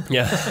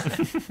 Yeah.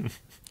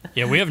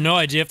 Yeah, we have no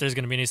idea if there's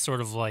going to be any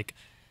sort of like,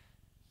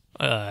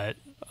 what's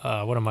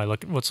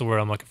the word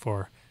I'm looking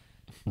for?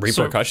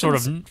 Repercussions? Sort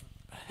of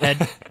head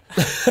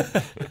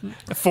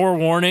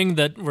forewarning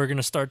that we're going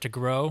to start to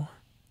grow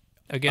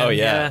again. Oh,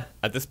 yeah. Yeah.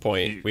 At this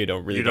point, we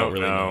don't really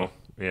know.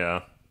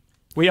 Yeah.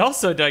 We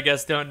also, I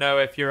guess, don't know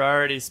if you're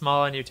already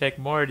small and you take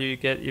more, do you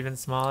get even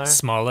smaller?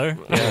 Smaller.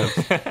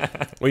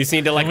 We just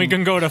need to, like... And we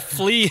can go to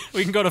Flea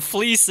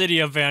City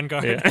of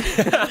Vanguard. we,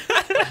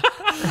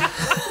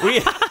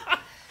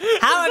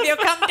 How have you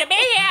come to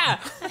be here?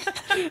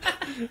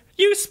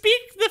 You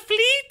speak the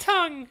flea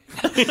tongue.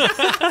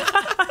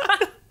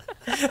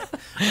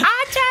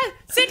 Arta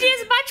City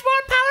is much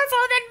more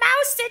powerful than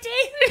Mouse City.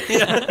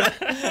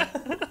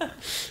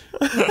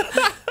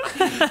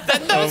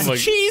 Then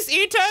those cheese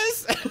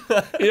eaters!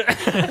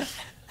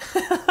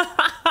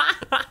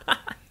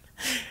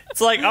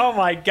 It's like, oh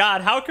my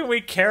god, how can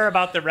we care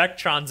about the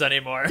Rectrons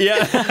anymore?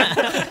 Yeah.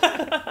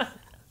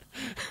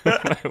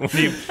 When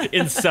you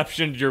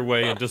inceptioned your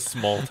way into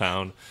small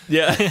town.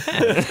 Yeah.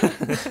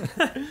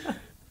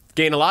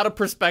 Gain a lot of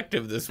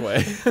perspective this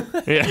way.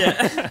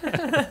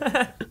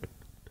 Yeah.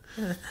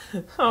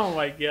 Oh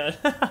my god.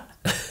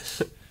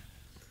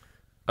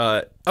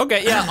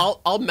 Okay, yeah,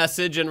 I'll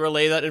message and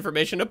relay that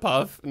information to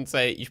Puff and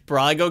say, you should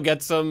probably go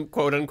get some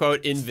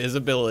quote-unquote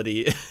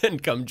invisibility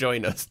and come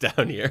join us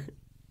down here.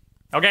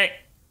 Okay,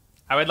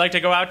 I would like to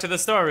go out to the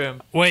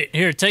storeroom. Wait,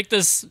 here, take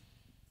this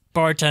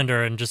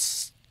bartender and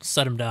just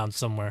set him down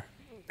somewhere.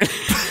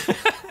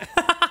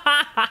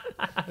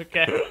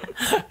 Okay.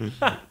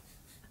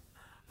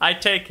 I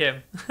take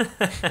him.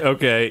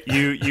 Okay,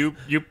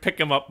 you pick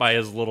him up by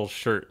his little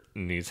shirt,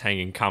 and he's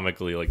hanging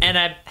comically like. And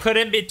I put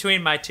him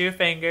between my two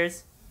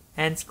fingers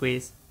and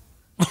squeeze.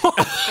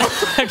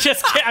 I'm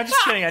just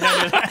kidding. I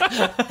don't do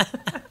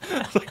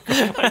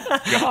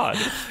that. God.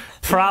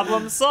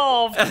 Problem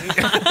solved.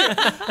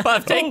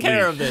 Puff, take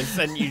care of this,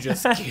 and you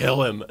just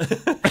kill him.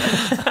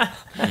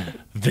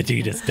 The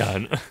deed is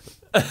done.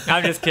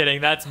 I'm just kidding.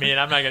 That's mean.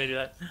 I'm not gonna do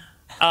that.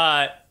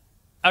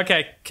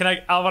 Okay.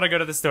 I want to go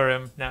to the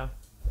storeroom now.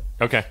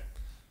 Okay.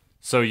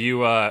 So you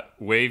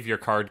wave your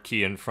card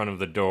key in front of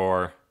the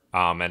door,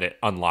 and it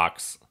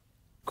unlocks.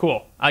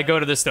 Cool. I go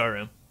to the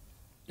storeroom.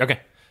 Okay.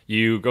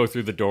 You go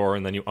through the door,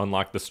 and then you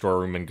unlock the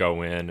storeroom and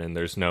go in, and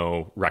there's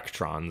no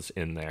Rectrons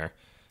in there.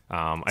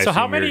 So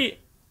how many?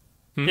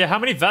 Yeah, how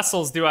many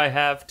vessels do I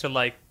have to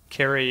like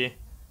carry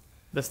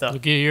the stuff?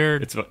 Look at your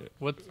It's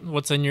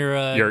what's in your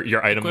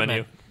item equipment.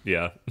 menu.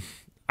 Yeah.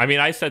 I mean,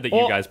 I said that you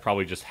Well- guys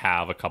probably just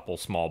have a couple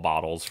small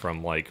bottles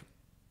from like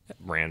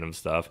random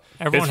stuff.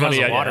 Everyone It's has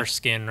funny, a water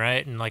skin,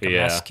 right? And like a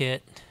Yeah. mess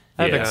kit.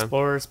 I have Yeah.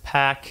 Explorer's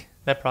pack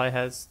that probably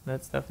has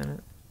that stuff in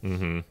it.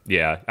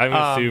 Yeah, I would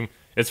assume.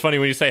 It's funny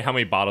when you say how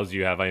many bottles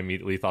you have. I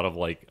immediately thought of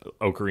like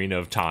Ocarina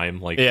of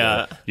Time. Like,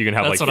 Yeah. you can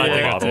have That's like what I 4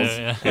 think bottles.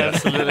 too, yeah.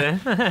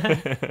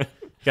 Absolutely.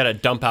 Gotta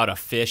dump out a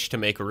fish to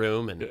make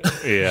room and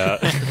Yeah.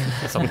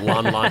 some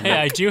lon. Hey,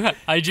 I do.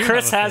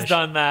 Chris have a has fish.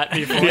 done that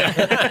before.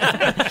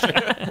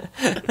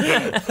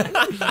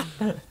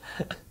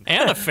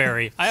 And a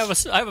fairy. I have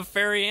a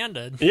fairy and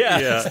a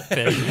Yeah.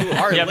 fish. You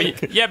are Yeah, Link.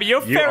 but you're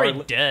You very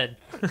are- dead.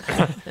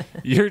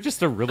 You're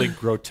just a really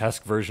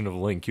grotesque version of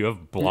Link. You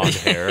have blonde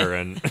hair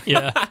and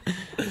Yeah.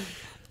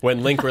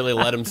 When Link really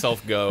let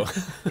himself go.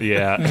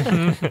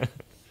 yeah.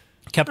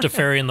 Kept a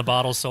fairy in the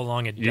bottle so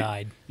long it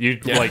died. You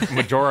like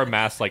Majora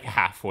Mask like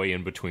halfway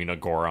in between a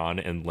Goron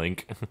and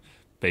Link,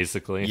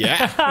 basically.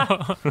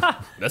 Yeah.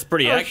 That's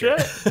pretty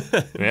accurate.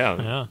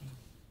 Yeah. Yeah.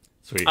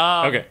 Sweet.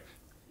 Okay.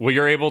 Well,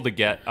 you're able to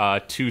get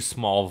 2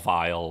 small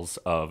vials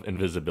of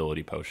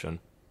invisibility potion.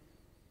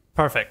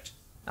 Perfect.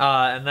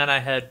 And then I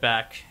head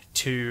back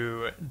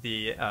to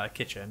the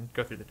kitchen.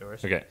 Go through the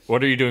doors. Okay.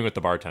 What are you doing with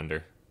the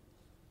bartender?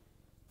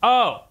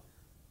 Oh,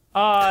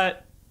 I'll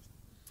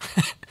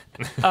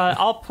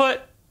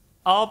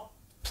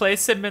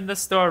place him in the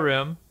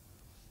storeroom.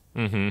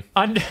 Mm-hmm.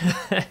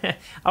 I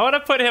want to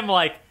put him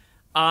like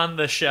on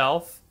the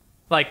shelf,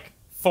 like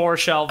 4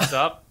 shelves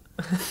up.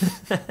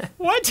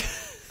 What?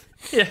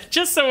 Yeah,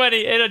 just so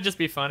it'll just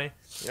be funny.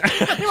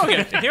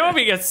 He won't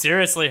get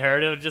seriously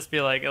hurt. It'll just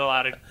be like a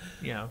lot of,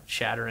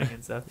 shattering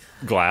and stuff.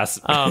 Glass.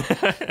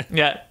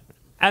 Yeah.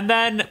 And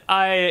then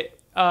I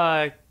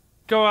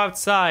go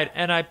outside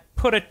and I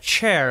put a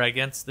chair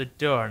against the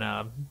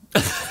doorknob.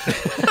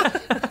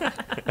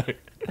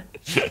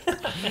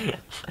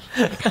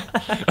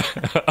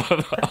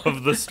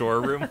 of the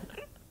storeroom.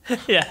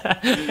 Yeah.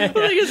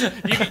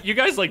 You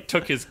guys like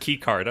took his key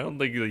card. I don't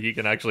think he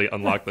can actually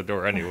unlock the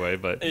door anyway,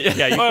 but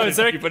yeah,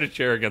 you put a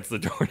chair against the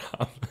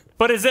doorknob.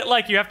 But is it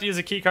like you have to use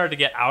a key card to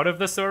get out of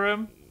the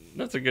storeroom?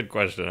 That's a good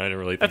question. I didn't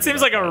really think that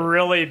seems like a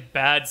really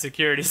bad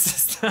security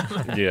system.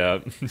 Yeah,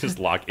 just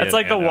lock in. It's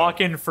like the out.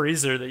 Walk-in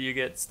freezer that you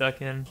get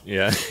stuck in.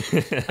 Yeah.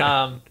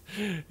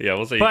 Yeah,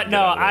 we'll say. But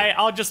no,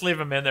 I'll just leave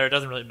him in there. It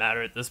doesn't really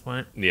matter at this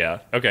point. Yeah.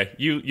 Okay.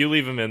 You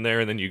leave him in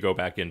there, and then you go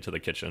back into the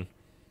kitchen.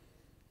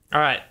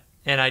 All right,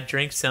 and I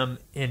drink some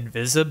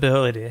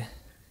invisibility.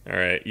 All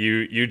right,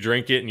 you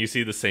drink it, and you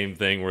see the same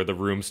thing where the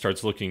room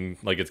starts looking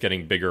like it's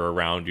getting bigger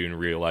around you, and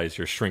realize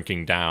you're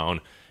shrinking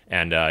down.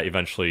 And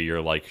eventually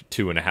you're like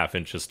 2.5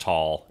 inches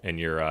tall, and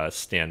you're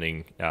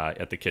standing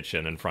at the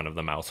kitchen in front of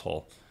the mouse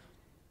hole.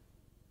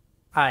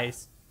 I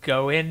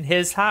go in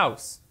his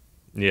house.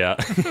 Yeah.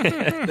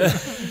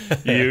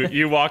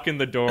 you walk in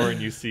the door,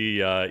 and you see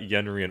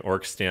Yenri and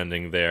Orc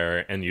standing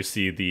there, and you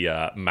see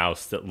the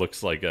mouse that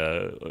looks like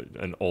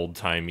an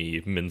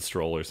old-timey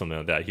minstrel or something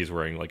like that. He's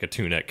wearing like a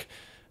tunic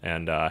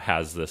and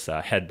has this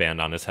headband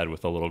on his head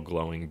with a little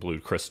glowing blue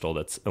crystal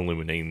that's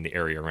illuminating the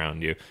area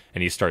around you.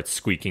 And he starts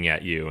squeaking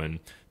at you. And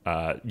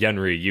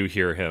Yenri, you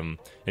hear him,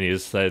 and he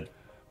just said,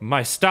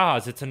 "My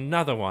stars, it's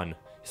another one."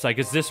 He's like,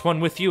 "Is this one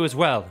with you as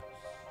well?"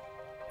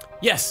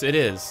 Yes, it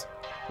is.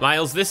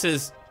 Miles, this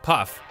is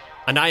Puff,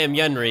 and I am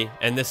Yenri,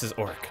 and this is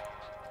Orc.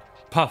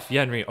 Puff,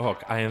 Yenri,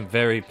 Orc, I am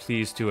very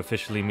pleased to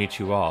officially meet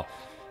you all.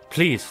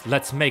 Please,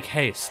 let's make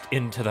haste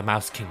into the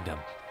Mouse Kingdom.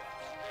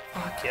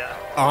 Fuck yeah.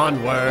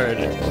 Onward.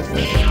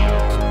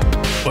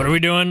 What are we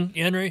doing,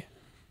 Henry?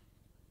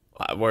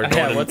 We're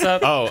going what's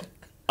up?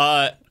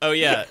 Oh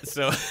yeah.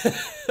 So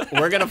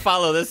we're gonna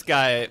follow this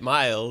guy,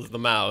 Miles, the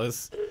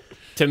mouse,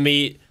 to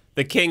meet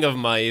the king of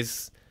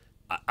mice.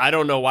 I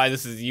don't know why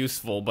this is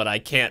useful, but I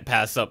can't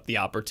pass up the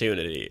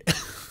opportunity.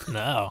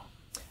 No.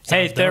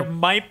 Hey, Sounds there dope.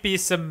 might be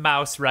some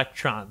mouse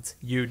rectrons.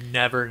 You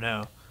never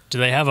know. Do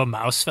they have a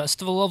mouse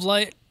festival of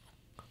light?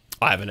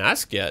 I haven't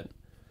asked yet.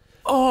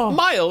 Oh,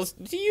 Miles,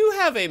 do you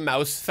have a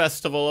mouse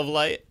festival of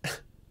light?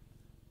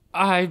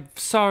 I'm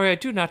sorry, I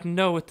do not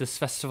know what this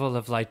Festival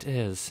of Light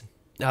is.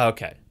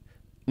 Okay.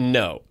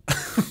 No.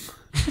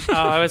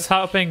 I was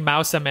hoping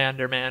Mouse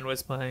Amander Man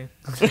was playing.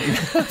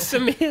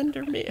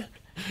 Salamander man.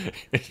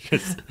 It's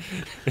just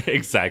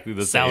exactly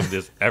the same,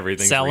 just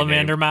everything.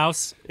 Salamander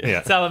mouse?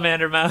 Yeah.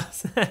 Salamander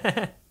Mouse.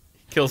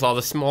 Kills all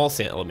the small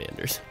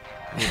salamanders.